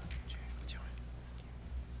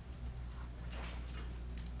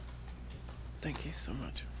 Thank you so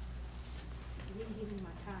much. You didn't give me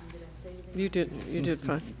my time. Did I stay there? You did. You did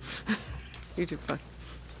fine. You did fine.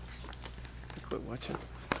 I quit watching.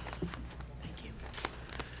 Thank you.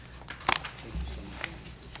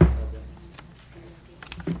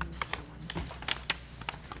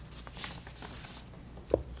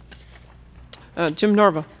 Jim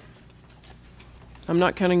Narva. I'm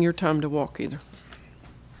not counting your time to walk either.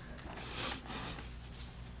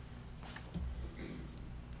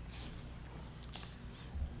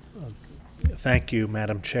 Thank you,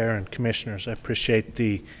 Madam Chair and Commissioners. I appreciate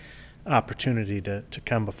the opportunity to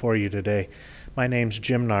come before you today. My name's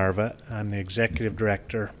Jim Narva. I'm the Executive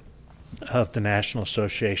Director of the National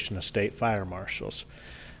Association of State Fire Marshals.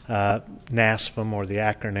 NASFM, or the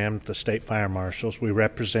acronym, the State Fire Marshals, we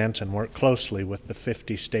represent and work closely with the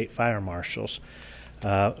 50 state fire marshals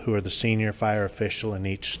who are the senior fire official in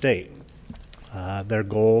each state. Their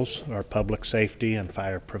goals are public safety and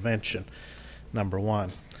fire prevention, number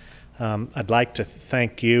one. I'd like to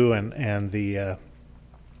thank you and the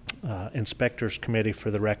Inspectors Committee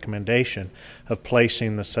for the recommendation of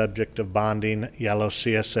placing the subject of bonding yellow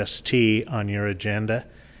CSST on your agenda,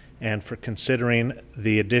 and for considering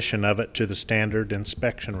the addition of it to the standard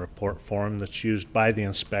inspection report form that's used by the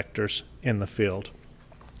inspectors in the field.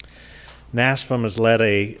 NASFM has led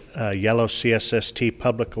a yellow CSST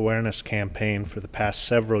public awareness campaign for the past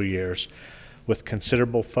several years with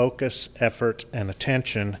considerable focus, effort, and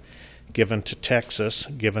attention given to Texas,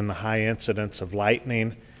 given the high incidence of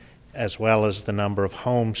lightning, as well as the number of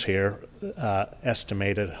homes here,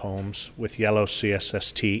 estimated homes with yellow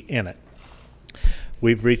CSST in it.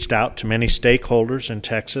 We've reached out to many stakeholders in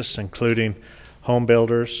Texas, including home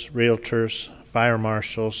builders, realtors, fire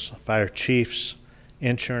marshals, fire chiefs,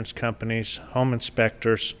 insurance companies, home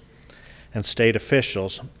inspectors, and state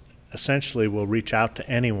officials. Essentially, we'll reach out to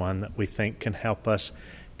anyone that we think can help us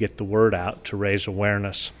get the word out to raise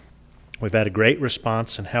awareness. We've had a great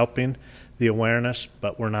response in helping the awareness,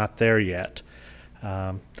 but we're not there yet.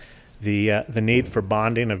 The need for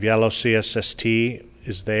bonding of yellow CSST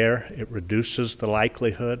is there. It reduces the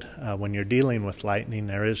likelihood. When you're dealing with lightning,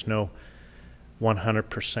 there is no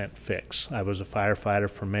 100% fix. I was a firefighter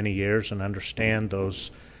for many years and understand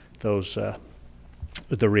the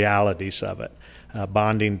realities of it.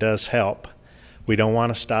 Bonding does help. We don't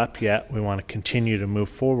want to stop yet. We want to continue to move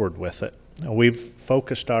forward with it. We've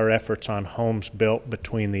focused our efforts on homes built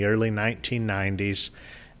between the early 1990s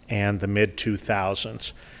and the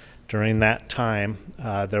mid-2000s. During that time,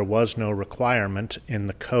 there was no requirement in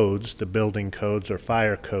the codes, the building codes or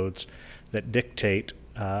fire codes, that dictate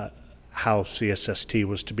how CSST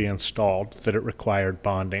was to be installed, that it required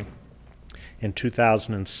bonding. In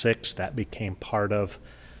 2006, that became part of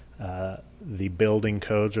the building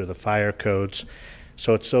codes or the fire codes.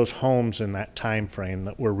 So it's those homes in that time frame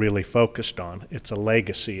that we're really focused on. It's a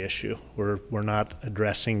legacy issue. We're not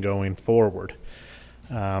addressing going forward.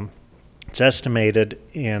 It's estimated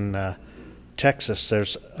in Texas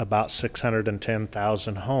there's about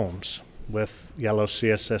 610,000 homes with yellow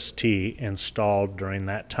CSST installed during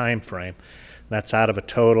that time frame. That's out of a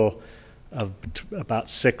total of about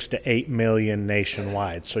 6 to 8 million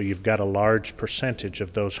nationwide. So you've got a large percentage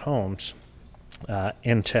of those homes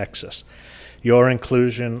in Texas. Your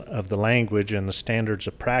inclusion of the language in the standards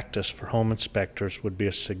of practice for home inspectors would be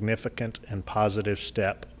a significant and positive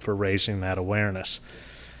step for raising that awareness.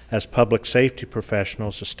 As public safety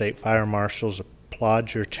professionals, the state fire marshals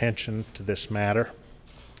applaud your attention to this matter.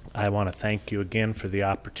 I want to thank you again for the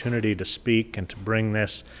opportunity to speak and to bring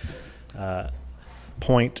this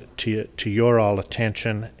point to your all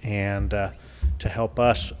attention and to help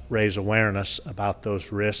us raise awareness about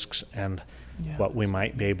those risks and what we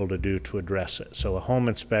might be able to do to address it. So a home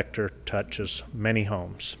inspector touches many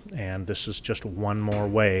homes, and this is just one more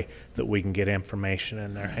way that we can get information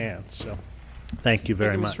in their hands. So thank you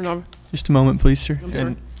very much. Mr. Norman. Just a moment, please, sir. I'm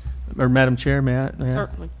sorry. Or Madam Chair, may I?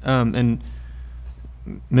 Certainly. And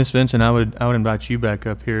Ms. Vincent, I would invite you back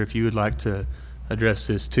up here if you would like to address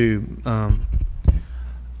this too.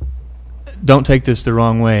 Don't take this the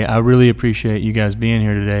wrong way. I really appreciate you guys being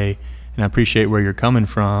here today, and I appreciate where you're coming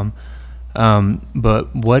from.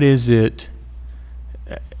 But what is it?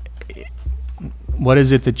 What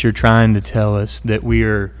is it that you're trying to tell us that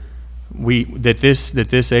that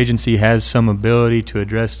this agency has some ability to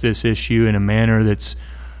address this issue in a manner that's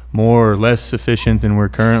more or less sufficient than we're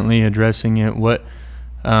currently addressing it? What?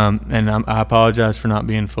 And I apologize for not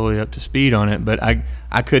being fully up to speed on it, but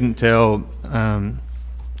I couldn't tell,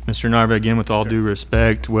 Mr. Narva, again, with all due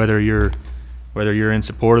respect, whether you're in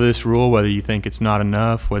support of this rule, whether you think it's not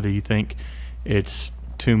enough, whether you think it's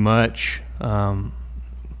too much.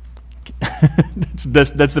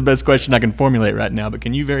 That's the best question I can formulate right now. But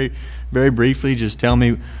can you very, very briefly just tell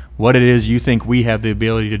me what it is you think we have the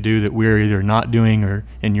ability to do that we're either not doing or,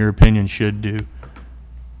 in your opinion, should do?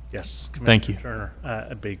 Yes, Thank you. Turner,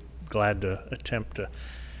 I'd be glad to attempt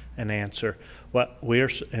an answer. What we're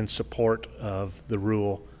in support of the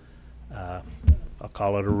rule, I'll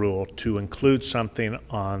call it a rule, to include something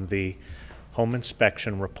on the home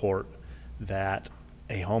inspection report that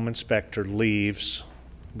a home inspector leaves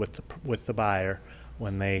with the buyer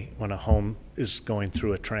when a home is going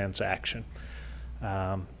through a transaction.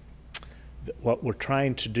 What we're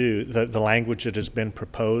trying to do, the language that has been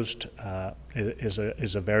proposed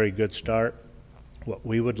is a very good start. What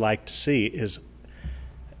we would like to see is,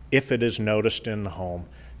 if it is noticed in the home,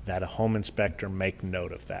 that a home inspector make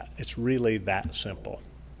note of that. It's really that simple.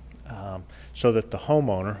 So that the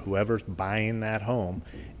homeowner, whoever's buying that home,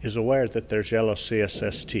 is aware that there's yellow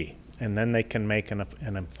CSST, and then they can make an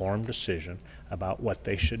informed decision about what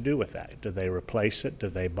they should do with that. Do they replace it? Do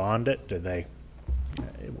they bond it?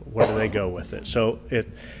 Where do they go with it? So it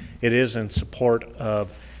is in support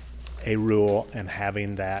of a rule and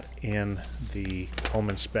having that in the home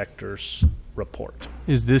inspector's report.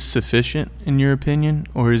 Is this sufficient in your opinion,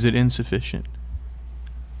 or is it insufficient?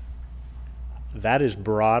 That is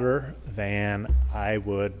broader than I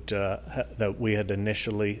would, that we had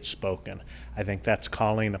initially spoken. I think that's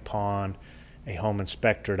calling upon a home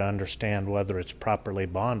inspector to understand whether it's properly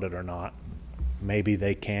bonded or not. Maybe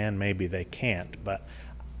they can, maybe they can't, but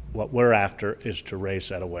what we're after is to raise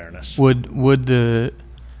that awareness. Would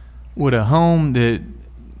a home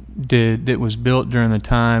that was built during the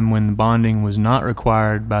time when the bonding was not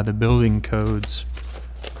required by the building codes,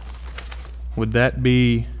 would that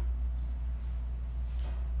be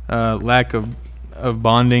lack of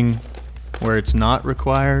bonding where it's not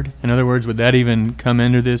required? In other words, would that even come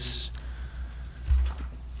into this,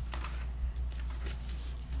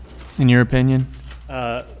 in your opinion?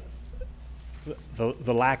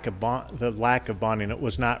 The lack of bonding, it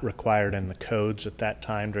was not required in the codes at that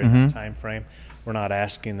time, during that time frame. We're not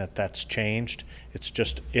asking that that's changed. It's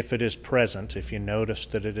just, if it is present, if you notice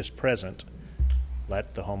that it is present,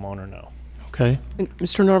 let the homeowner know. Okay. And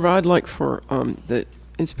Mr. Narva, I'd like for the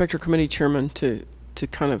Inspector Committee Chairman to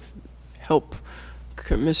kind of help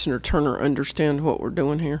Commissioner Turner understand what we're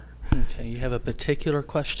doing here. Okay, you have a particular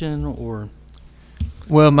question, or?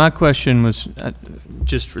 Well, my question was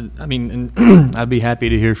just for, I mean, and I'd be happy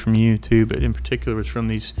to hear from you too, but in particular was from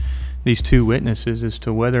these two witnesses as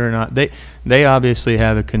to whether or not they obviously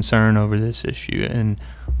have a concern over this issue, and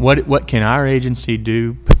what can our agency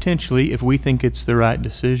do potentially if we think it's the right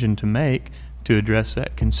decision to make to address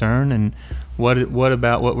that concern, and what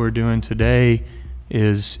about what we're doing today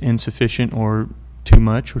is insufficient or too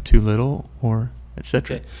much or too little or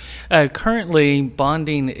etc. Okay. Currently,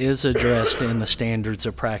 bonding is addressed in the standards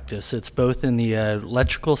of practice. It's both in the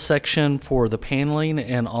electrical section for the paneling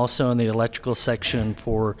and also in the electrical section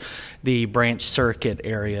for the branch circuit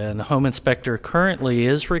area. And the home inspector currently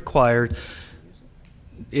is required,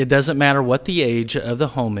 it doesn't matter what the age of the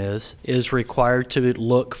home is required to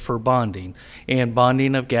look for bonding. And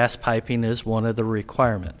bonding of gas piping is one of the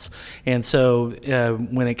requirements. And so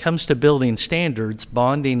when it comes to building standards,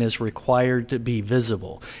 bonding is required to be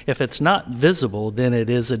visible. If it's not visible, then it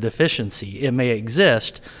is a deficiency. It may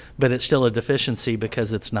exist, but it's still a deficiency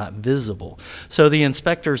because it's not visible. So the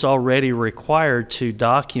inspector's already required to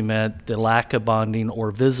document the lack of bonding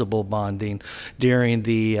or visible bonding during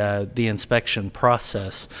the inspection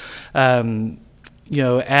process. You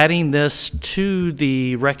know, adding this to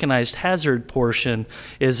the recognized hazard portion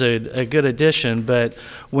is a good addition, but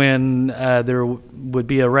when there would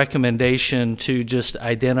be a recommendation to just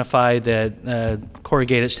identify that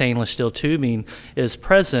corrugated stainless steel tubing is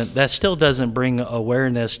present, that still doesn't bring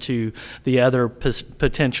awareness to the other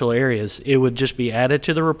potential areas. It would just be added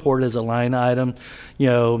to the report as a line item. You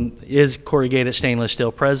know, is corrugated stainless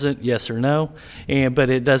steel present? Yes or no? But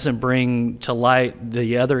it doesn't bring to light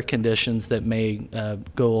the other conditions that may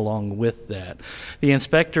go along with that. The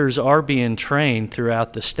inspectors are being trained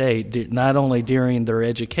throughout the state, not only during their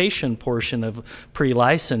education portion of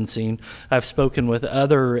pre-licensing. I've spoken with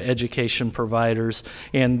other education providers,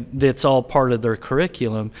 and it's all part of their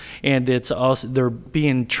curriculum, and it's also they're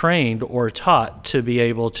being trained or taught to be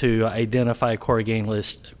able to identify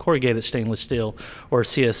corrugated stainless steel, or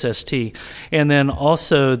CSST. And then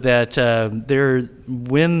also that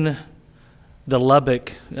when the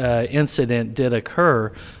Lubbock incident did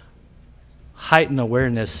occur, heightened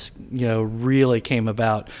awareness, really came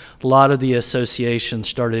about. A lot of the associations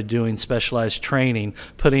started doing specialized training,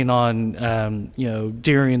 putting on,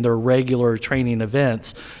 during their regular training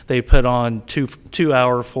events, they put on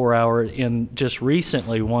 2-hour, 4-hour, and just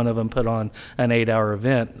recently one of them put on an 8-hour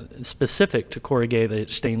event specific to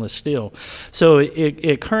corrugated stainless steel. So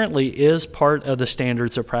it currently is part of the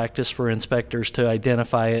standards of practice for inspectors to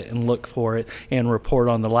identify it and look for it and report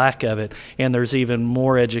on the lack of it. And there's even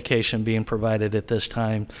more education being provided at this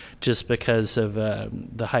time just because of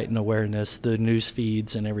the heightened awareness, the news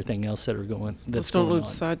feeds, and everything else that are going. Let's don't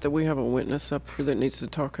lose sight that we have a witness up here that needs to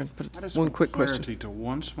talk. But one quick question. To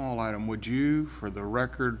one small item, would you, for the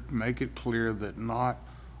record, make it clear that not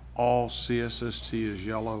all CSST is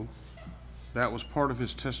yellow? That was part of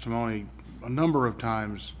his testimony a number of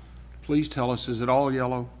times. Please tell us, is it all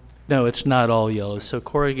yellow? No, it's not all yellow. So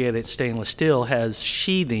corrugated stainless steel has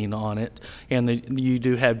sheathing on it, and you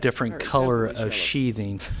do have different color of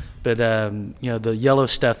sheathing. But the yellow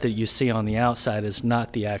stuff that you see on the outside is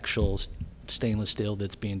not the actual stainless steel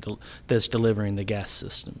that's that's delivering the gas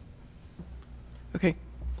system. Okay,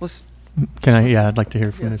 let's. Can I? Yeah, I'd like to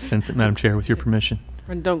hear from Ms. Vincent, Madam Chair, with your permission.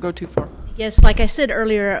 And don't go too far. Yes, like I said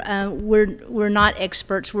earlier, we're not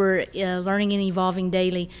experts. We're learning and evolving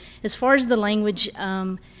daily. As far as the language,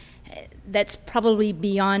 that's probably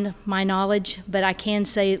beyond my knowledge, but I can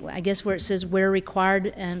say, I guess where it says where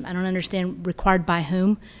required, I don't understand required by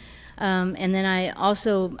whom. And then I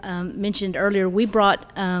also mentioned earlier, we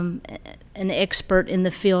brought an expert in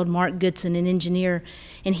the field, Mark Goodson, an engineer,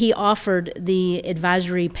 and he offered the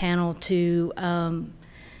advisory panel to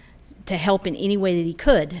help in any way that he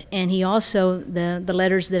could. And he also, the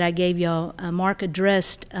letters that I gave y'all, Mark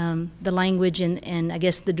addressed the language and I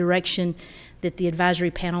guess the direction that the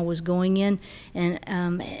advisory panel was going in. And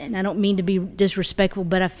I don't mean to be disrespectful,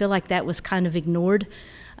 but I feel like that was kind of ignored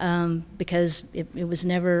because it was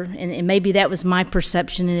never, and maybe that was my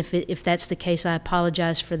perception, and if that's the case, I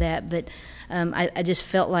apologize for that. But I just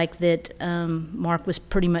felt like that Mark was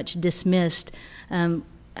pretty much dismissed.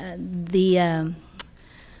 The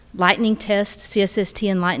lightning test,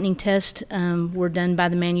 CSST and lightning test were done by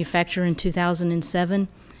the manufacturer in 2007,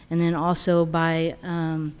 and then also by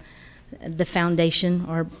the foundation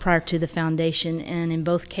or prior to the foundation. And in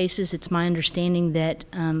both cases, it's my understanding that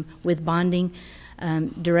with bonding,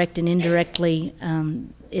 direct and indirectly,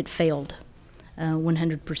 it failed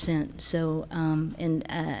 100%. So,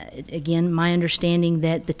 again, my understanding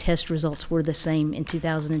that the test results were the same in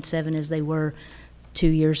 2007 as they were 2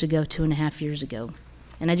 years ago, 2.5 years ago.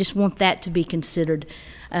 And I just want that to be considered.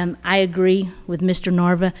 I agree with Mr.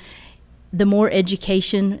 Narva. The more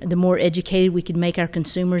education, the more educated we can make our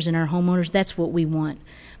consumers and our homeowners, that's what we want.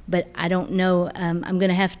 But I don't know, I'm going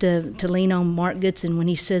to have to lean on Mark Goodson when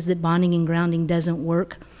he says that bonding and grounding doesn't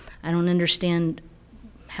work. I don't understand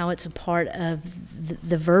how it's a part of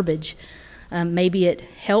the verbiage. Maybe it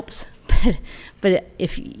helps, but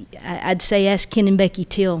if I'd say ask Ken and Becky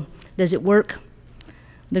Till, does it work?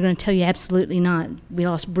 They're going to tell you absolutely not. We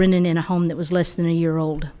lost Brendan in a home that was less than a year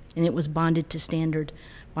old, and it was bonded to standard,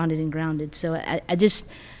 bonded and grounded. So I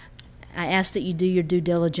ask that you do your due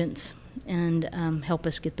diligence and help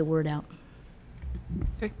us get the word out.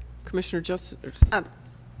 Okay, Commissioner Justice.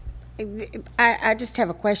 I just have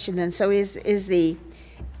a question then. So is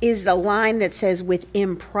the line that says with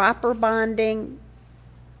improper bonding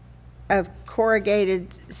of corrugated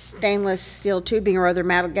stainless steel tubing or other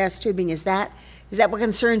metal gas tubing, is that what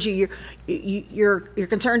concerns you? You're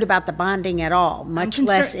concerned about the bonding at all, much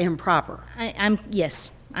less improper.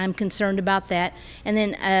 Yes, I'm concerned about that. And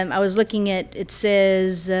then I was looking at, it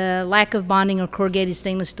says lack of bonding or corrugated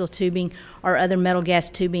stainless steel tubing or other metal gas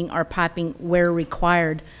tubing or piping where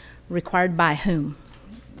required. Required by whom?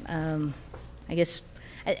 I guess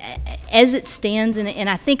as it stands, and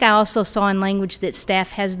I think I also saw in language that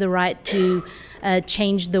staff has the right to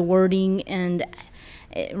change the wording. And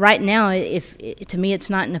right now, to me, it's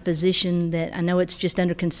not in a position that, I know it's just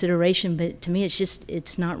under consideration, but to me,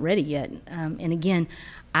 it's not ready yet. And again,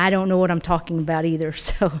 I don't know what I'm talking about either.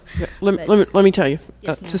 So yeah, let me tell you,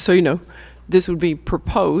 yes, just so you know, this would be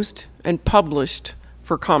proposed and published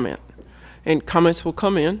for comment, and comments will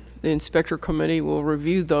come in. The inspector committee will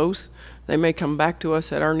review those. They may come back to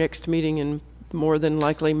us at our next meeting in more than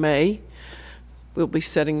likely May. We'll be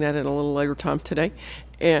setting that at a little later time today.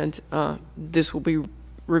 And this will be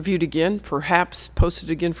reviewed again, perhaps posted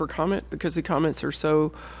again for comment, because the comments are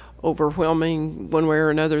so overwhelming one way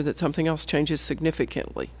or another that something else changes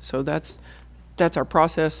significantly. So that's our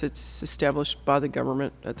process. It's established by the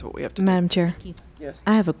government. That's what we have to do. Madam Chair. Yes.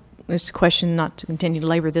 I have just a question, not to continue to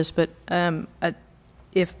labor this, but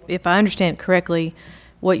if I understand it correctly,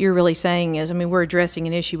 what you're really saying is, I mean, we're addressing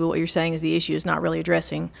an issue, but what you're saying is the issue is not really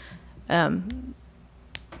addressing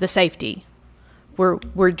the safety.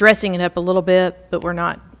 We're dressing it up a little bit, but we're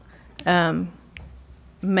not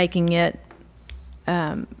making it.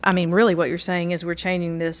 I mean, really, what you're saying is we're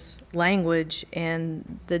changing this language,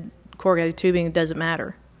 and the corrugated tubing, it doesn't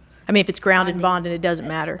matter. I mean, if it's grounded and bonded, it doesn't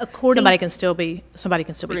matter. Somebody can still be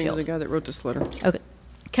According to killed. the guy that wrote this letter. Okay.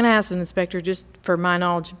 Can I ask an inspector, just for my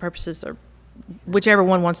knowledge and purposes, or whichever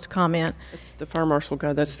one wants to comment? It's the fire marshal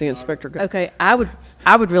guy. That's the inspector guy. Okay, I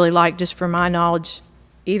would really like, just for my knowledge,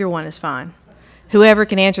 either one is fine. Whoever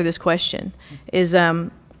can answer this question is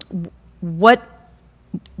what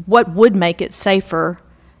would make it safer,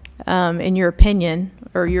 in your opinion,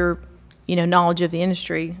 or your knowledge of the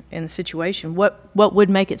industry and the situation? What would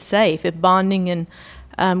make it safe if bonding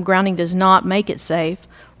and grounding does not make it safe?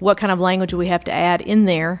 What kind of language do we have to add in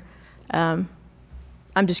there? I'm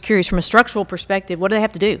just curious, from a structural perspective, what do they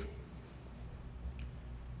have to do?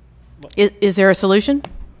 Is there a solution?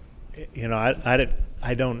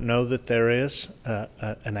 I don't know that there is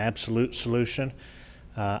an absolute solution.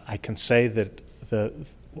 I can say that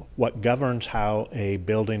what governs how a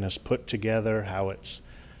building is put together, how it's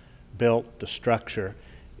built, the structure,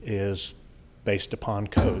 is based upon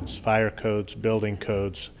codes, fire codes, building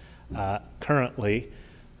codes. Currently,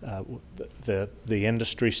 the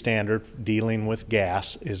industry standard dealing with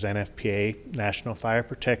gas is NFPA, National Fire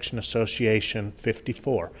Protection Association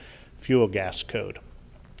 54, Fuel Gas Code.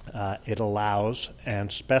 It allows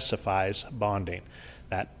and specifies bonding.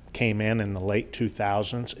 That came in the late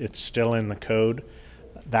 2000s. It's still in the code.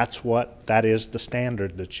 That is the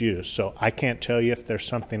standard that's used. So I can't tell you if there's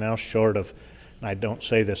something else short of, and I don't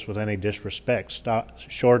say this with any disrespect,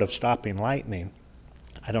 short of stopping lightning.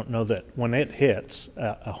 I don't know that when it hits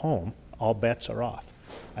a home, all bets are off.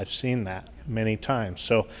 I've seen that many times.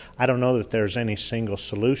 So I don't know that there's any single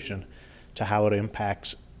solution to how it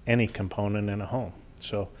impacts any component in a home.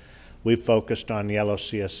 So we've focused on yellow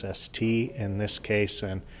CSST in this case,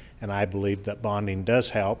 and I believe that bonding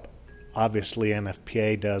does help. Obviously,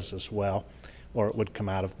 NFPA does as well, or it would come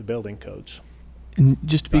out of the building codes. And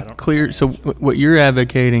just to be clear, so what you're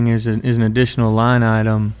advocating is an additional line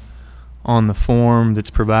item on the form that's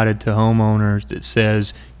provided to homeowners that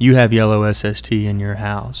says you have yellow SST in your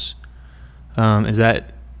house. Is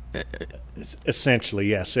that? Essentially,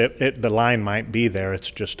 yes. The line might be there.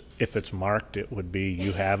 It's just if it's marked, it would be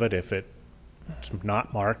you have it. If it's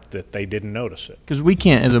not marked, that they didn't notice it. Because we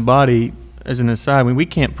can't, as a body, as an aside, we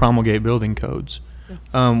can't promulgate building codes.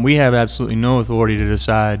 We have absolutely no authority to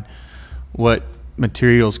decide what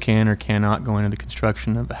materials can or cannot go into the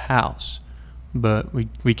construction of a house. But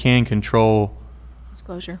we can control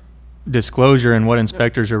disclosure and what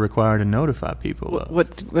inspectors are required to notify people of.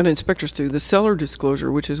 What inspectors do, the seller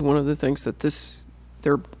disclosure, which is one of the things that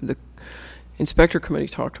the inspector committee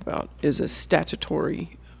talked about, is a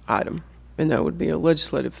statutory item, and that would be a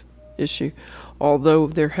legislative issue. Although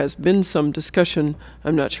there has been some discussion,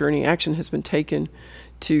 I'm not sure any action has been taken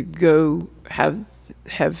to go have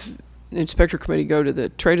the inspector committee go to the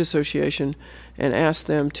trade association and ask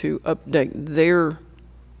them to update their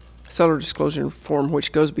seller disclosure form,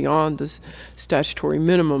 which goes beyond the statutory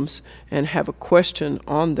minimums, and have a question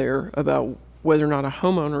on there about whether or not a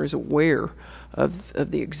homeowner is aware of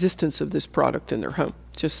the existence of this product in their home.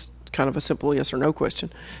 Just kind of a simple yes or no question.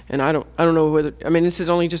 And I don't know whether, I mean, this has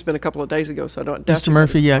only just been a couple of days ago, so I don't. Mr.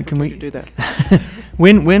 Murphy, yeah, can we do that?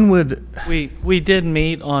 When would we did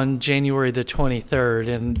meet on January the 23rd,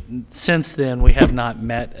 and since then we have not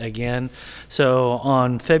met again. So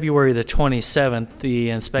on February the 27th, the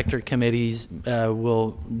inspector committees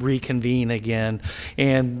will reconvene again,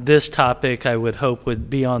 and this topic I would hope would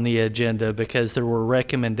be on the agenda because there were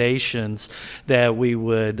recommendations that we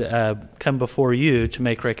would come before you to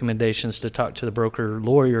make recommendations to talk to the broker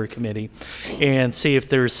lawyer committee and see if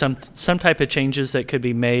there's some type of changes that could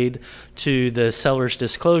be made to the seller's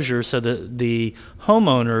seller's disclosure so that the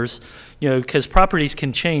homeowners, because properties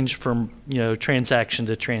can change from, transaction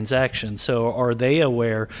to transaction. So are they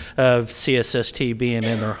aware of CSST being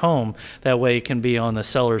in their home? That way it can be on the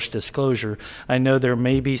seller's disclosure. I know there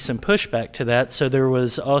may be some pushback to that. So there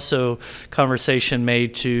was also conversation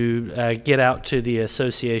made to get out to the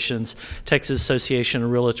associations, Texas Association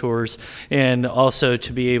of Realtors, and also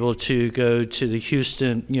to be able to go to the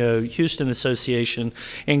Houston Association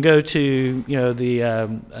and go to,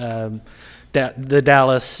 the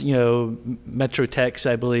Dallas, Metro Tex,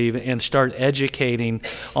 I believe, and start educating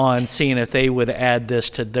on seeing if they would add this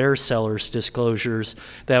to their sellers' disclosures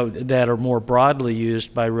that are more broadly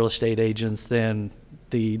used by real estate agents than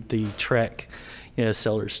the TREC,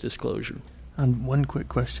 sellers' disclosure. One quick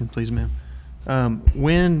question, please, ma'am.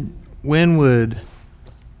 When would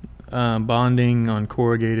bonding on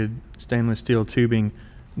corrugated stainless steel tubing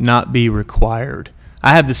not be required?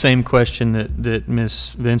 I had the same question that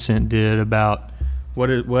Ms. Vincent did about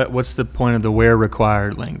what's the point of the where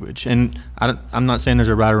required language, and I'm not saying there's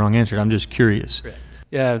a right or wrong answer. I'm just curious. Correct.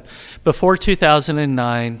 Yeah, before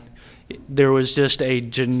 2009, there was just a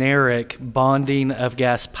generic bonding of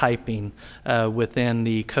gas piping within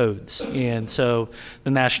the codes. And so the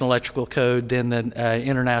National Electrical Code, then the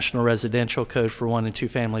International Residential Code for 1 and 2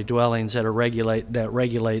 family dwellings that regulate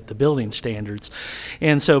the building standards.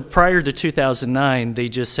 And so prior to 2009, they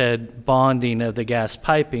just said bonding of the gas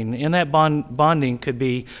piping. And that bonding could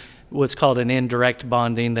be what's called an indirect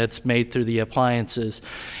bonding that's made through the appliances.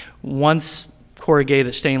 Once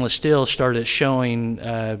corrugated stainless steel started showing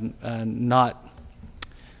not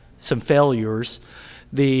some failures,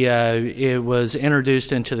 it was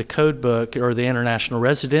introduced into the code book, or the International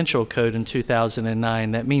Residential Code, in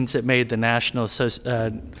 2009. That means it made the National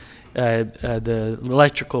the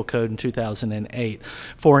Electrical Code in 2008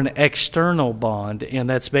 for an external bond, and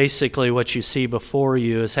that's basically what you see before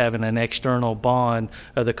you is having an external bond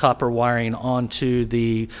of the copper wiring onto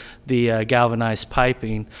the galvanized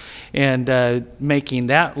piping, and making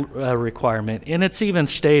that a requirement. And it's even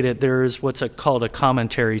stated there is what's called a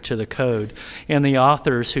commentary to the code, and the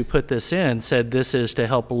authors who put this in said this is to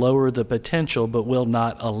help lower the potential but will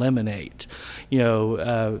not eliminate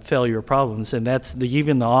failure problems. And that's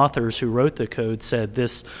even the authors who wrote the code said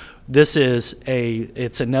this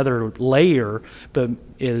it's another layer, but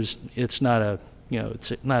it's not a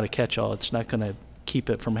it's not a catch-all. It's not going to keep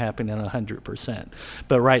it from happening 100%.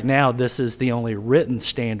 But right now, this is the only written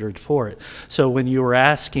standard for it. So when you were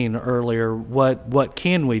asking earlier, what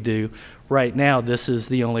can we do? Right now, this is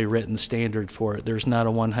the only written standard for it. There's not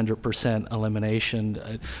a 100%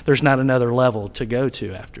 elimination. There's not another level to go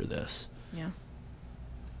to after this. Yeah.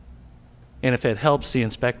 And if it helps, the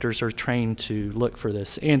inspectors are trained to look for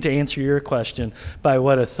this. And to answer your question, by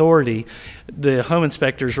what authority, the home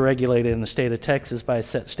inspectors are regulated in the state of Texas by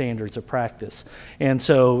set standards of practice. And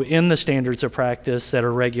so in the standards of practice that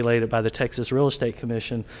are regulated by the Texas Real Estate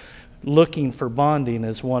Commission, looking for bonding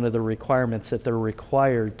is one of the requirements that they're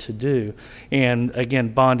required to do. And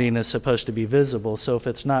again, bonding is supposed to be visible, so if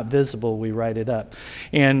it's not visible, we write it up.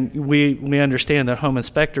 And we understand that home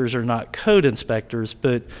inspectors are not code inspectors,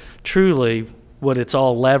 but truly what it's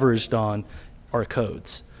all leveraged on are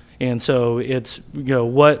codes. And so it's,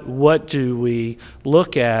 what do we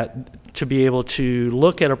look at to be able to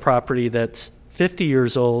look at a property that's 50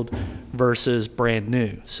 years old versus brand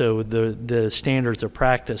new. So the standards of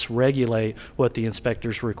practice regulate what the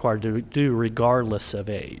inspectors are required to do regardless of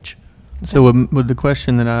age. So would the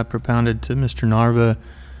question that I propounded to Mr. Narva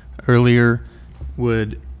earlier,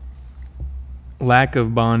 would lack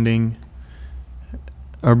of bonding,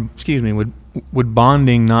 or excuse me, would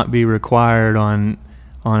bonding not be required on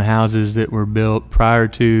houses that were built prior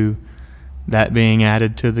to that being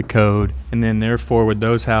added to the code, and then therefore would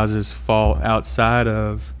those houses fall outside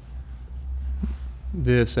of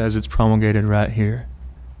this as it's promulgated right here?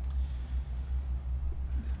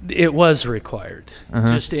 It was required,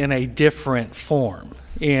 just in a different form.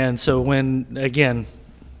 And so when, again,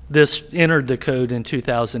 this entered the code in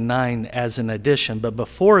 2009 as an addition, but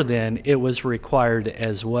before then it was required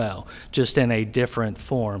as well, just in a different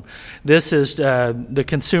form. This is the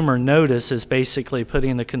consumer notice is basically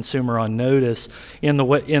putting the consumer on notice in the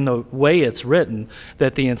way it's written,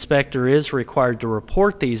 that the inspector is required to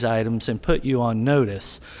report these items and put you on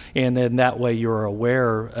notice, and then that way you're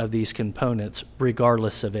aware of these components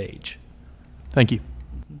regardless of age. Thank you.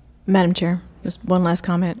 Madam Chair, just one last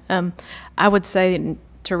comment. I would say,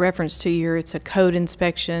 to reference to it's a code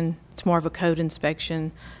inspection. It's more of a code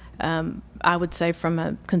inspection. I would say from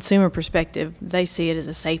a consumer perspective, they see it as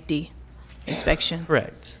a safety inspection.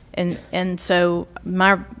 Correct. And so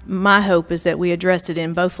my hope is that we address it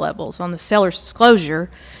in both levels. On the seller's disclosure,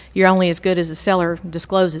 you're only as good as the seller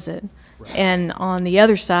discloses it. Right. And on the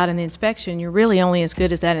other side, in the inspection, you're really only as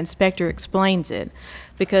good as that inspector explains it.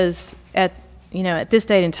 Because at this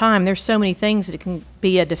date and time, there's so many things that it can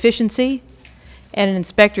be a deficiency, and an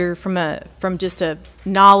inspector from just a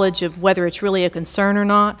knowledge of whether it's really a concern or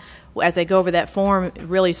not, as they go over that form,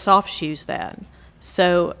 really soft shoes that.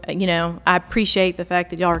 So, I appreciate the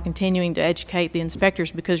fact that y'all are continuing to educate the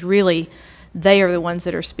inspectors, because really they are the ones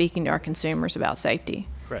that are speaking to our consumers about safety.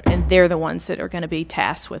 Correct. And they're the ones that are going to be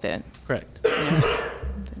tasked with it. Correct.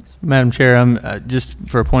 Madam Chair, I'm just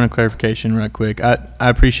for a point of clarification right quick, I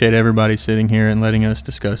appreciate everybody sitting here and letting us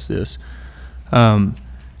discuss this. And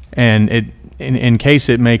in case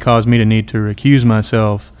it may cause me to need to recuse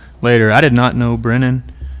myself later, I did not know Brennan,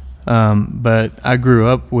 but I grew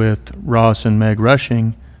up with Ross and Meg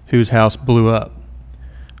Rushing, whose house blew up,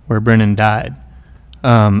 where Brennan died.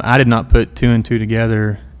 I did not put two and two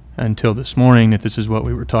together until this morning that this is what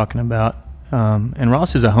we were talking about. And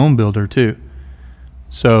Ross is a home builder too.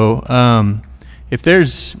 So if there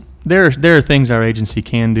are things our agency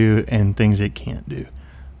can do and things it can't do.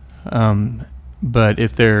 But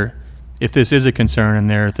if this is a concern and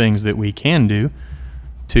there are things that we can do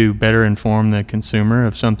to better inform the consumer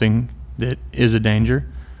of something that is a danger,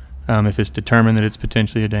 if it's determined that it's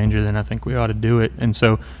potentially a danger, then I think we ought to do it. And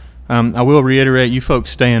so I will reiterate, you folks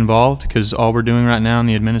stay involved, because all we're doing right now in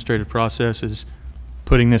the administrative process is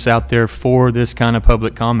putting this out there for this kind of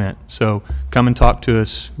public comment. So come and talk to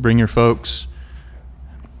us, bring your folks.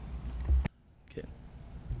 Okay.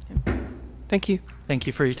 Thank you. Thank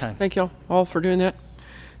you for your time. Thank y'all all for doing that.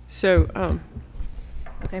 So,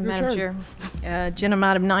 okay, Madam Chair, agenda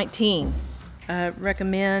item 19.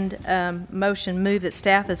 Recommend motion move that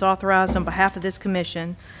staff is authorized on behalf of this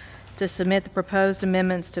commission to submit the proposed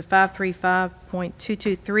amendments to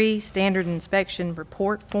 535.223 standard inspection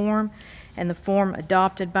report form and the form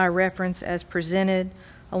adopted by reference as presented,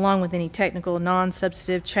 along with any technical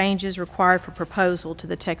non-substantive changes required for proposal to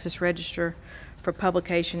the Texas Register for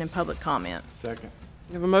publication and public comment. Second.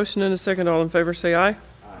 You have a motion and a second. All in favor say aye.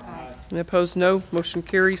 Aye. And opposed, no. Motion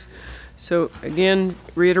carries. So again,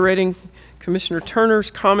 reiterating Commissioner Turner's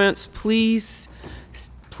comments, please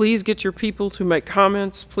get your people to make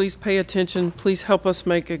comments. Please pay attention. Please help us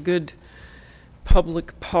make a good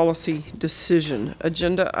public policy decision.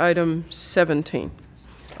 Agenda item 17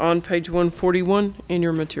 on page 141 in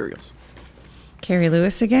your materials. Carrie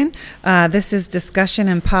Lewis again. This is discussion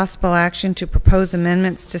and possible action to propose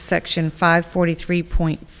amendments to section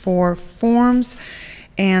 543.4 forms,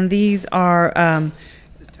 and these are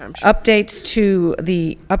updates to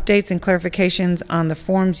the updates and clarifications on the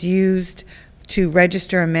forms used to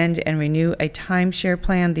register, amend, and renew a timeshare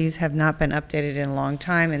plan. These have not been updated in a long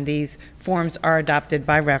time, and these forms are adopted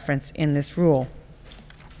by reference in this rule.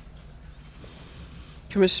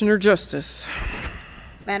 Commissioner Justice.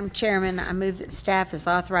 Madam Chairman, I move that staff is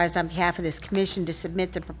authorized on behalf of this commission to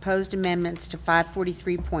submit the proposed amendments to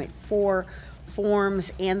 543.4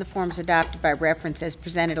 forms and the forms adopted by reference as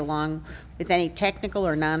presented, along with any technical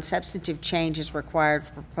or non-substantive changes required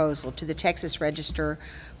for proposal to the Texas Register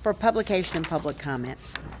for publication and public comment.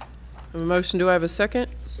 A motion. Do I have a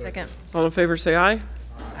second? Second. All in favor say aye.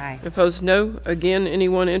 Aye. Opposed, no. Again,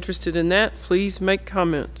 anyone interested in that, please make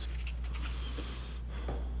comments.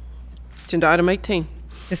 Agenda item 18.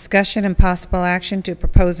 Discussion and possible action to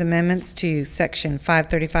propose amendments to section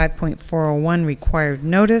 535.401 required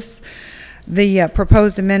notice. The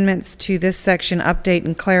proposed amendments to this section update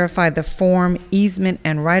and clarify the form, easement,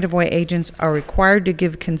 and right-of-way agents are required to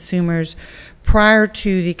give consumers prior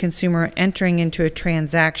to the consumer entering into a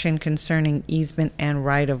transaction concerning easement and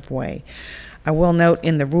right-of-way. I will note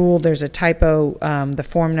in the rule there's a typo. The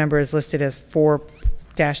form number is listed as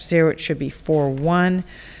 4-0. It should be 41.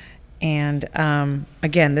 And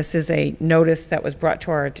again, this is a notice that was brought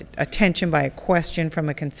to our attention by a question from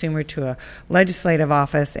a consumer to a legislative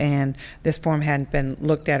office, and this form hadn't been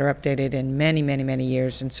looked at or updated in many, many, many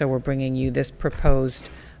years, and so we're bringing you this proposed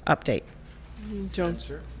update. John,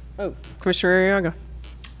 sir. Oh, Commissioner Arriaga.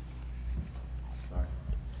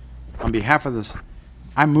 On behalf of this,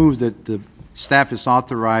 I move that the staff is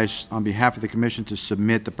authorized on behalf of the commission to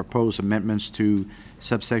submit the proposed amendments to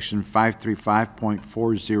subsection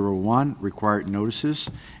 535.401 required notices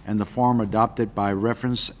and the form adopted by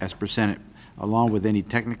reference as presented, along with any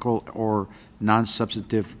technical or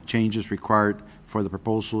non-substantive changes required for the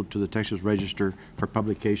proposal to the Texas Register for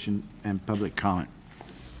publication and public comment.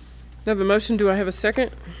 I have a motion. Do I have a second?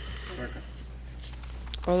 Second.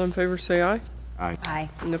 All in favor say aye. Aye. Aye.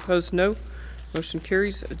 And opposed, no. Motion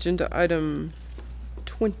carries. Agenda item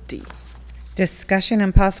 20. Discussion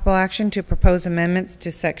and possible action to propose amendments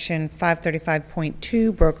to Section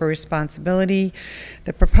 535.2, broker responsibility.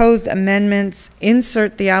 The proposed amendments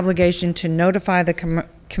insert the obligation to notify the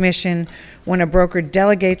Commission when a broker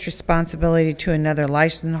delegates responsibility to another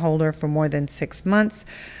license holder for more than 6 months.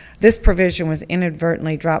 This provision was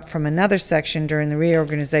inadvertently dropped from another section during the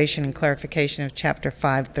reorganization and clarification of Chapter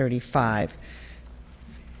 535.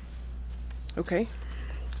 Okay.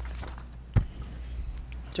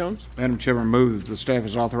 Jones? Madam Chairman, move that the staff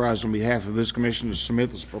is authorized on behalf of this commission to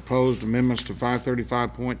submit the proposed amendments to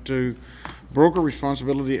 535.2 broker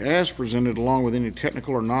responsibility as presented, along with any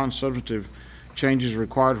technical or non-substantive changes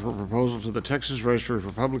required for proposal to the Texas Registry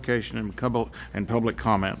for publication and public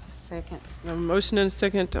comment. Second. A motion and a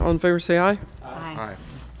second. All in favor say aye. Aye.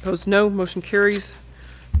 Opposed, no. Motion carries.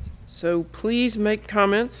 So please make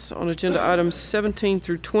comments on agenda items 17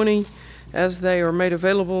 through 20 as they are made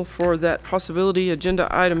available for that possibility. Agenda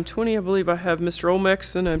item 20, I believe I have Mr.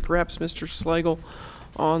 Olmexon and perhaps Mr. Slagle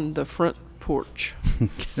on the front porch.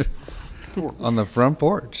 On the front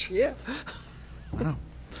porch. Yeah.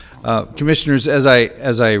 Wow. Commissioners, as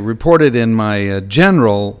I reported in my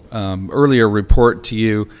general earlier report to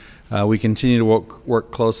you, we continue to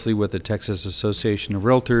work closely with the Texas Association of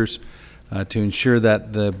Realtors to ensure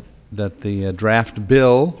that the draft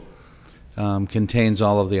bill contains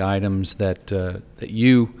all of the items that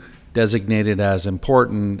you designated as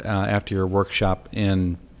important after your workshop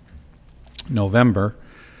in November.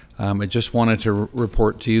 I just wanted to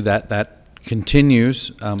report to you that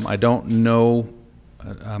continues. I don't know,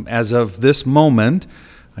 as of this moment,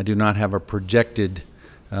 I do not have a projected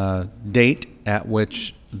date at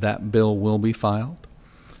which that bill will be filed.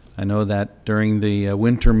 I know that during the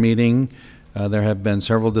winter meeting, there have been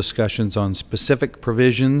several discussions on specific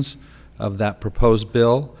provisions of that proposed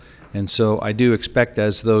bill, and so I do expect,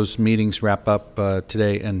 as those meetings wrap up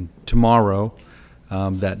today and tomorrow,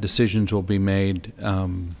 that decisions will be made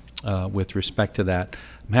with respect to that.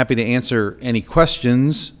 I'm happy to answer any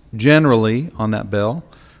questions generally on that bill.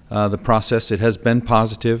 The process, it has been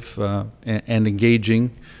positive and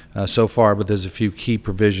engaging so far, but there's a few key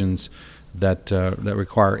provisions that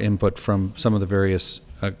require input from some of the various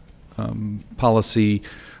policy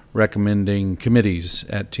recommending committees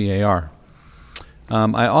at TAR.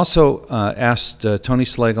 I also asked Tony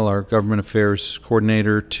Slagle, our Government Affairs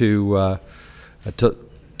Coordinator, to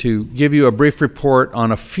give you a brief report on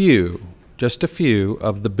just a few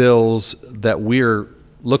of the bills that we're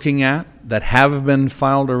looking at that have been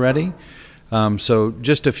filed already. So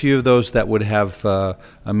just a few of those that would have a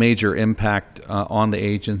major impact on the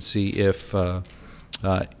agency if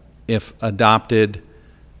adopted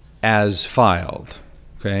as filed.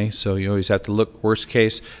 Okay, so you always have to look worst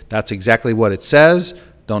case. That's exactly what it says.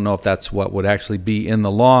 Don't know if that's what would actually be in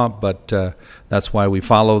the law, but that's why we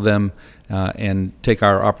follow them and take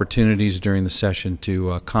our opportunities during the session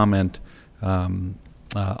to comment on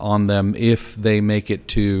them if they make it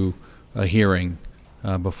to a hearing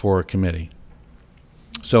before a committee.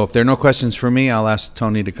 So if there are no questions for me, I'll ask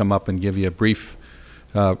Tony to come up and give you a brief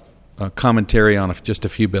commentary on just a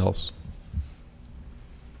few bills.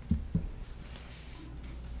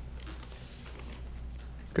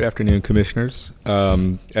 Good afternoon, Commissioners.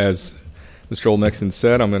 As Mr. Olmexon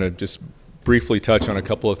said, I'm going to just briefly touch on a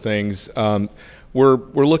couple of things. We're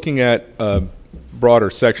looking at a broader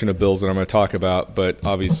section of bills that I'm going to talk about, but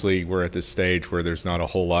obviously we're at this stage where there's not a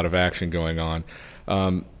whole lot of action going on.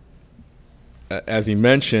 As he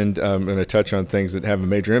mentioned, I'm going to touch on things that have a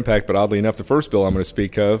major impact, but oddly enough, the first bill I'm going to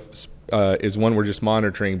speak of is one we're just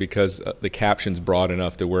monitoring because the caption's broad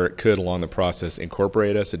enough to where it could, along the process,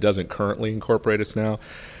 incorporate us. It doesn't currently incorporate us now,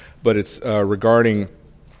 but it's regarding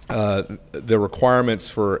the requirements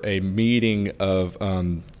for a meeting of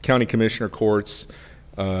county commissioner courts,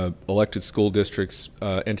 elected school districts,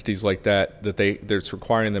 entities like that, that's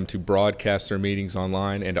requiring them to broadcast their meetings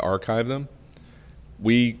online and to archive them.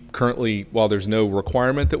 We currently, while there's no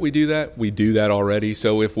requirement that we do that already.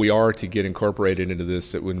 So if we are to get incorporated into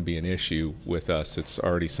this, it wouldn't be an issue with us. It's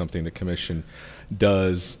already something the Commission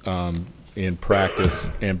does in practice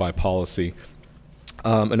and by policy.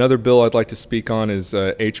 Another bill I'd like to speak on is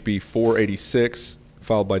HB 486,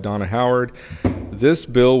 filed by Donna Howard. This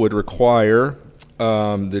bill would require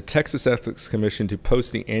the Texas Ethics Commission to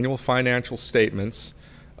post the annual financial statements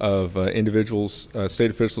of individuals, state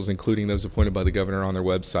officials, including those appointed by the governor, on their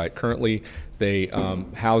website. Currently, they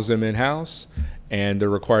house them in-house, and they're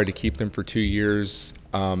required to keep them for 2 years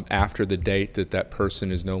after the date that that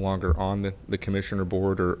person is no longer on the commissioner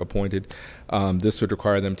board or appointed. This would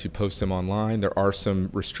require them to post them online. There are some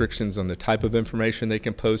restrictions on the type of information they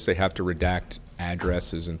can post. They have to redact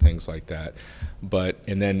addresses and things like that.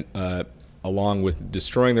 And then along with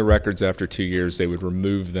destroying the records after 2 years, they would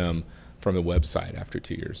remove them from the website after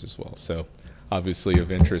 2 years as well. So obviously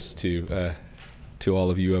of interest to all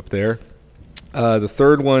of you up there. The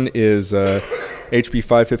third one is HB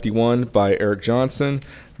 551 by Eric Johnson.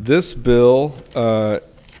 This bill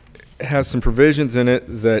has some provisions in it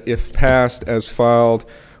that, if passed as filed,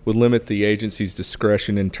 would limit the agency's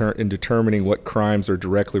discretion in determining what crimes are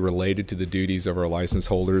directly related to the duties of our license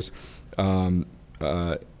holders,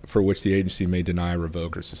 for which the agency may deny,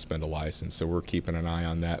 revoke, or suspend a license. So we're keeping an eye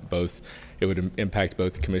on that. It would impact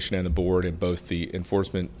both the commission and the board, and both the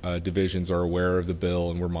enforcement divisions are aware of the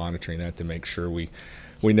bill, and we're monitoring that to make sure we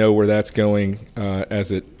know where that's going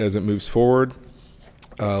as it moves forward.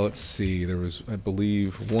 Let's see, there was, I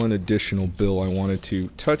believe, one additional bill I wanted to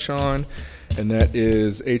touch on, and that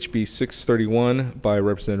is HB 631 by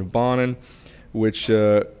Representative Bonin, which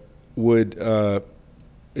it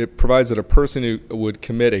provides that a person who would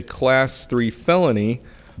commit a Class 3 felony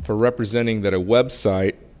for representing that a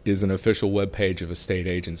website is an official web page of a state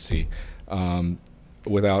agency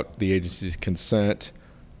without the agency's consent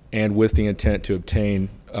and with the intent to obtain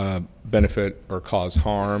benefit or cause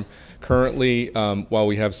harm. Currently, while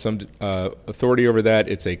we have some authority over that,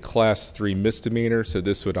 it's a Class 3 misdemeanor, so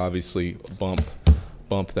this would obviously bump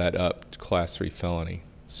that up to Class 3 felony.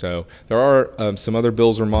 So there are some other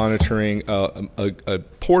bills we're monitoring. A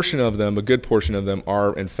portion of them, a good portion of them,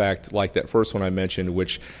 are in fact like that first one I mentioned,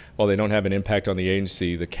 which, while they don't have an impact on the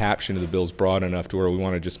agency, the caption of the bill is broad enough to where we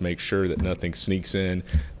want to just make sure that nothing sneaks in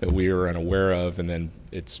that we are unaware of, and then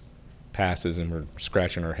it passes and we're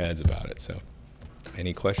scratching our heads about it. So,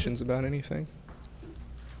 any questions about anything?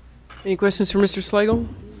 Any questions for Mr. Slagle?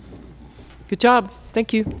 Good job.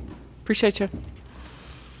 Thank you. Appreciate you.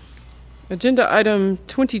 Agenda item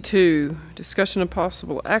 22, discussion of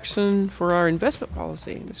possible action for our investment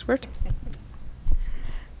policy. Ms. Huerta.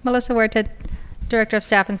 Melissa Huerta, Director of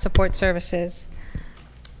Staff and Support Services.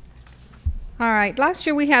 All right, last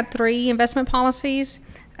year we had 3 investment policies.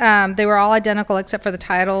 They were all identical except for the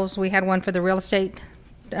titles. We had one for the real estate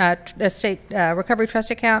recovery trust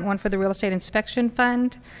account, one for the real estate inspection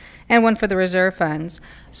fund, and one for the reserve funds.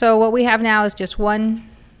 So what we have now is just one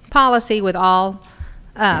policy with all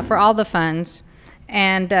for all the funds,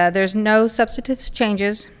 and there's no substantive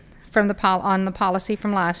changes from on the policy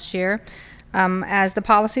from last year. As the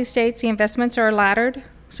policy states, the investments are laddered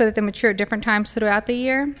so that they mature at different times throughout the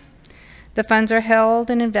year. The funds are held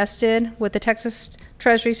and invested with the Texas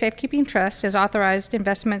Treasury Safekeeping Trust as authorized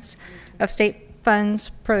investments of state funds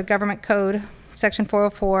per the Government Code, Section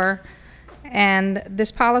 404. And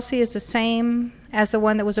this policy is the same as the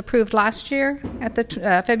one that was approved last year at the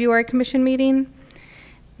February Commission meeting.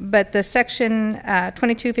 But the Section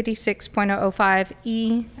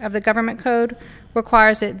 2256.005E of the Government Code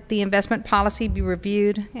requires that the investment policy be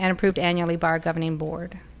reviewed and approved annually by our governing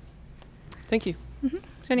board. Thank you. Mm-hmm.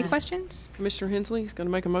 Is there any questions? Commissioner Hensley is going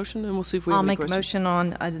to make a motion, and we'll see if we have I'll any make questions. a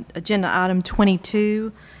motion on agenda item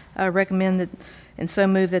 22. Recommend that, and so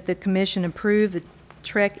move that the commission approve the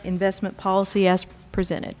TREC investment policy as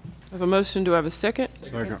presented. I have a motion. Do I have a second?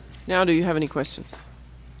 Second. Now, do you have any questions?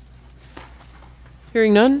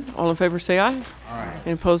 Hearing none, all in favor say aye. Aye.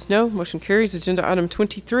 And opposed, no. Motion carries. Agenda item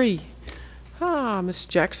 23. Ms.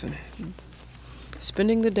 Jackson,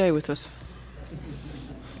 spending the day with us.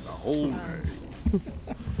 The whole day.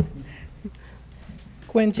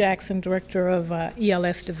 Gwen Jackson, Director of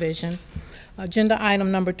ELS Division. Agenda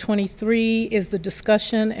item number 23 is the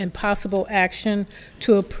discussion and possible action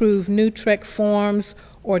to approve new TREC forms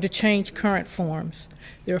or to change current forms.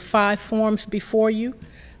 There are 5 forms before you.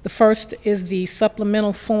 The first is the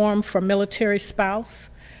supplemental form for military spouse,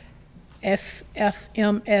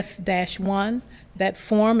 SFMS-1. That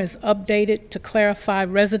form is updated to clarify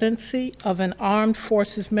residency of an armed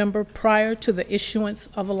forces member prior to the issuance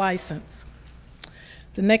of a license.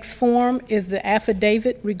 The next form is the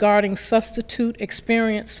affidavit regarding substitute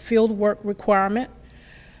experience fieldwork requirement,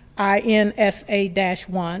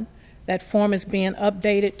 INSA-1. That form is being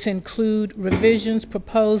updated to include revisions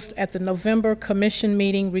proposed at the November Commission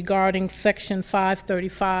meeting regarding Section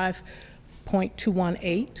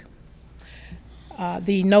 535.218.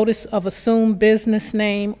 The Notice of Assumed Business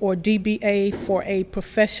Name, or DBA, for a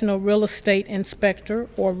professional real estate inspector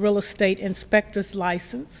or real estate inspector's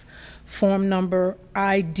license, form number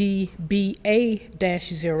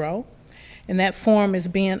IDBA-0. And that form is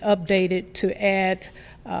being updated to add,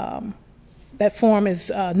 that form is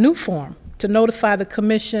a new form to notify the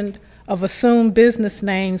commission of assumed business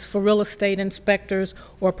names for real estate inspectors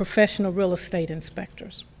or professional real estate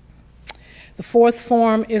inspectors. The fourth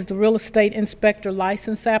form is the real estate inspector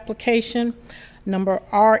license application, number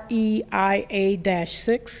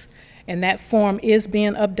REIA-6, and that form is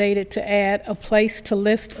being updated to add a place to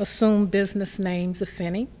list assumed business names, if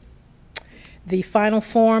any. The final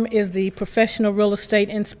form is the professional real estate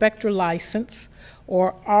inspector license,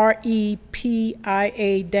 or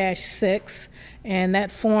REPIA-6, and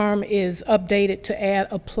that form is updated to add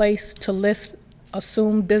a place to list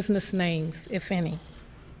assumed business names, if any.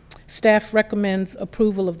 Staff recommends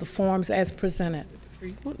approval of the forms as presented. Are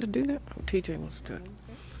you wanting to do that? Oh, TJ wants to do it.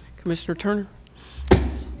 Commissioner Turner?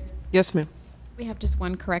 Yes, ma'am. We have just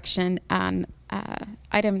one correction on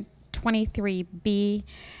item 23B.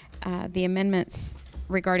 The amendments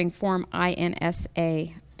regarding Form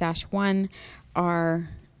INSA-1 are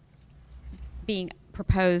being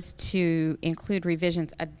proposed to include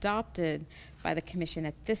revisions adopted by the Commission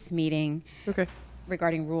at this meeting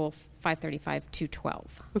regarding Rule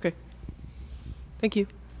 535-212. Okay. Thank you.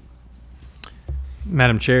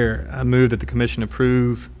 Madam Chair, I move that the Commission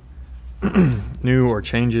approve new or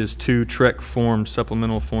changes to TREC form,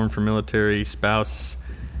 supplemental form for military spouse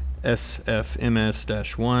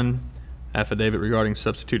SFMS-1, affidavit regarding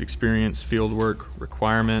substitute experience fieldwork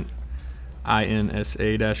requirement,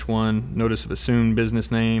 INSA-1, notice of assumed business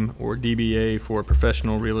name or DBA for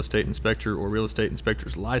professional real estate inspector or real estate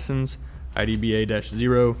inspector's license,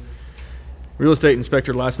 IDBA-0, real estate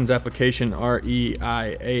inspector license application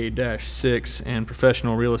REIA-6, and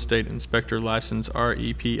professional real estate inspector license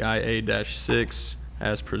REPIA-6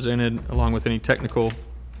 as presented, along with any technical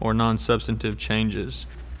or non-substantive changes.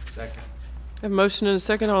 Second. I have a motion and a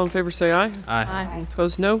second. All in favor say aye. Aye.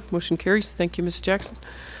 Opposed, no. Motion carries. Thank you, Ms. Jackson.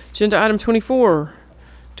 Agenda item 24.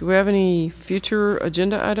 Do we have any future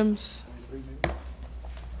agenda items?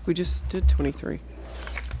 We just did 23.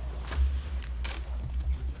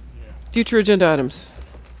 Future agenda items?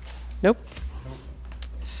 Nope.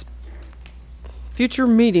 Future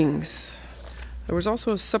meetings. There was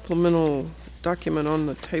also a supplemental document on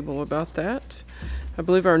the table about that. I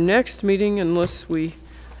believe our next meeting, unless we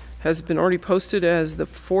has been already posted as the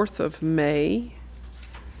 4th of May.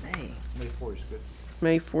 May 4th is good.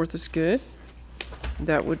 May 4th is good.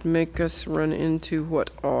 That would make us run into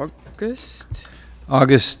what, August?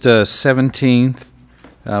 August 17th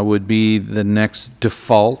would be the next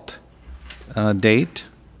default date.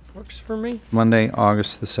 Works for me. Monday,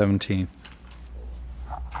 August the 17th.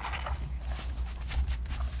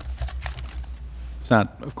 It's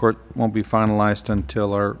not, of course, won't be finalized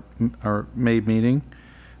until our May meeting,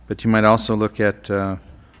 but you might also look at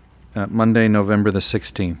Monday, November the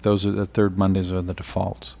 16th. Those are the third Mondays are the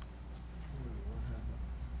defaults.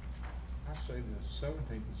 I say the 17th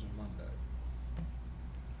is a Monday.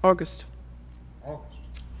 August. August.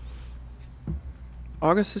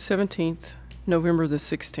 August the 17th, November the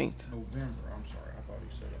 16th. November, I'm sorry. I thought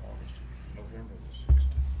he said August. November the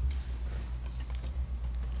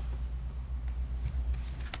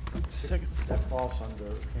 16th. Second. That falls under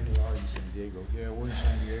NAR in San Diego. Yeah, we're in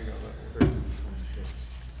San Diego. We're Thursday the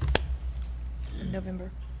 26th.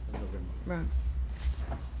 November. November. Right.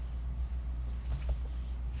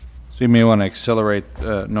 So you may want to accelerate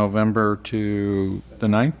November to the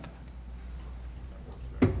 9th?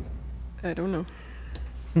 I don't know.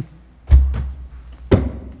 Is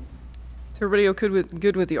everybody okay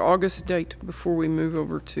good with the August date before we move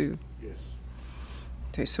over to? Yes.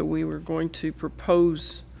 Okay, so we were going to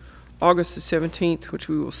propose August the 17th, which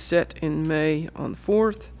we will set in May on the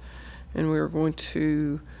 4th, and we are going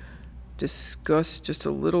to discuss just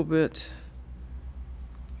a little bit.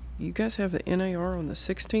 You guys have the NAR on the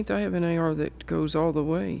 16th? I have NAR that goes all the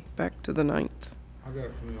way back to the 9th. I got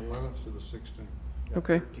it from the 11th to the 16th.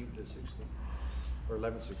 Okay. 13th to 16th. Or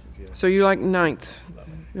 11th, 16th, yeah. So you like 9th?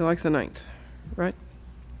 You like the 9th, right?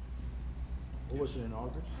 What was it in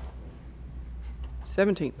August?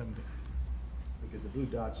 17th. Because the blue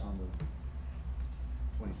dot's on the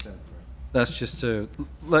 27th, right? That's just to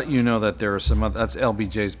let you know that there are some other, that's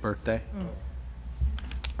LBJ's birthday.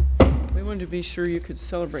 We wanted to be sure you could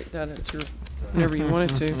celebrate that at your, whenever you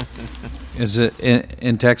wanted to. Is it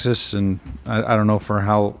in Texas, and I don't know for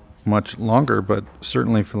how much longer, but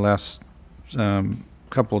certainly for the last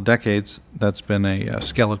couple of decades, that's been a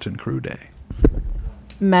skeleton crew day.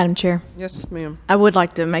 Madam Chair. Yes, ma'am. I would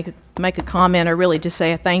like to make a comment, or really just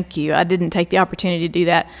say a thank you. I didn't take the opportunity to do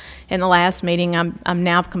that in the last meeting. I'm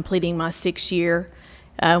now completing my 6th year,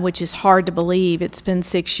 which is hard to believe. It's been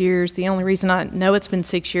 6 years. The only reason I know it's been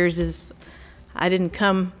 6 years is I didn't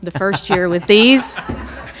come the first year with these.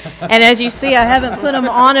 And as you see, I haven't put them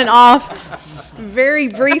on and off very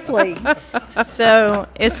briefly. So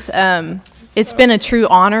it's been a true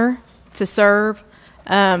honor to serve.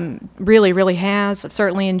 Really, really has. I've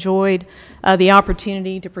certainly enjoyed the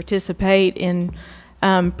opportunity to participate in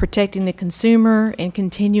protecting the consumer and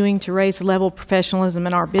continuing to raise the level of professionalism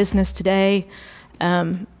in our business today.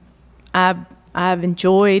 I've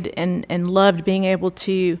enjoyed and loved being able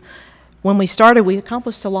to, when we started, we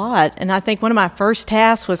accomplished a lot. And I think one of my first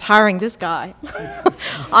tasks was hiring this guy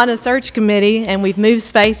on a search committee, and we've moved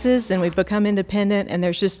spaces and we've become independent, and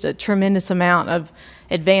there's just a tremendous amount of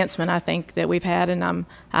advancement, I think, that we've had, and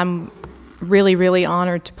I'm really, really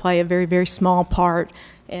honored to play a very, very small part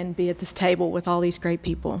and be at this table with all these great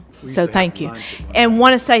people. So thank you. And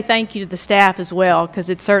want to say thank you to the staff as well, because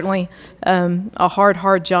it's certainly a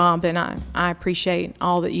hard job, and I appreciate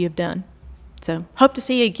all that you have done. So hope to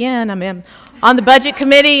see you again. I mean, I'm on the budget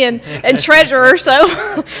committee and treasurer,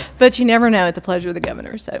 so, but you never know, at the pleasure of the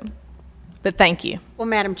governor, so. But thank you. Well,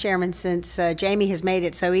 Madam Chairman, since Jamie has made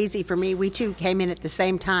it so easy for me, we too came in at the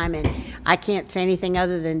same time, and I can't say anything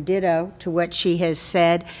other than ditto to what she has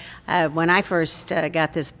said. When I first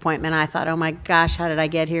got this appointment, I thought, oh my gosh, how did I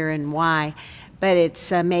get here and why? But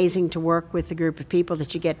it's amazing to work with the group of people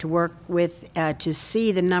that you get to work with, to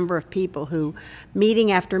see the number of people who,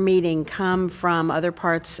 meeting after meeting, come from other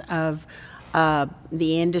parts of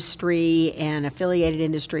the industry and affiliated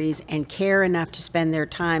industries and care enough to spend their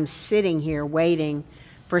time sitting here waiting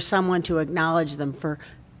for someone to acknowledge them for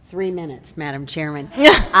 3 minutes, Madam Chairman.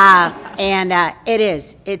 It's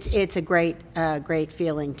a great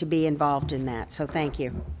feeling to be involved in that. So thank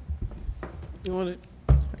you. You want it?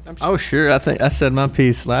 Oh, sure. I think I said my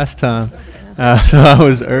piece last time, so I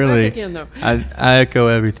was early. Again, though. I echo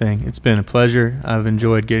everything. It's been a pleasure. I've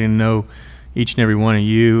enjoyed getting to know each and every one of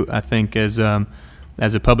you. I think as a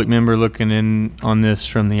public member looking in on this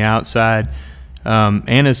from the outside,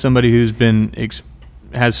 and as somebody who's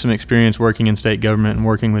has some experience working in state government and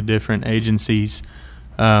working with different agencies,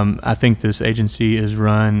 I think this agency is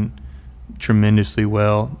run tremendously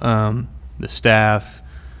well. The staff,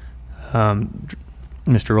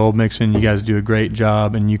 Mr. Oldmixon, you guys do a great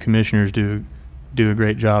job, and you commissioners do a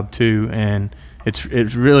great job too. And it's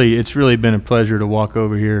really been a pleasure to walk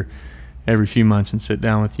over here every few months and sit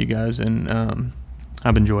down with you guys, and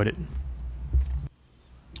I've enjoyed it.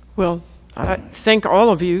 Well, I thank all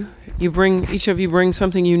of you. Each of you bring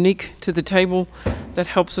something unique to the table that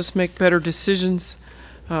helps us make better decisions.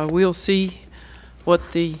 We'll see what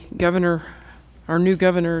our new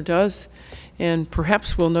governor does, and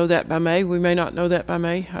perhaps we'll know that by May. We may not know that by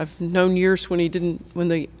May. I've known years when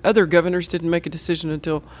the other governors didn't make a decision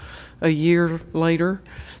until a year later.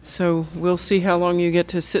 So we'll see how long you get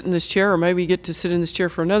to sit in this chair, or maybe you get to sit in this chair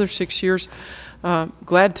for another 6 years.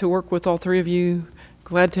 Glad to work with all three of you.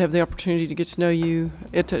 Glad to have the opportunity to get to know you.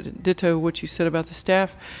 Ditto what you said about the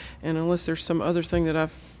staff. And unless there's some other thing that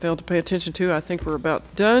I've failed to pay attention to, I think we're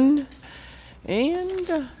about done.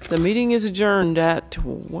 And the meeting is adjourned at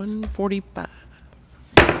 1:45.